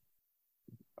of,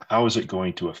 how is it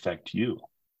going to affect you?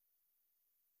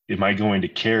 Am I going to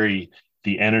carry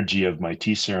the energy of my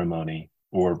tea ceremony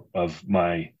or of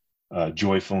my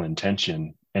joyful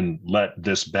intention and let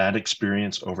this bad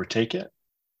experience overtake it?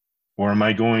 Or am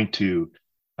I going to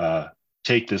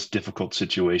take this difficult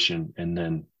situation and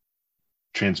then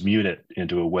transmute it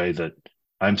into a way that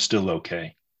I'm still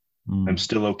okay. I'm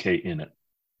still okay in it.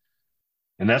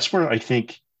 And that's where I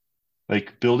think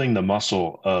like building the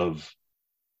muscle of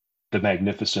the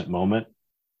magnificent moment,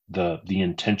 the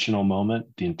intentional moment,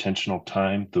 the intentional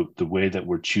time, the way that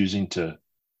we're choosing to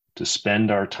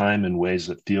spend our time in ways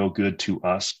that feel good to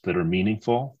us, that are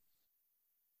meaningful,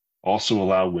 also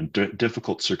allow when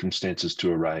difficult circumstances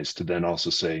to arise to then also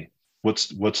say, what's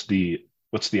the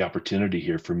opportunity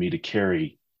here for me to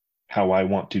carry how I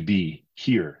want to be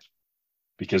here?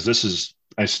 Because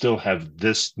I still have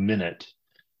this minute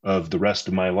of the rest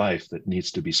of my life that needs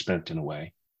to be spent in a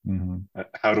way. Mm-hmm.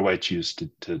 How do I choose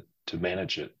to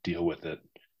manage it, deal with it,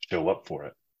 show up for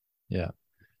it? Yeah.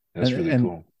 That's really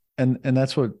cool. And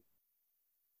that's what's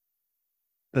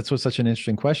such an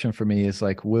interesting question for me is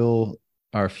like, will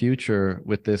our future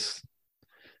with this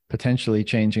potentially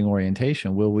changing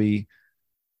orientation, will we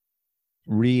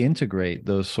reintegrate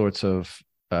those sorts of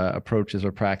approaches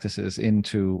or practices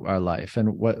into our life?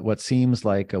 And what seems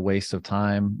like a waste of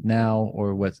time now,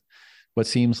 or what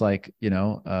seems like,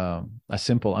 a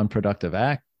simple unproductive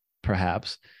act,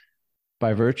 perhaps,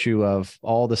 by virtue of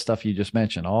all the stuff you just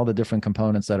mentioned, all the different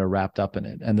components that are wrapped up in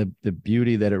it, and the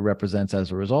beauty that it represents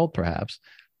as a result, perhaps,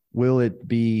 will it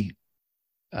be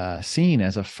seen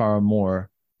as a far more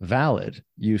valid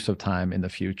use of time in the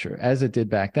future, as it did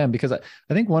back then? Because I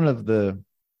think one of the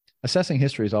assessing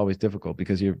history is always difficult,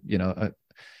 because you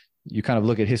kind of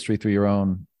look at history through your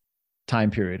own time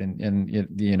period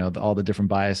and all the different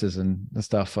biases and the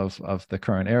stuff of the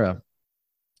current era.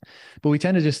 But we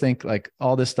tend to just think like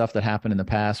all this stuff that happened in the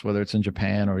past, whether it's in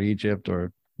Japan or Egypt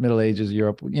or Middle Ages,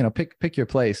 Europe, pick your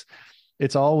place.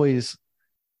 It's always,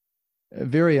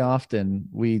 very often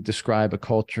we describe a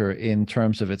culture in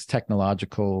terms of its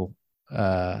technological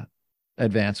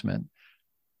advancement.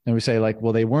 And we say like,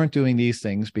 well, they weren't doing these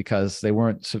things because they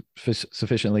weren't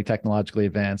sufficiently technologically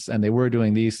advanced, and they were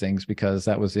doing these things because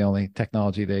that was the only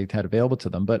technology they had available to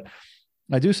them. But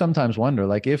I do sometimes wonder,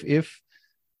 like, if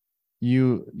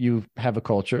you have a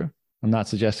culture, I'm not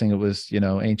suggesting it was,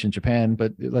 ancient Japan,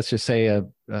 but let's just say a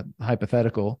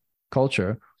hypothetical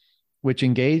culture which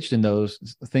engaged in those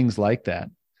things like that.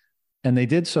 And they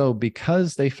did so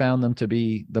because they found them to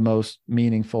be the most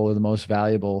meaningful or the most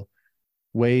valuable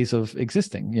ways of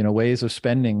existing, ways of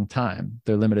spending time,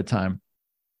 their limited time.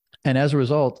 And as a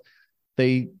result,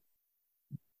 that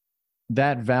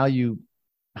value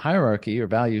hierarchy or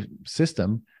value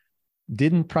system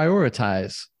didn't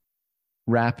prioritize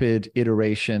rapid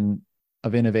iteration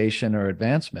of innovation or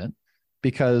advancement,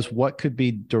 because what could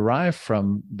be derived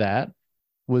from that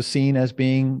was seen as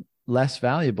being less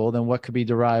valuable than what could be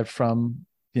derived from,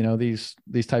 these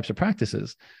types of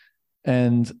practices.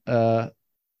 And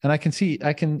I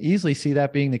can easily see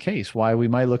that being the case, why we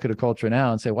might look at a culture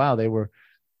now and say, wow, they were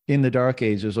in the dark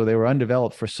ages, or they were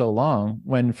undeveloped for so long,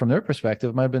 when from their perspective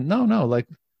it might have been, no, like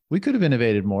we could have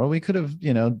innovated more. We could have,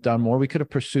 done more. We could have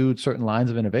pursued certain lines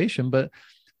of innovation, but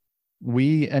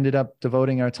we ended up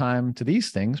devoting our time to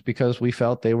these things because we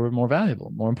felt they were more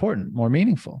valuable, more important, more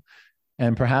meaningful.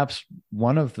 And perhaps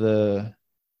one of the,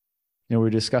 we're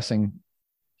discussing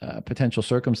potential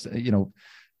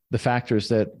the factors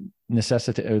that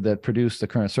necessitate or that produce the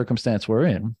current circumstance we're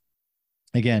in.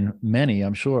 Again, many,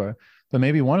 I'm sure, but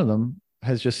maybe one of them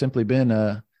has just simply been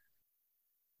an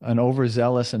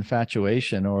overzealous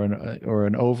infatuation or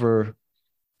an over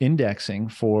indexing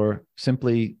for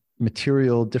simply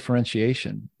material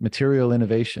differentiation, material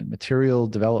innovation, material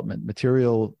development,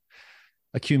 material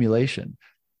accumulation,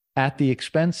 at the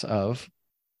expense of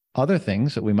other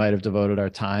things that we might have devoted our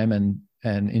time and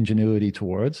ingenuity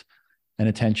towards, and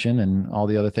attention and all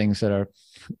the other things that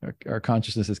our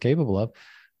consciousness is capable of,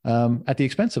 at the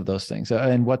expense of those things.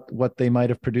 And what they might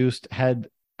have produced had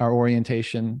our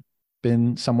orientation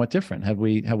been somewhat different, had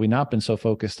we not been so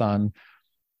focused on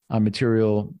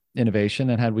material innovation,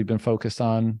 and had we been focused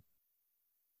on,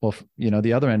 well,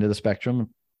 the other end of the spectrum,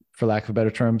 for lack of a better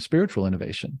term, spiritual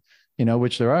innovation,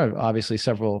 which there are obviously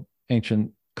several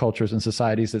ancient cultures and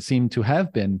societies that seem to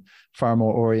have been far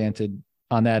more oriented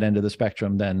on that end of the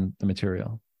spectrum than the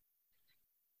material.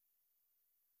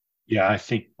 Yeah, I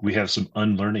think we have some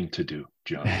unlearning to do,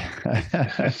 John.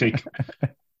 I think,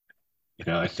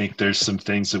 I think there's some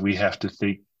things that we have to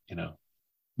think,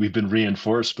 we've been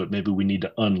reinforced, but maybe we need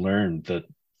to unlearn that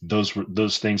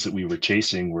those things that we were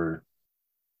chasing were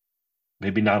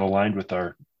maybe not aligned with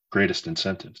our greatest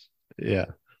incentives. Yeah.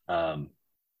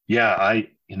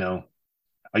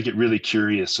 I get really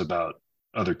curious about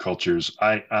other cultures.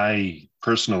 I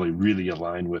personally really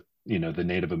align with, the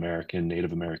Native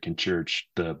American church,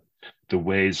 the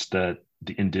ways that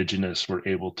the indigenous were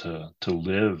able to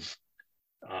live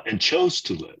and chose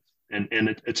to live. And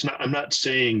it's not, I'm not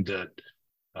saying that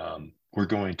we're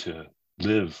going to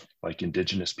live like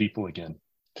indigenous people again,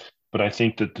 but I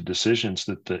think that the decisions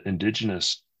that the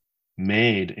indigenous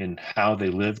made in how they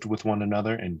lived with one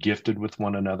another and gifted with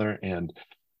one another and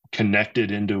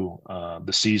connected into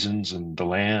the seasons and the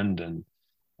land and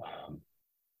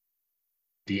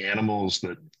the animals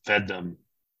that fed them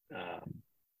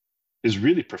is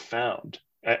really profound.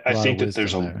 I think that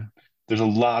there's a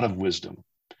lot of wisdom.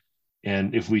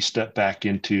 And if we step back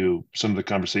into some of the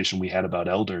conversation we had about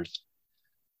elders,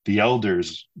 the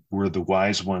elders were the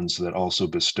wise ones that also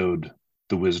bestowed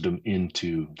the wisdom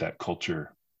into that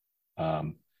culture.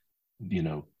 You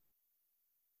know,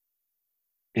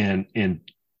 and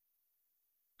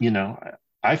you know,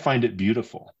 I find it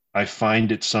beautiful. I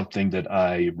find it something that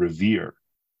I revere.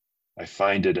 I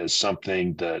find it as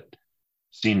something that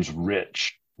seems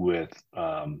rich with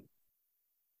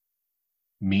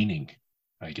meaning,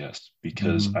 I guess,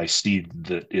 because I see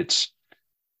that it's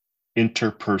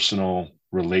interpersonal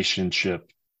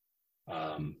relationship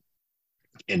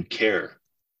and care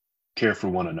for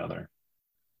one another.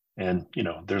 And, you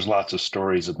know, there's lots of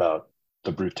stories about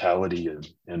the brutality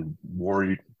and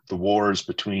the wars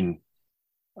between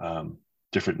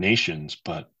different nations,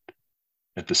 but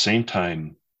at the same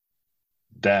time,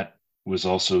 that was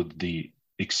also the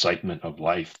excitement of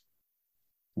life,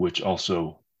 which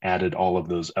also added all of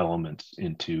those elements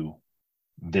into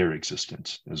their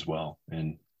existence as well.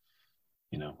 And,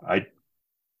 you know,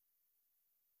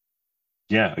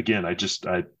 again,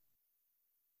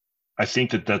 I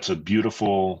think that that's a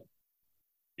beautiful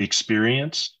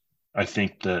experience. I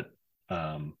think that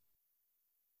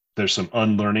there's some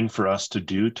unlearning for us to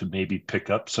do to maybe pick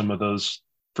up some of those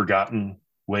forgotten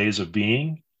ways of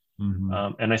being.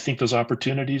 And I think those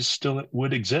opportunities still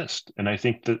would exist. And I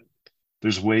think that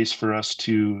there's ways for us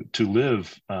to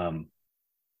live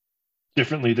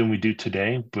differently than we do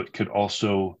today, but could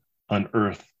also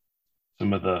unearth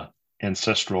some of the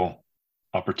ancestral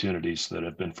opportunities that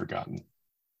have been forgotten.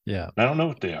 Yeah. I don't know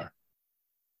what they are.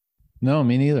 No,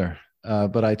 me neither.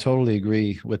 But I totally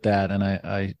agree with that. And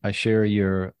I share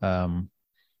your,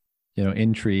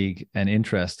 intrigue and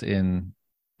interest in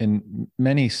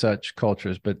many such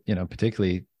cultures, but,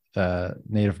 particularly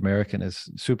Native American is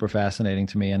super fascinating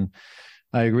to me. And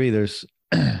I agree. There's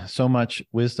so much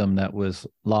wisdom that was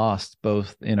lost,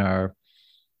 both in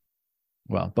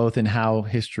how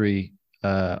history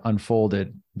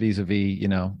unfolded vis-a-vis,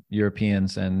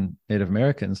 Europeans and Native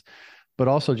Americans, but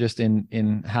also just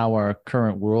in how our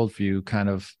current worldview kind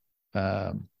of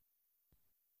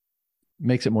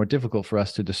makes it more difficult for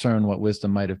us to discern what wisdom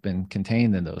might have been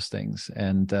contained in those things.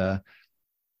 And I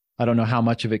don't know how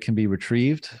much of it can be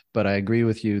retrieved, but I agree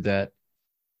with you that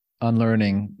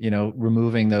unlearning,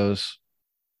 removing those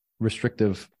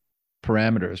restrictive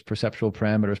parameters, perceptual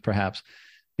parameters perhaps,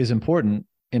 is important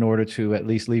in order to at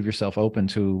least leave yourself open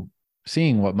to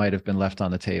seeing what might have been left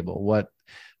on the table,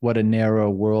 what a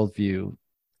narrow worldview,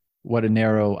 what a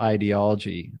narrow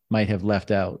ideology might have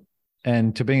left out.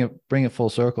 And to bring it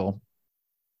full circle,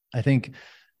 I think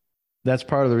that's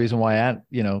part of the reason why at,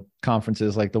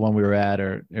 conferences like the one we were at,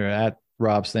 or at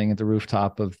Rob's thing at the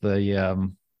rooftop of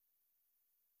the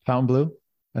Fontainebleau,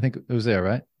 I think it was there,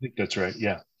 right? I think that's right.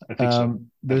 Yeah, I think so.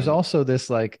 There's also this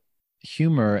like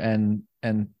humor and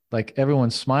like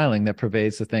everyone's smiling that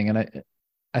pervades the thing. And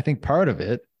I think part of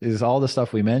it is all the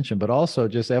stuff we mentioned, but also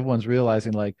just everyone's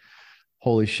realizing like,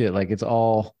 holy shit, like it's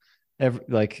all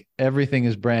everything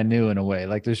is brand new in a way.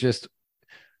 Like there's just,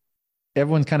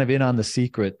 everyone's kind of in on the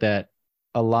secret that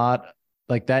a lot,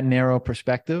 like that narrow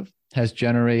perspective has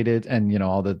generated, and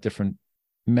all the different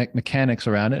mechanics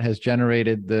around it has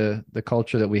generated the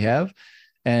culture that we have.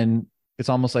 And it's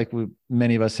almost like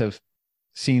many of us have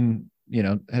seen,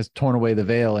 has torn away the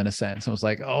veil in a sense. And it was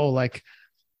like, oh, like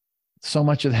so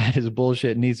much of that is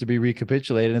bullshit, needs to be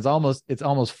recapitulated. And it's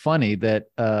almost funny that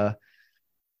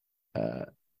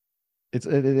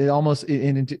it almost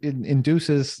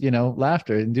induces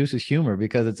laughter, it induces humor,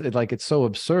 because it's so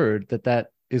absurd that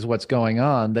is what's going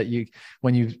on, that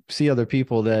when you see other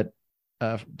people that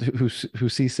who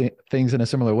see things in a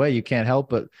similar way, you can't help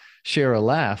but share a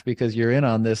laugh, because you're in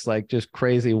on this like just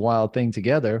crazy wild thing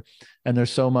together, and there's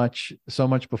so much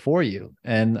before you.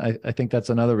 And I think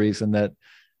that's another reason that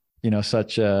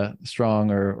such strong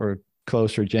or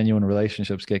close or genuine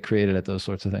relationships get created at those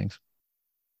sorts of things.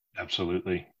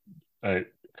 Absolutely. I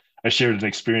shared an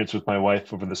experience with my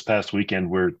wife over this past weekend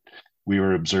where we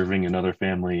were observing another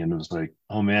family, and it was like,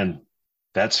 oh man,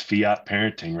 that's fiat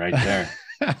parenting right there.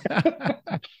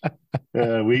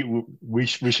 We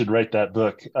should write that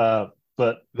book. But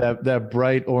but that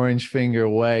bright orange finger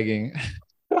wagging.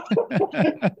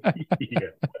 yeah,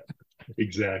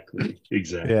 exactly.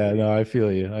 Yeah, no, I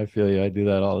feel you. I feel you. I do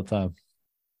that all the time.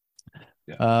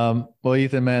 Yeah. Well,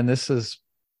 Ethan, man, this has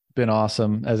been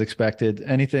awesome as expected.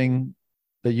 Anything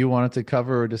that you wanted to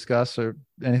cover or discuss or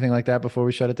anything like that before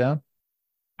we shut it down?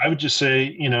 I would just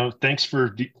say, thanks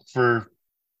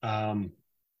um,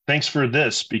 thanks for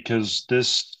this, because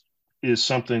this is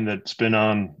something that's been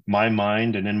on my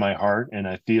mind and in my heart, and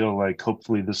I feel like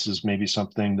hopefully this is maybe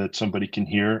something that somebody can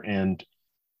hear and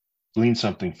glean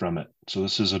something from it. So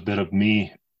this is a bit of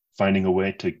me finding a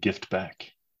way to gift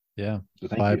back. Yeah. So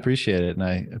Well, I appreciate it. And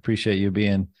I appreciate you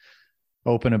being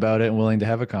open about it and willing to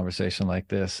have a conversation like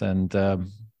this. And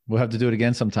we'll have to do it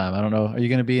again sometime. I don't know. Are you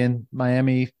going to be in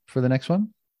Miami for the next one?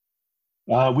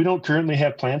 We don't currently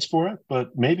have plans for it,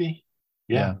 but maybe.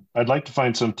 Yeah. I'd like to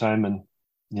find some time and,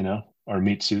 our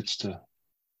meat suits to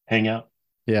hang out.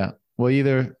 Yeah. Well,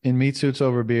 either in meat suits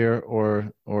over beer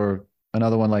or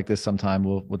another one like this sometime.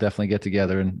 We'll definitely get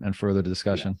together and further the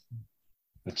discussion. Yeah.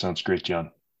 That sounds great,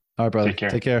 John. All right, brother.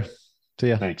 Take care. See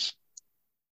ya. Thanks.